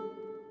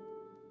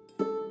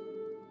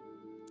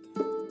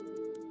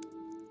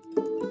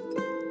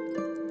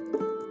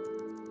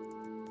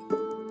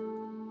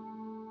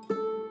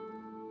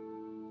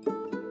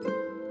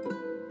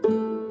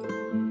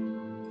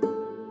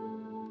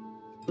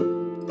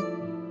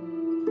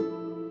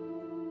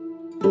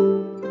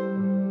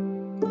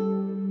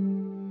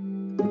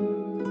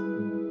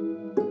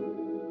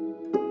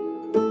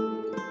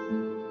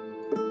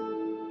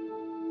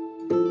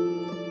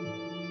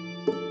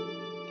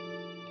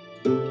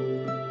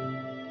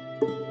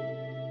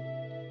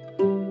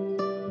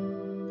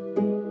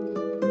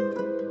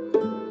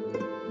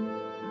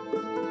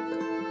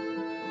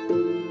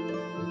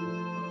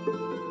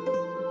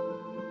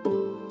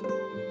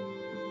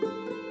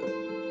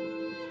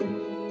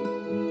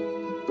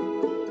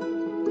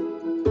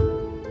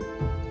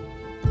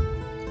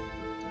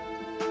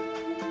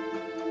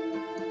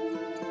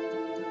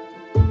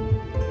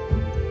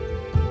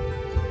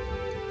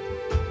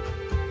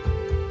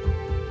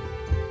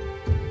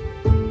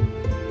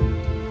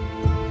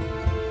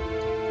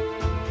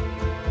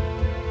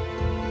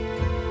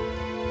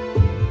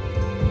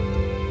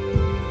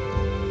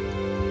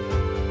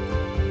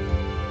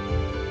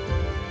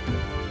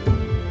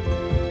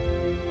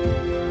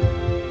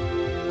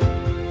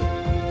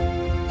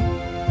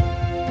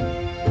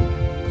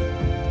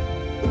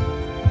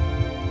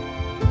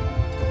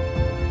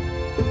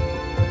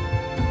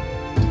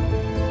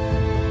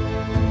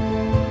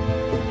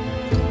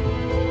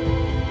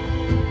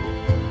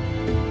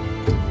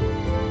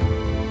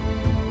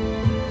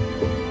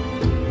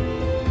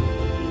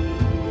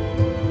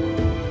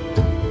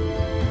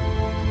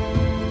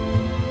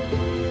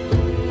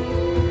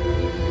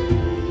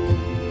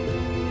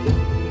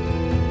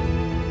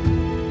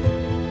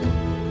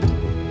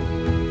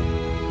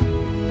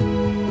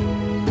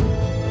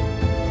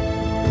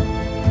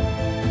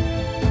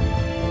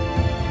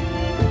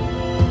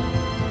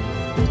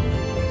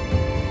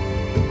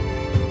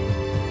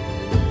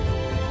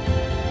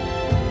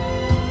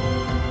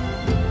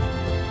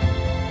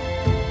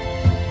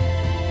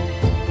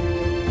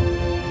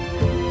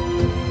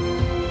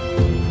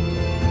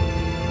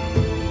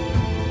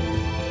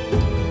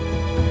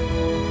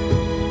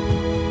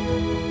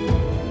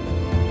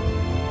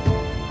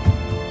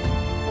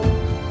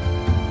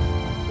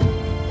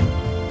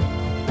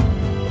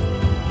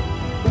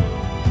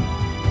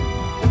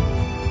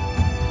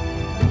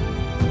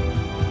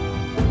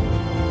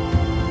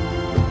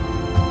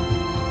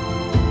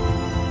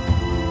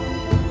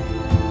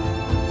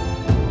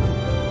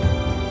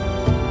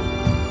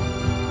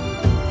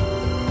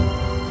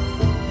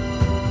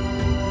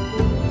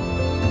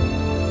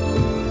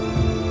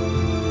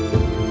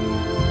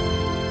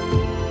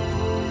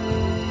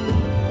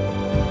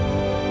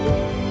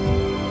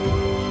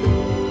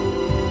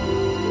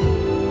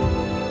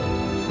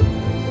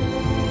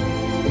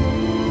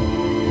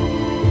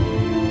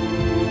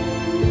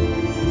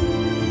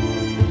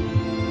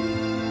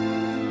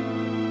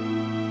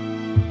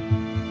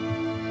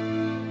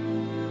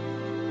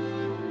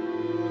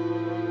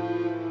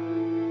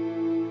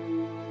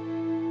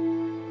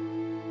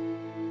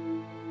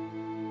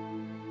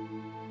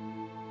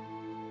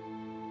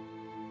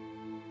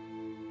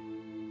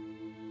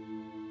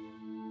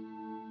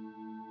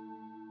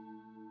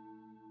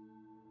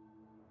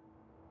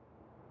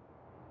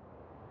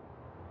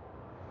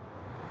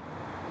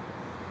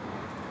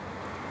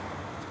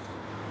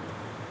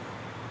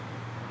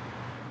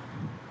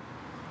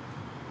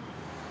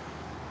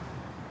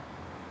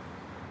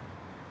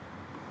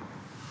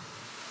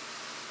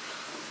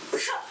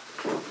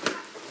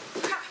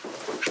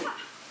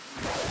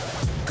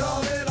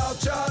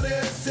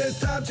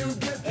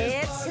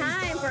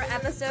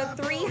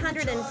 episode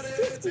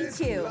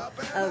 352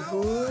 of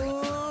Who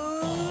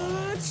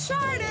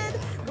Charted,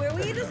 where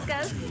we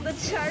discuss the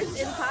charts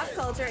in pop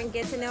culture and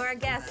get to know our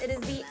guests. It is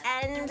the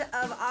end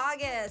of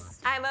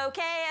August. I'm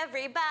okay,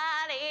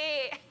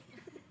 everybody.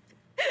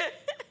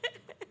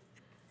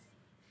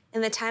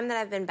 In the time that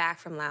I've been back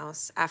from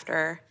Laos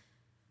after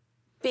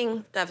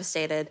being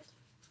devastated,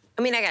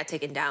 I mean, I got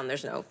taken down.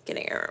 There's no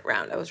getting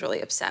around. I was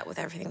really upset with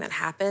everything that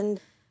happened.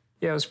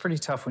 Yeah, it was pretty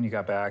tough when you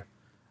got back.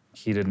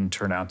 He didn't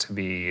turn out to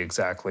be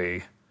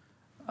exactly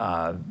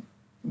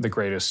the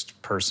greatest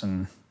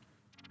person.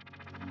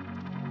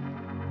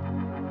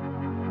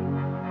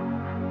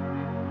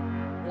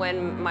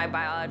 When my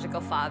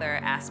biological father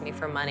asked me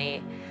for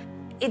money,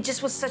 it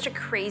just was such a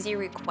crazy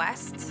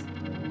request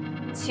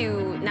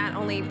to not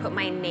only put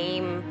my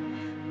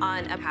name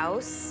on a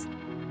house,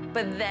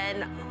 but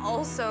then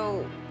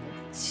also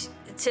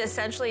to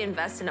essentially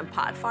invest in a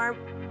pot farm.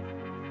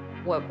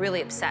 What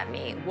really upset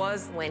me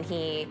was when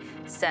he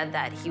said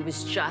that he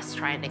was just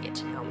trying to get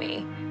to know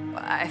me.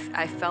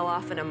 I fell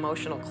off an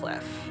emotional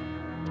cliff.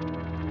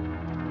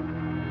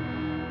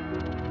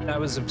 I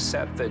was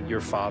upset that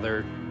your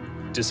father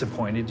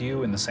disappointed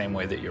you in the same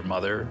way that your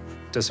mother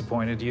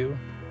disappointed you.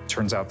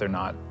 Turns out they're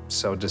not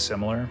so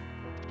dissimilar.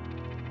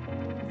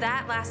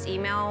 That last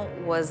email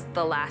was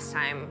the last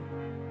time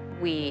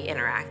we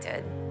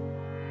interacted.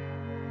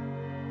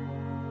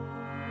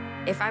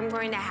 If I'm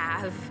going to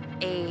have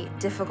a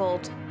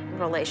difficult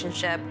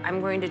relationship,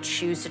 I'm going to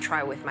choose to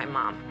try with my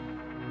mom.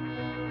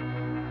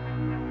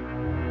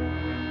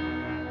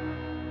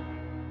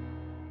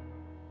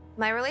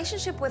 My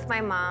relationship with my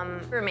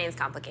mom remains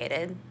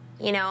complicated.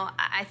 You know,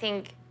 I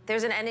think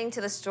there's an ending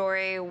to the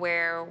story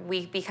where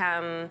we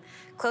become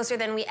closer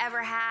than we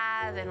ever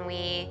have, and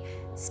we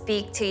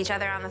speak to each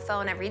other on the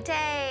phone every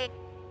day.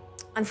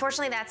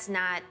 Unfortunately, that's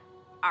not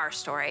our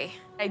story.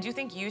 I do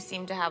think you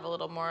seem to have a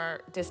little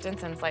more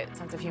distance and slight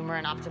sense of humor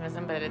and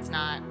optimism, but it's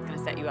not going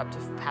to set you up to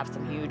have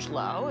some huge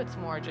low. It's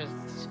more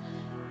just,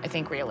 I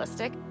think,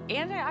 realistic.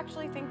 And I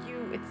actually think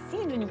it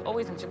seems, and you've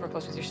always been super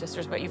close with your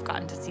sisters, but you've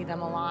gotten to see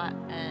them a lot,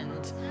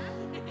 and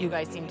you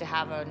guys seem to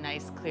have a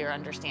nice, clear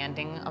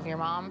understanding of your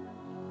mom.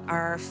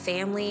 Our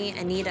family,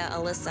 Anita,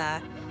 Alyssa,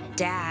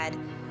 Dad,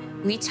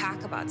 we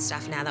talk about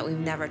stuff now that we've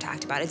never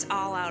talked about. It's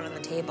all out on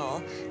the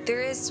table. There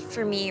is,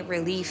 for me,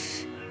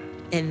 relief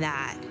in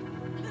that.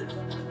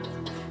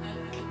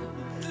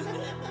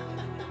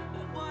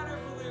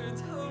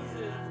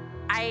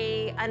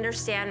 I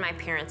understand my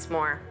parents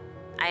more.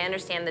 I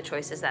understand the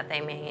choices that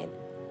they made.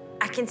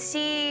 I can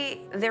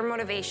see their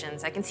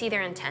motivations. I can see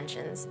their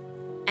intentions.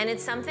 And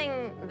it's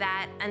something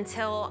that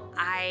until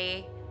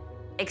I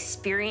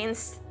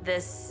experienced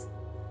this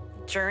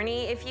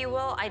journey, if you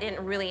will, I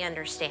didn't really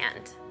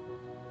understand.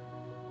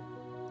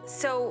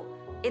 So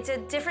it's a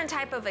different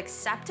type of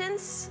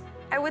acceptance,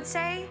 I would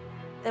say,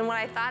 than what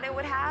I thought it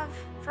would have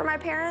for my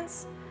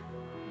parents,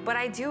 but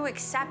I do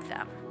accept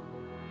them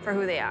for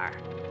who they are.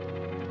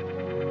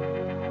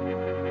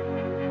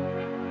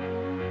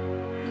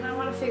 And I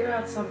want to figure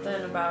out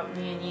something about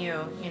me and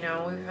you. You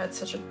know, we've had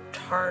such a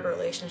hard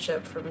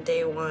relationship from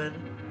day one.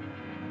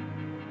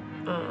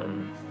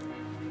 And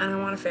I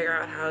want to figure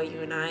out how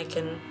you and I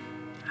can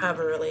have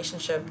a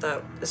relationship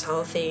that is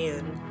healthy,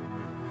 and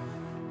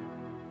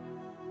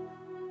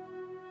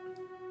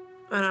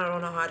I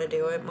don't know how to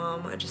do it,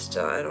 Mom. I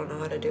don't know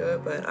how to do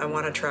it, but I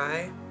want to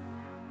try.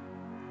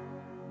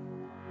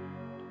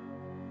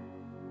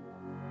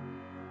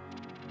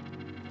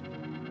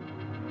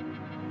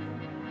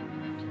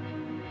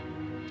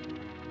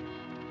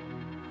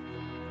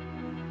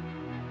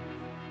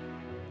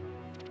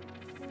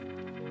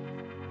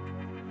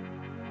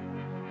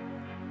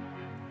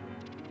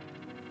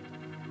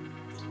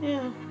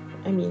 Yeah,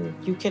 I mean,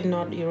 you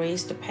cannot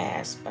erase the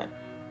past, but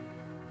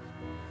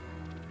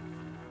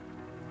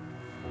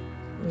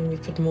you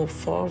could move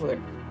forward.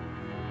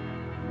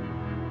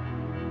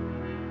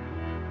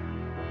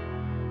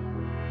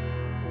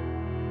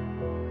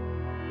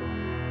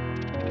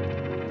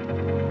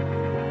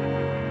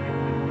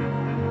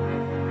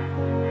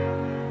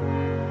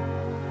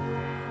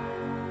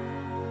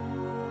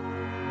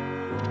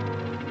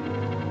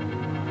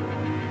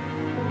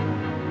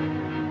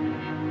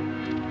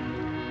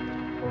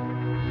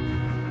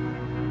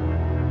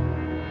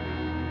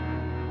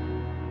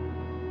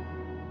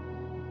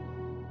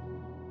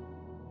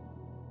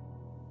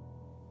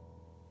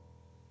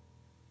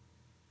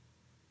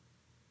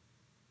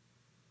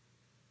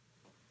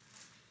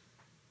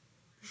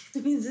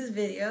 Is this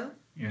video?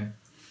 Yeah.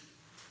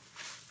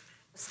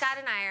 Scott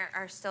and I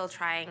are still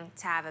trying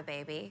to have a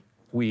baby.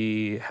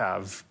 We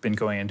have been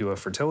going into a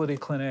fertility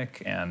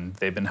clinic, and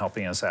they've been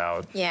helping us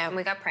out. Yeah, and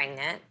we got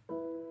pregnant,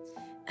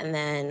 and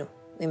then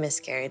we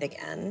miscarried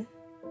again,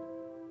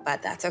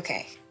 but that's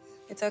okay.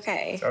 It's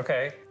okay. It's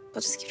okay.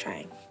 We'll just keep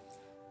trying.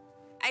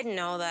 I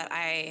know that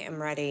I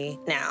am ready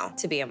now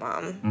to be a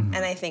mom, Mhm. and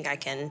I think I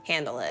can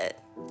handle it.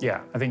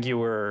 Yeah, I think you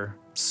were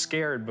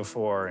scared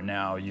before, and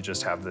now you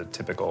just have the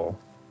typical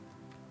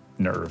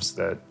nerves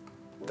that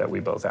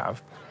we both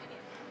have.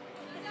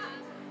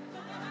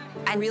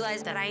 I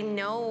realized that I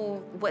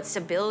know what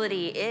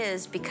stability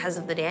is because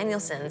of the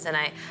Danielsons, and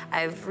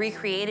I've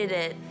recreated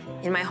it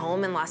in my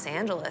home in Los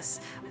Angeles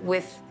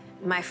with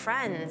my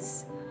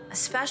friends,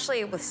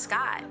 especially with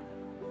Scott.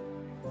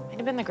 It'd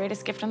have been the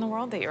greatest gift in the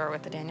world that you were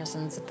with the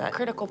Danielsons at that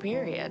critical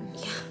period.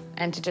 Yeah.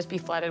 And to just be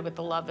flooded with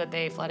the love that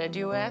they flooded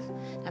you with.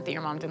 Not that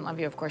your mom didn't love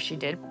you, of course she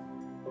did.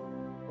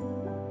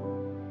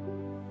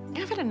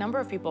 I've had a number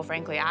of people,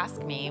 frankly,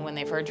 ask me when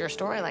they've heard your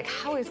story, like,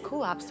 how is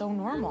Kulap so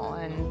normal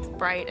and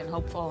bright and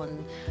hopeful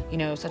and, you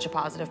know, such a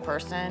positive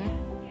person?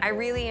 I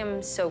really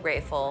am so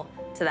grateful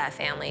to that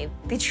family.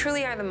 They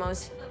truly are the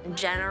most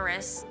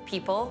generous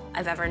people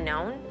I've ever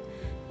known.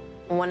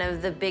 One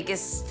of the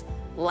biggest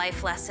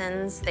life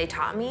lessons they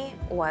taught me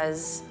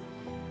was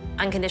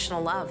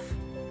unconditional love.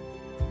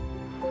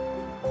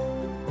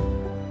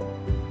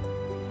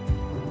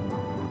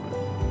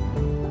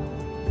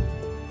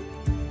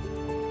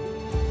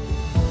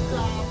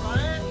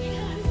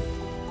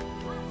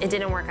 It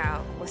didn't work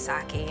out with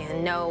Saki,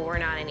 and no, we're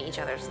not in each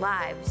other's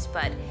lives,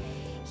 but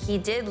he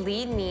did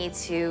lead me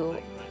to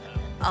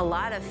a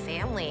lot of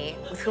family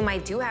with whom I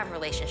do have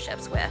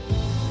relationships with.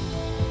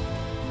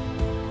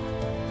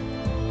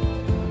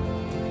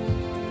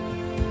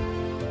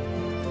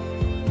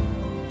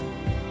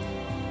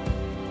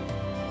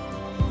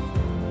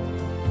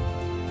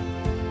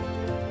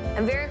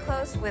 I'm very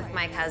close with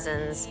my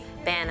cousins,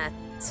 Vanna,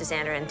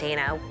 Susanna, and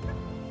Dana.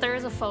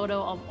 There's a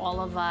photo of all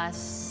of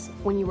us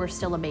when you were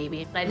still a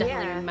baby. I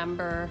definitely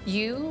remember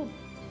you.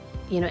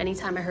 You know,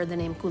 anytime I heard the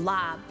name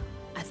Kulap,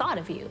 I thought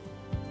of you.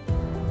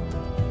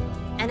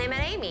 And I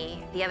met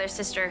Amy, the other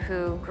sister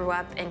who grew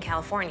up in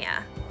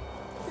California.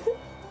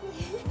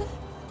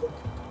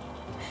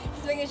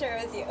 Just making sure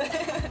it was you.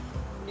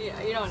 Yeah,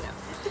 you don't know.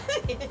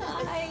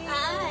 Hi.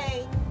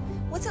 Hi.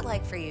 What's it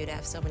like for you to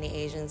have so many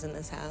Asians in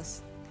this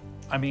house?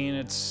 I mean,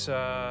 it's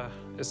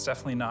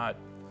definitely not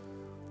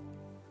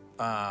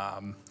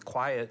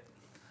quiet.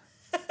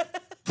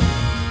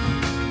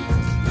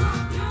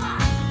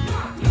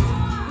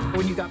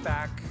 When you got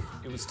back,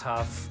 it was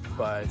tough,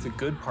 but the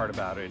good part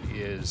about it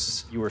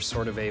is you were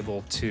sort of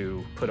able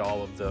to put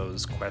all of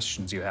those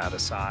questions you had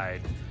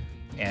aside,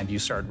 and you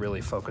started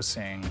really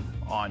focusing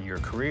on your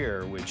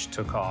career, which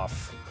took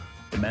off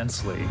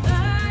immensely.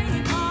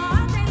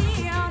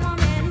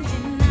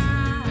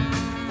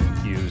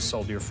 You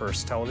sold your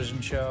first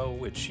television show,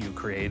 which you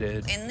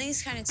created. In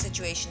these kind of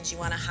situations, you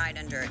want to hide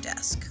under a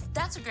desk.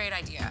 That's a great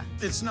idea.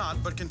 It's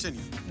not, but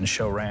continue. And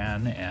show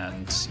ran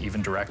and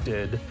even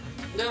directed.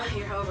 No,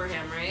 you're over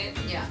him, right?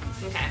 Yeah.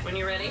 Okay, when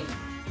you're ready.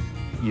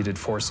 You did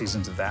 4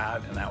 seasons of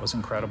that, and that was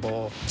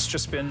incredible. It's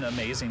just been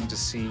amazing to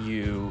see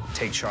you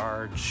take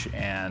charge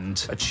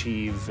and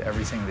achieve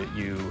everything that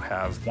you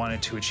have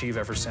wanted to achieve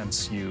ever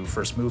since you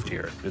first moved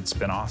here. It's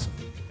been awesome.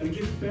 And it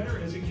gets better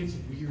as it gets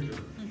weirder.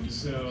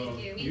 So,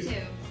 Thank you. Me too.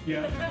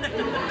 Yeah.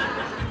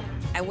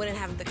 I wouldn't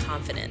have the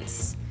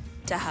confidence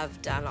to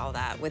have done all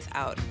that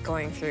without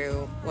going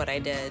through what I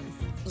did.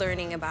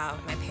 Learning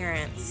about my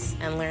parents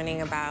and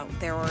learning about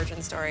their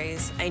origin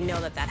stories, I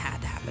know that that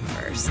had to happen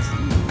first.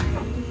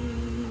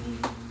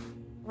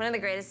 One of the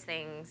greatest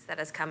things that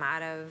has come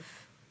out of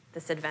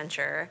this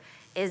adventure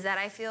is that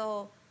I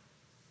feel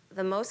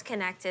the most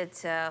connected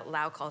to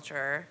Lao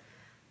culture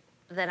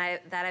that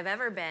I've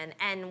ever been.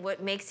 And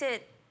what makes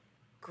it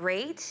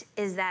great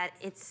is that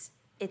it's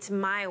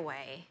my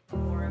way.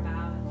 More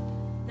about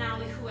not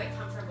only who I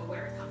come from, but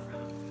where I come from.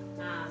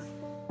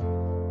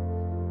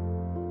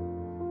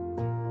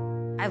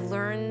 I've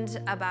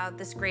learned about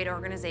this great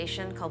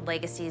organization called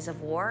Legacies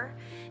of War.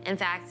 In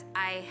fact,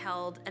 I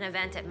held an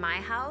event at my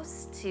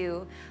house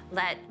to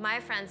let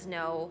my friends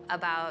know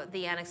about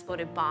the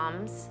unexploded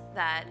bombs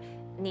that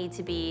need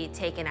to be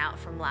taken out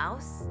from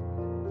Laos.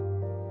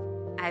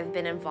 I've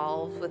been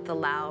involved with the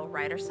Lao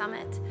Writer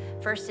Summit,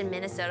 first in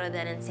Minnesota,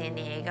 then in San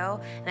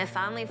Diego, and I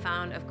finally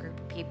found a group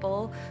of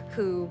people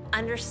who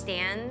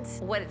understand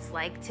what it's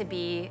like to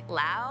be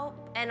Lao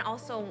and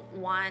also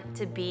want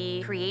to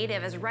be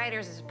creative as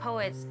writers, as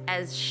poets,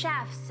 as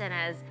chefs, and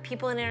as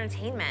people in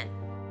entertainment.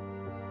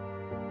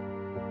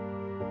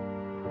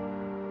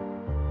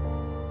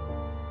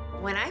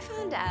 When I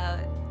found out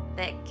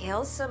that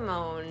Gail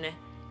Simone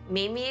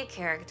made me a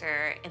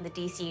character in the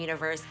DC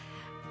universe,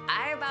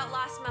 I about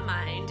lost my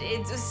mind.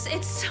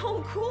 It's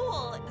so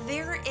cool.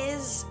 There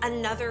is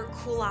another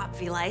Kulap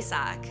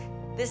Vilaysack.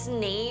 This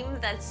name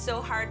that's so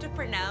hard to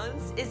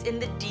pronounce is in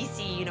the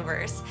DC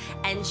universe,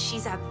 and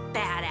she's a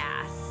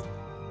badass.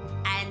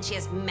 And she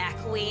has mech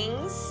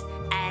wings,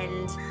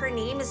 and her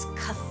name is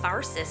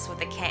Catharsis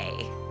with a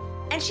K.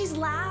 And she's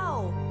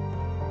Lao.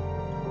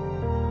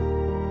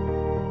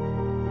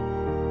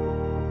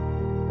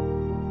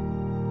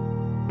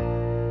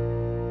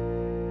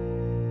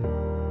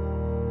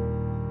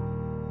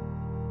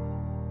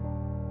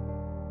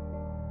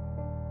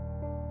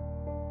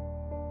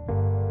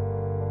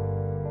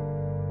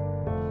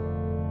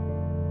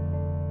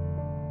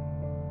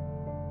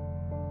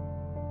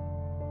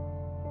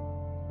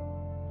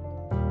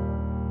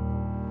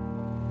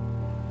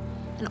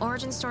 An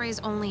origin story is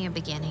only a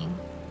beginning.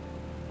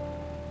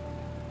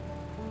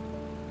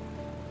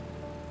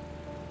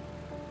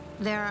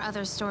 There are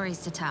other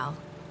stories to tell.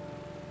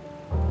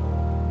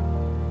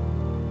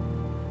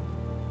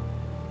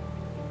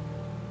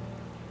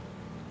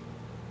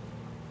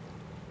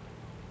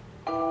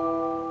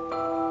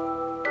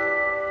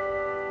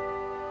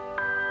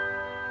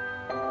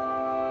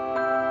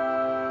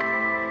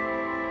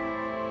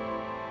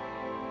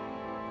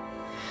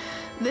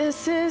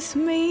 This is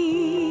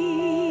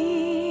me.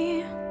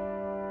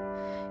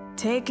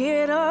 Take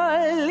it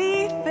or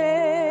leave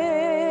it.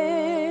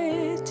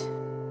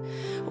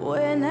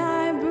 When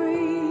I breathe,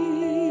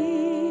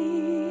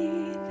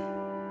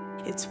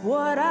 it's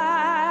what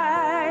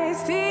I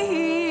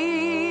see.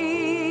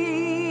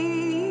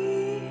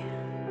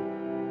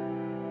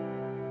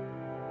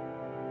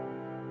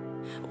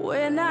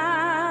 When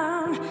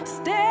I'm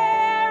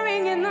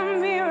staring in the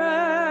mirror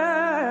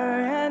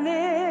and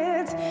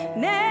it's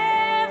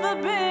never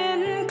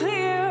been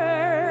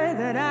clearer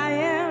that I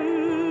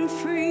am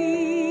free,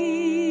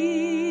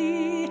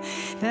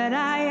 that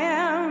I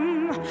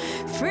am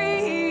free.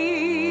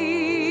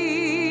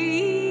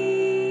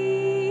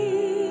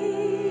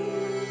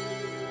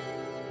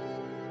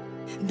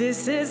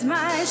 This is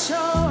my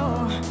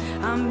show,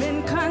 I'm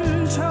in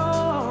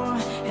control,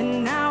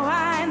 and now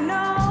I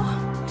know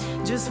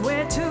just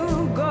where to